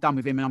 I'm done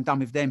with him and I'm done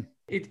with them.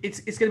 It's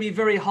going to be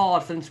very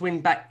hard for them to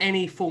win back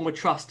any form of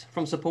trust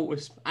from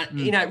supporters. And,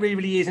 you know, it really,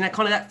 really is. And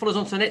that follows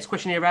on to the next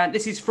question here, Anne.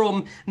 This is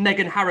from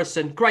Megan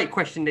Harrison. Great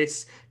question,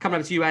 this. Coming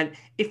over to you, Anne.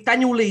 If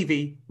Daniel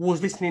Levy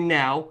was listening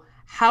now,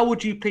 how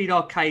would you plead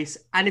our case?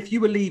 And if you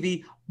were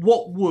Levy,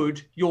 what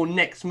would your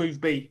next move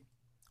be?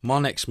 My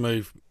next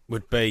move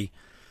would be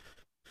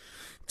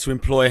to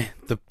employ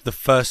the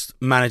first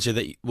manager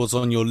that was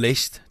on your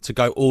list, to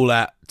go all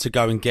out to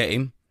go and get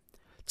him,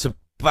 to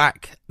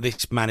back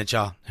this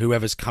manager,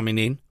 whoever's coming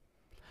in,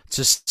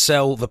 to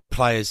sell the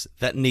players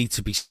that need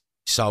to be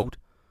sold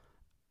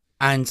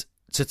and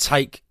to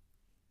take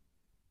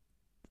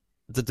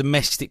the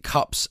domestic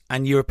cups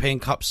and European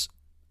cups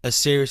as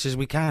serious as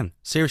we can.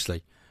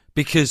 Seriously.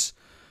 Because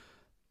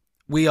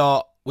we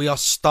are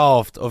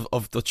starved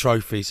of the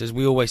trophies, as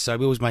we always say.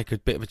 We always make a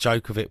bit of a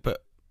joke of it,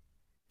 but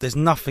there's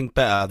nothing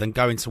better than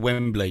going to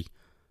Wembley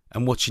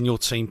and watching your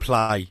team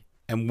play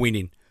and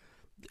winning.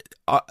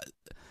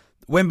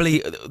 Wembley,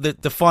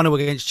 the final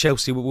against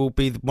Chelsea will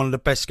be one of the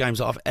best games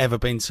that I've ever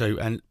been to,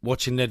 and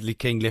watching Ledley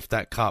King lift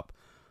that cup.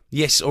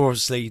 Yes,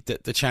 obviously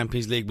the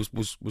Champions League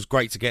was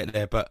great to get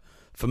there, but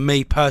for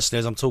me personally,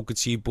 as I'm talking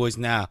to you boys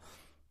now,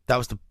 that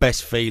was the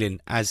best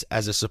feeling as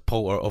a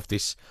supporter of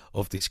this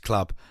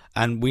club.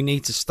 And we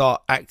need to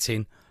start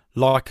acting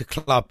like a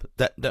club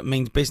that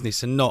means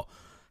business and not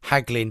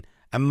haggling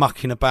and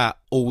mucking about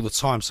all the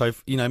time. So,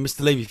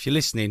 Mr. Levy, if you're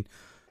listening,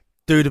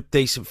 do the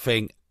decent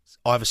thing.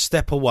 Either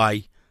step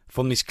away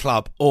from this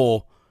club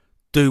or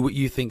do what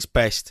you think's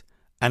best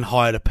and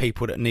hire the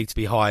people that need to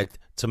be hired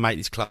to make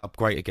this club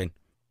great again.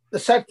 The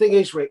sad thing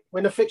is, Rick,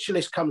 when the fixture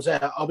list comes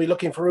out, I'll be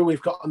looking for who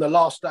we've got on the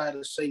last day of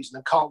the season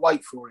and can't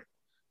wait for it.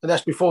 And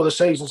that's before the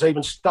season's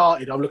even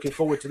started. I'm looking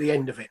forward to the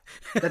end of it.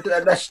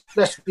 That's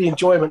the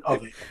enjoyment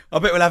of it. I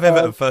bet we'll have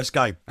Everton first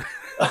game.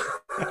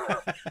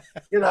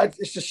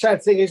 It's a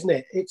sad thing, isn't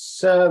it?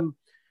 It's,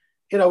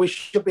 we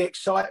should be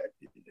excited.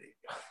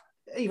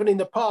 Even in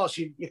the past,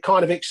 you're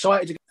kind of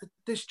excited.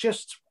 It's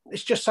just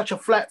such a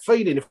flat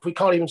feeling. If we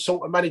can't even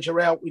sort a manager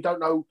out, we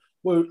don't know.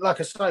 Well, like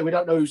I say, we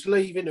don't know who's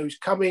leaving, who's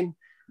coming.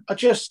 I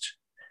just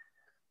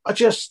want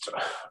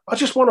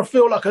to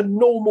feel like a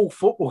normal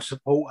football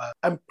supporter,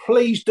 and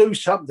please do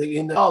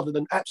something rather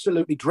than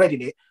absolutely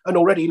dreading it and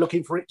already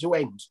looking for it to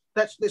end.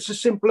 It's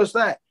as simple as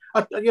that.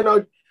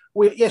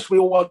 We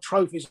all want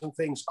trophies and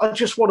things. I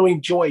just want to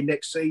enjoy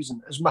next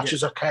season as much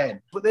as I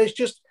can. But there's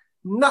just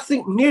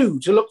nothing new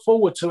to look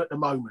forward to at the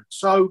moment.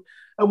 So,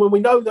 and when we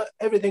know that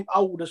everything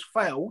old has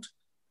failed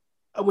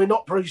and we're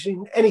not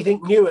producing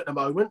anything new at the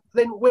moment,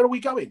 then where are we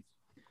going?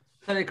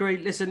 I agree.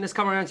 Listen, let's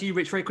come around to you,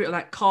 Rich, very quickly on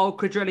that. Carl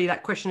Quadrelli,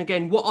 that question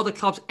again. What are the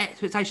club's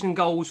expectation and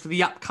goals for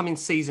the upcoming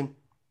season?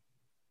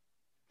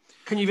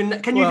 Can you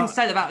even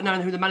say that about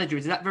knowing who the manager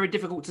is? Is that very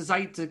difficult to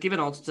say, to give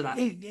an answer to that?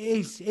 It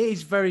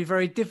is very,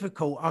 very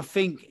difficult. I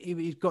think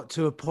it's got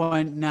to a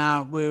point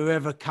now where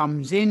whoever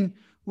comes in,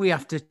 we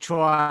have to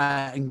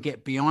try and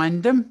get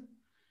behind them.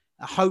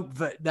 I hope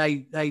that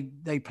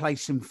they play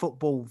some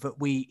football that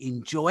we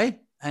enjoy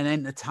and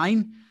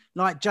entertain.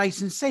 Like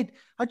Jason said,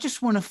 I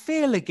just want to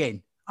feel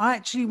again. I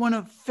actually want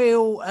to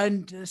feel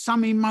and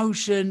some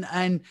emotion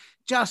and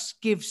just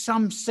give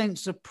some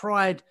sense of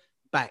pride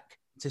back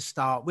to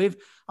start with.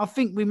 I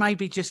think we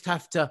maybe just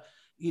have to,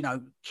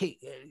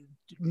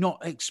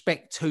 not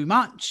expect too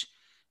much.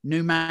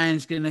 New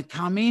man's going to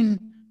come in,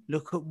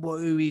 look at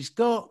who he's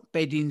got,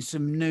 bed in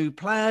some new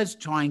players,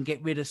 try and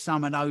get rid of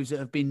some of those that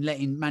have been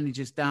letting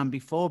managers down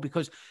before,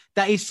 because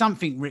that is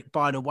something, Rick,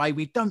 by the way,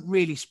 we don't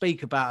really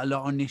speak about a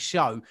lot on this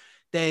show.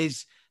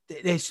 There's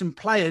some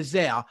players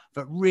there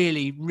that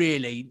really,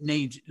 really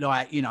need, you're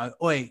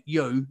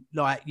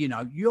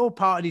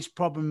part of this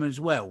problem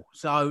as well.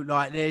 So,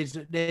 there's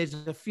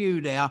a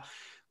few there.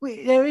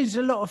 There is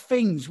a lot of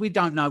things. We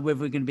don't know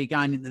whether we're going to be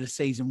going into the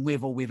season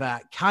with or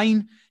without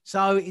Kane.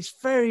 So it's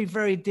very,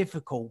 very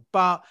difficult.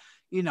 But,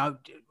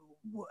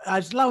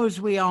 as low as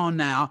we are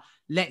now,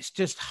 let's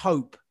just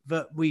hope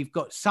that we've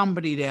got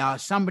somebody there,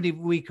 somebody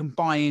we can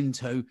buy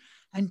into,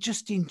 and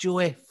just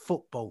enjoy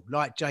football,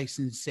 like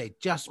Jason said.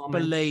 Just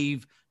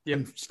believe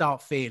and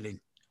start feeling.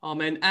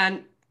 Amen.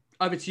 And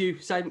over to you,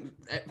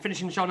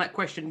 finishing the show on that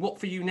question, what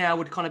for you now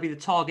would kind of be the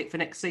target for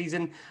next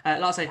season?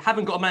 Like I say,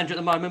 haven't got a manager at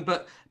the moment,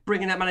 but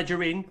bringing that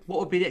manager in, what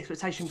would be the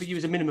expectation for you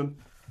as a minimum?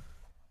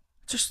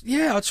 I just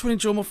want to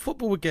enjoy my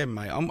football again,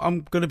 mate.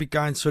 I'm going to be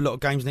going to a lot of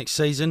games next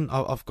season.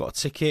 I've got a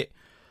ticket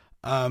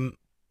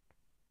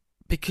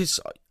because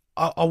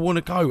I want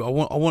to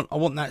go. I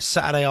want that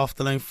Saturday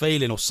afternoon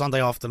feeling or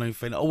Sunday afternoon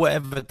feeling or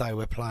whatever day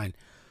we're playing.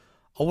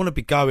 I want to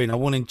be going. I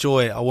want to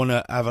enjoy it. I want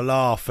to have a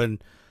laugh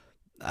and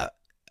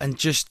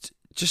just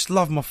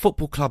love my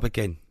football club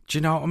again. Do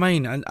you know what I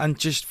mean? And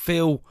just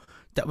feel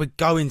that we're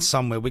going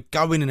somewhere. We're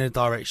going in a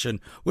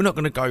direction. We're not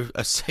going to go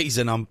a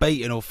season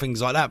unbeaten or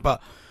things like that,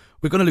 but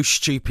we're going to lose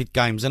stupid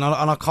games. And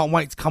I can't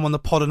wait to come on the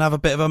pod and have a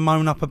bit of a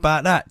moan up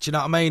about that. Do you know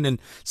what I mean? And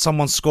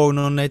someone scoring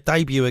on their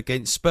debut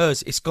against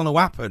Spurs. It's going to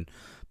happen.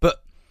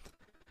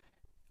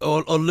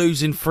 Or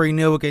losing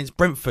 3-0 against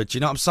Brentford. Do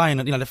you know what I'm saying?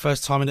 The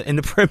first time in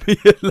the Premier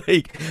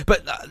League.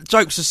 But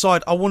jokes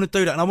aside, I want to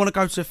do that. And I want to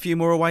go to a few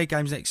more away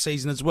games next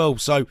season as well.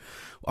 So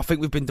I think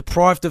we've been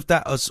deprived of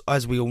that,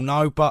 as we all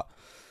know. But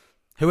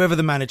whoever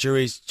the manager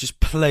is,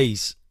 just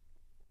please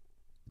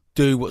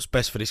do what's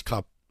best for this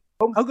club.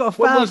 I've got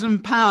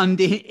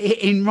 £1,000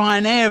 in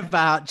Ryanair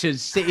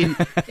vouchers sitting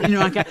in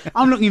my account.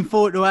 I'm looking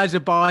forward to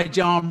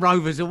Azerbaijan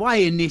Rovers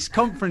away in this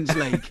Conference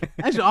League.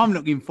 That's what I'm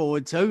looking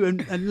forward to.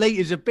 And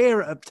litres of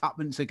beer at a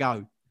tuppence a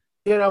go.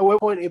 We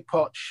appointed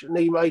Poch and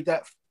he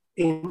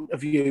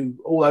interview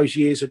all those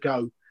years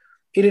ago,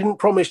 he didn't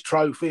promise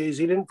trophies,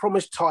 he didn't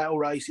promise title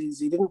races,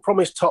 he didn't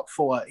promise top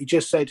four. He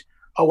just said,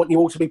 I want you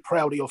all to be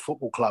proud of your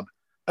football club.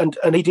 And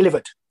he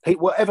delivered.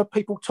 Whatever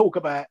people talk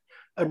about,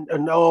 and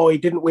he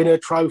didn't win a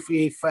trophy,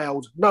 he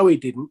failed. No, he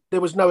didn't.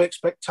 There was no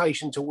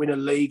expectation to win a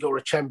league or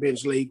a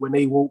Champions League when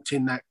he walked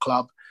in that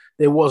club.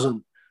 There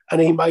wasn't. And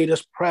he made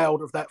us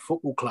proud of that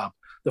football club.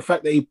 The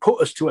fact that he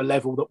put us to a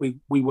level that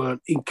we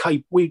weren't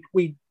incapable,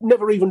 we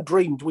never even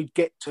dreamed we'd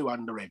get to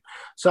under him.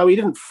 So he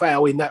didn't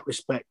fail in that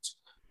respect.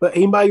 But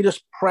he made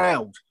us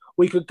proud.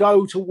 We could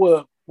go to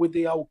work with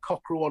the old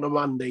cockerel on a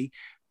Monday,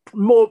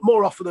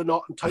 more often than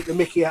not, and take the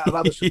mickey out of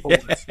other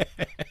supporters.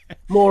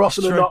 More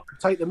often than not,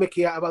 take the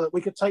mickey out of other.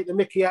 We could take the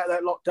mickey out of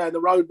that lot down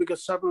the road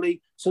because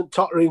suddenly St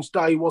Tottering's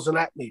Day wasn't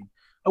happening,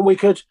 and we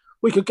could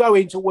go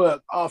into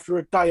work after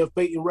a day of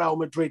beating Real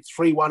Madrid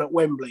 3-1 at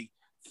Wembley,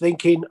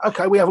 thinking,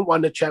 okay, we haven't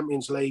won the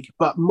Champions League,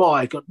 but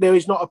my God, there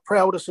is not a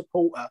prouder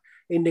supporter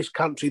in this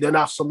country than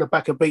us on the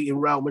back of beating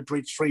Real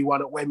Madrid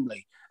 3-1 at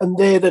Wembley. And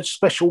they're the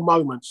special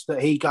moments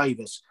that he gave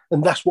us,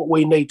 and that's what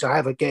we need to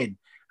have again.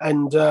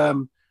 And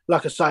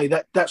like I say,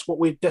 that's what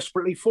we're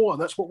desperately for,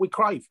 and that's what we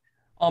crave.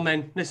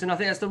 Amen. Listen, I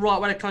think that's the right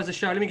way to close the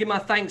show. Let me give my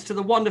thanks to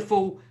the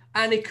wonderful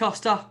Andy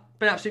Costa.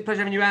 Been an absolute pleasure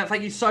having you out.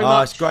 Thank you so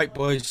much. It's great,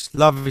 boys.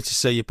 Lovely to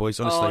see you, boys.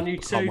 Honestly, you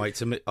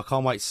too. I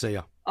can't wait to see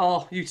you.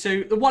 Oh, you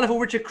too. The wonderful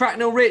Richard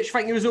Cracknell. Rich,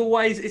 thank you as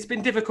always. It's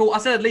been difficult. I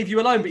said I'd leave you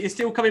alone, but you're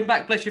still coming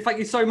back. Bless you. Thank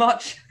you so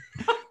much.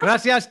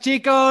 Gracias,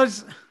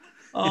 chicos.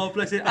 Oh,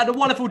 bless it. And the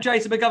wonderful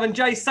Jason McGovern.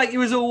 Jace, thank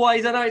you as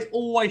always. I know it's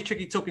always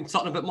tricky talking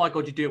Tottenham, but my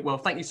God, you do it well.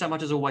 Thank you so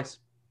much as always.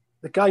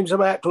 The game's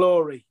about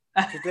glory.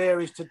 To dare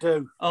is to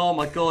do. Oh,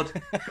 my God.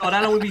 God,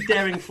 how long will we be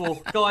daring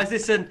for? Guys,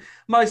 listen,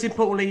 most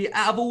importantly,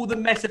 out of all the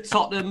mess of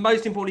Tottenham,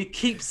 most importantly,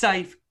 keep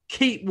safe,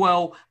 keep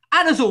well,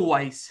 and as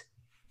always,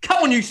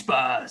 come on you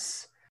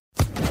Spurs.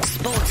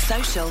 Sports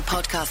Social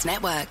Podcast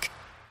Network.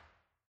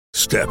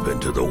 Step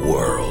into the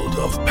world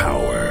of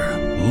power,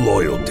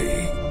 loyalty,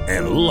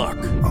 and luck.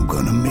 I'm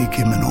going to make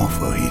him an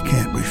offer he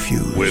can't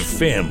refuse. With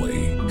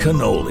family,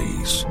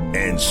 cannolis,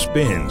 and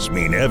spins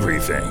mean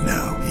everything.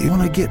 Now, you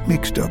want to get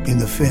mixed up in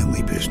the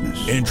family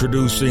business.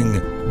 Introducing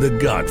The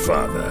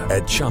Godfather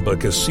at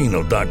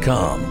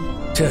ChumbaCasino.com.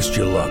 Test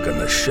your luck in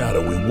the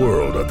shadowy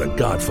world of The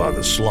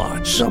Godfather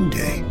slot.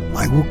 Someday,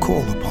 I will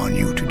call upon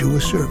you to do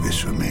a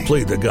service for me.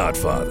 Play The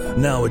Godfather,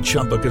 now at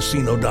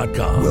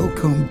ChumbaCasino.com.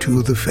 Welcome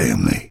to the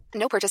family.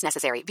 No purchase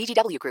necessary.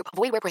 VGW Group.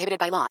 Void where prohibited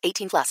by law.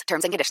 18+.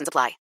 Terms and conditions apply.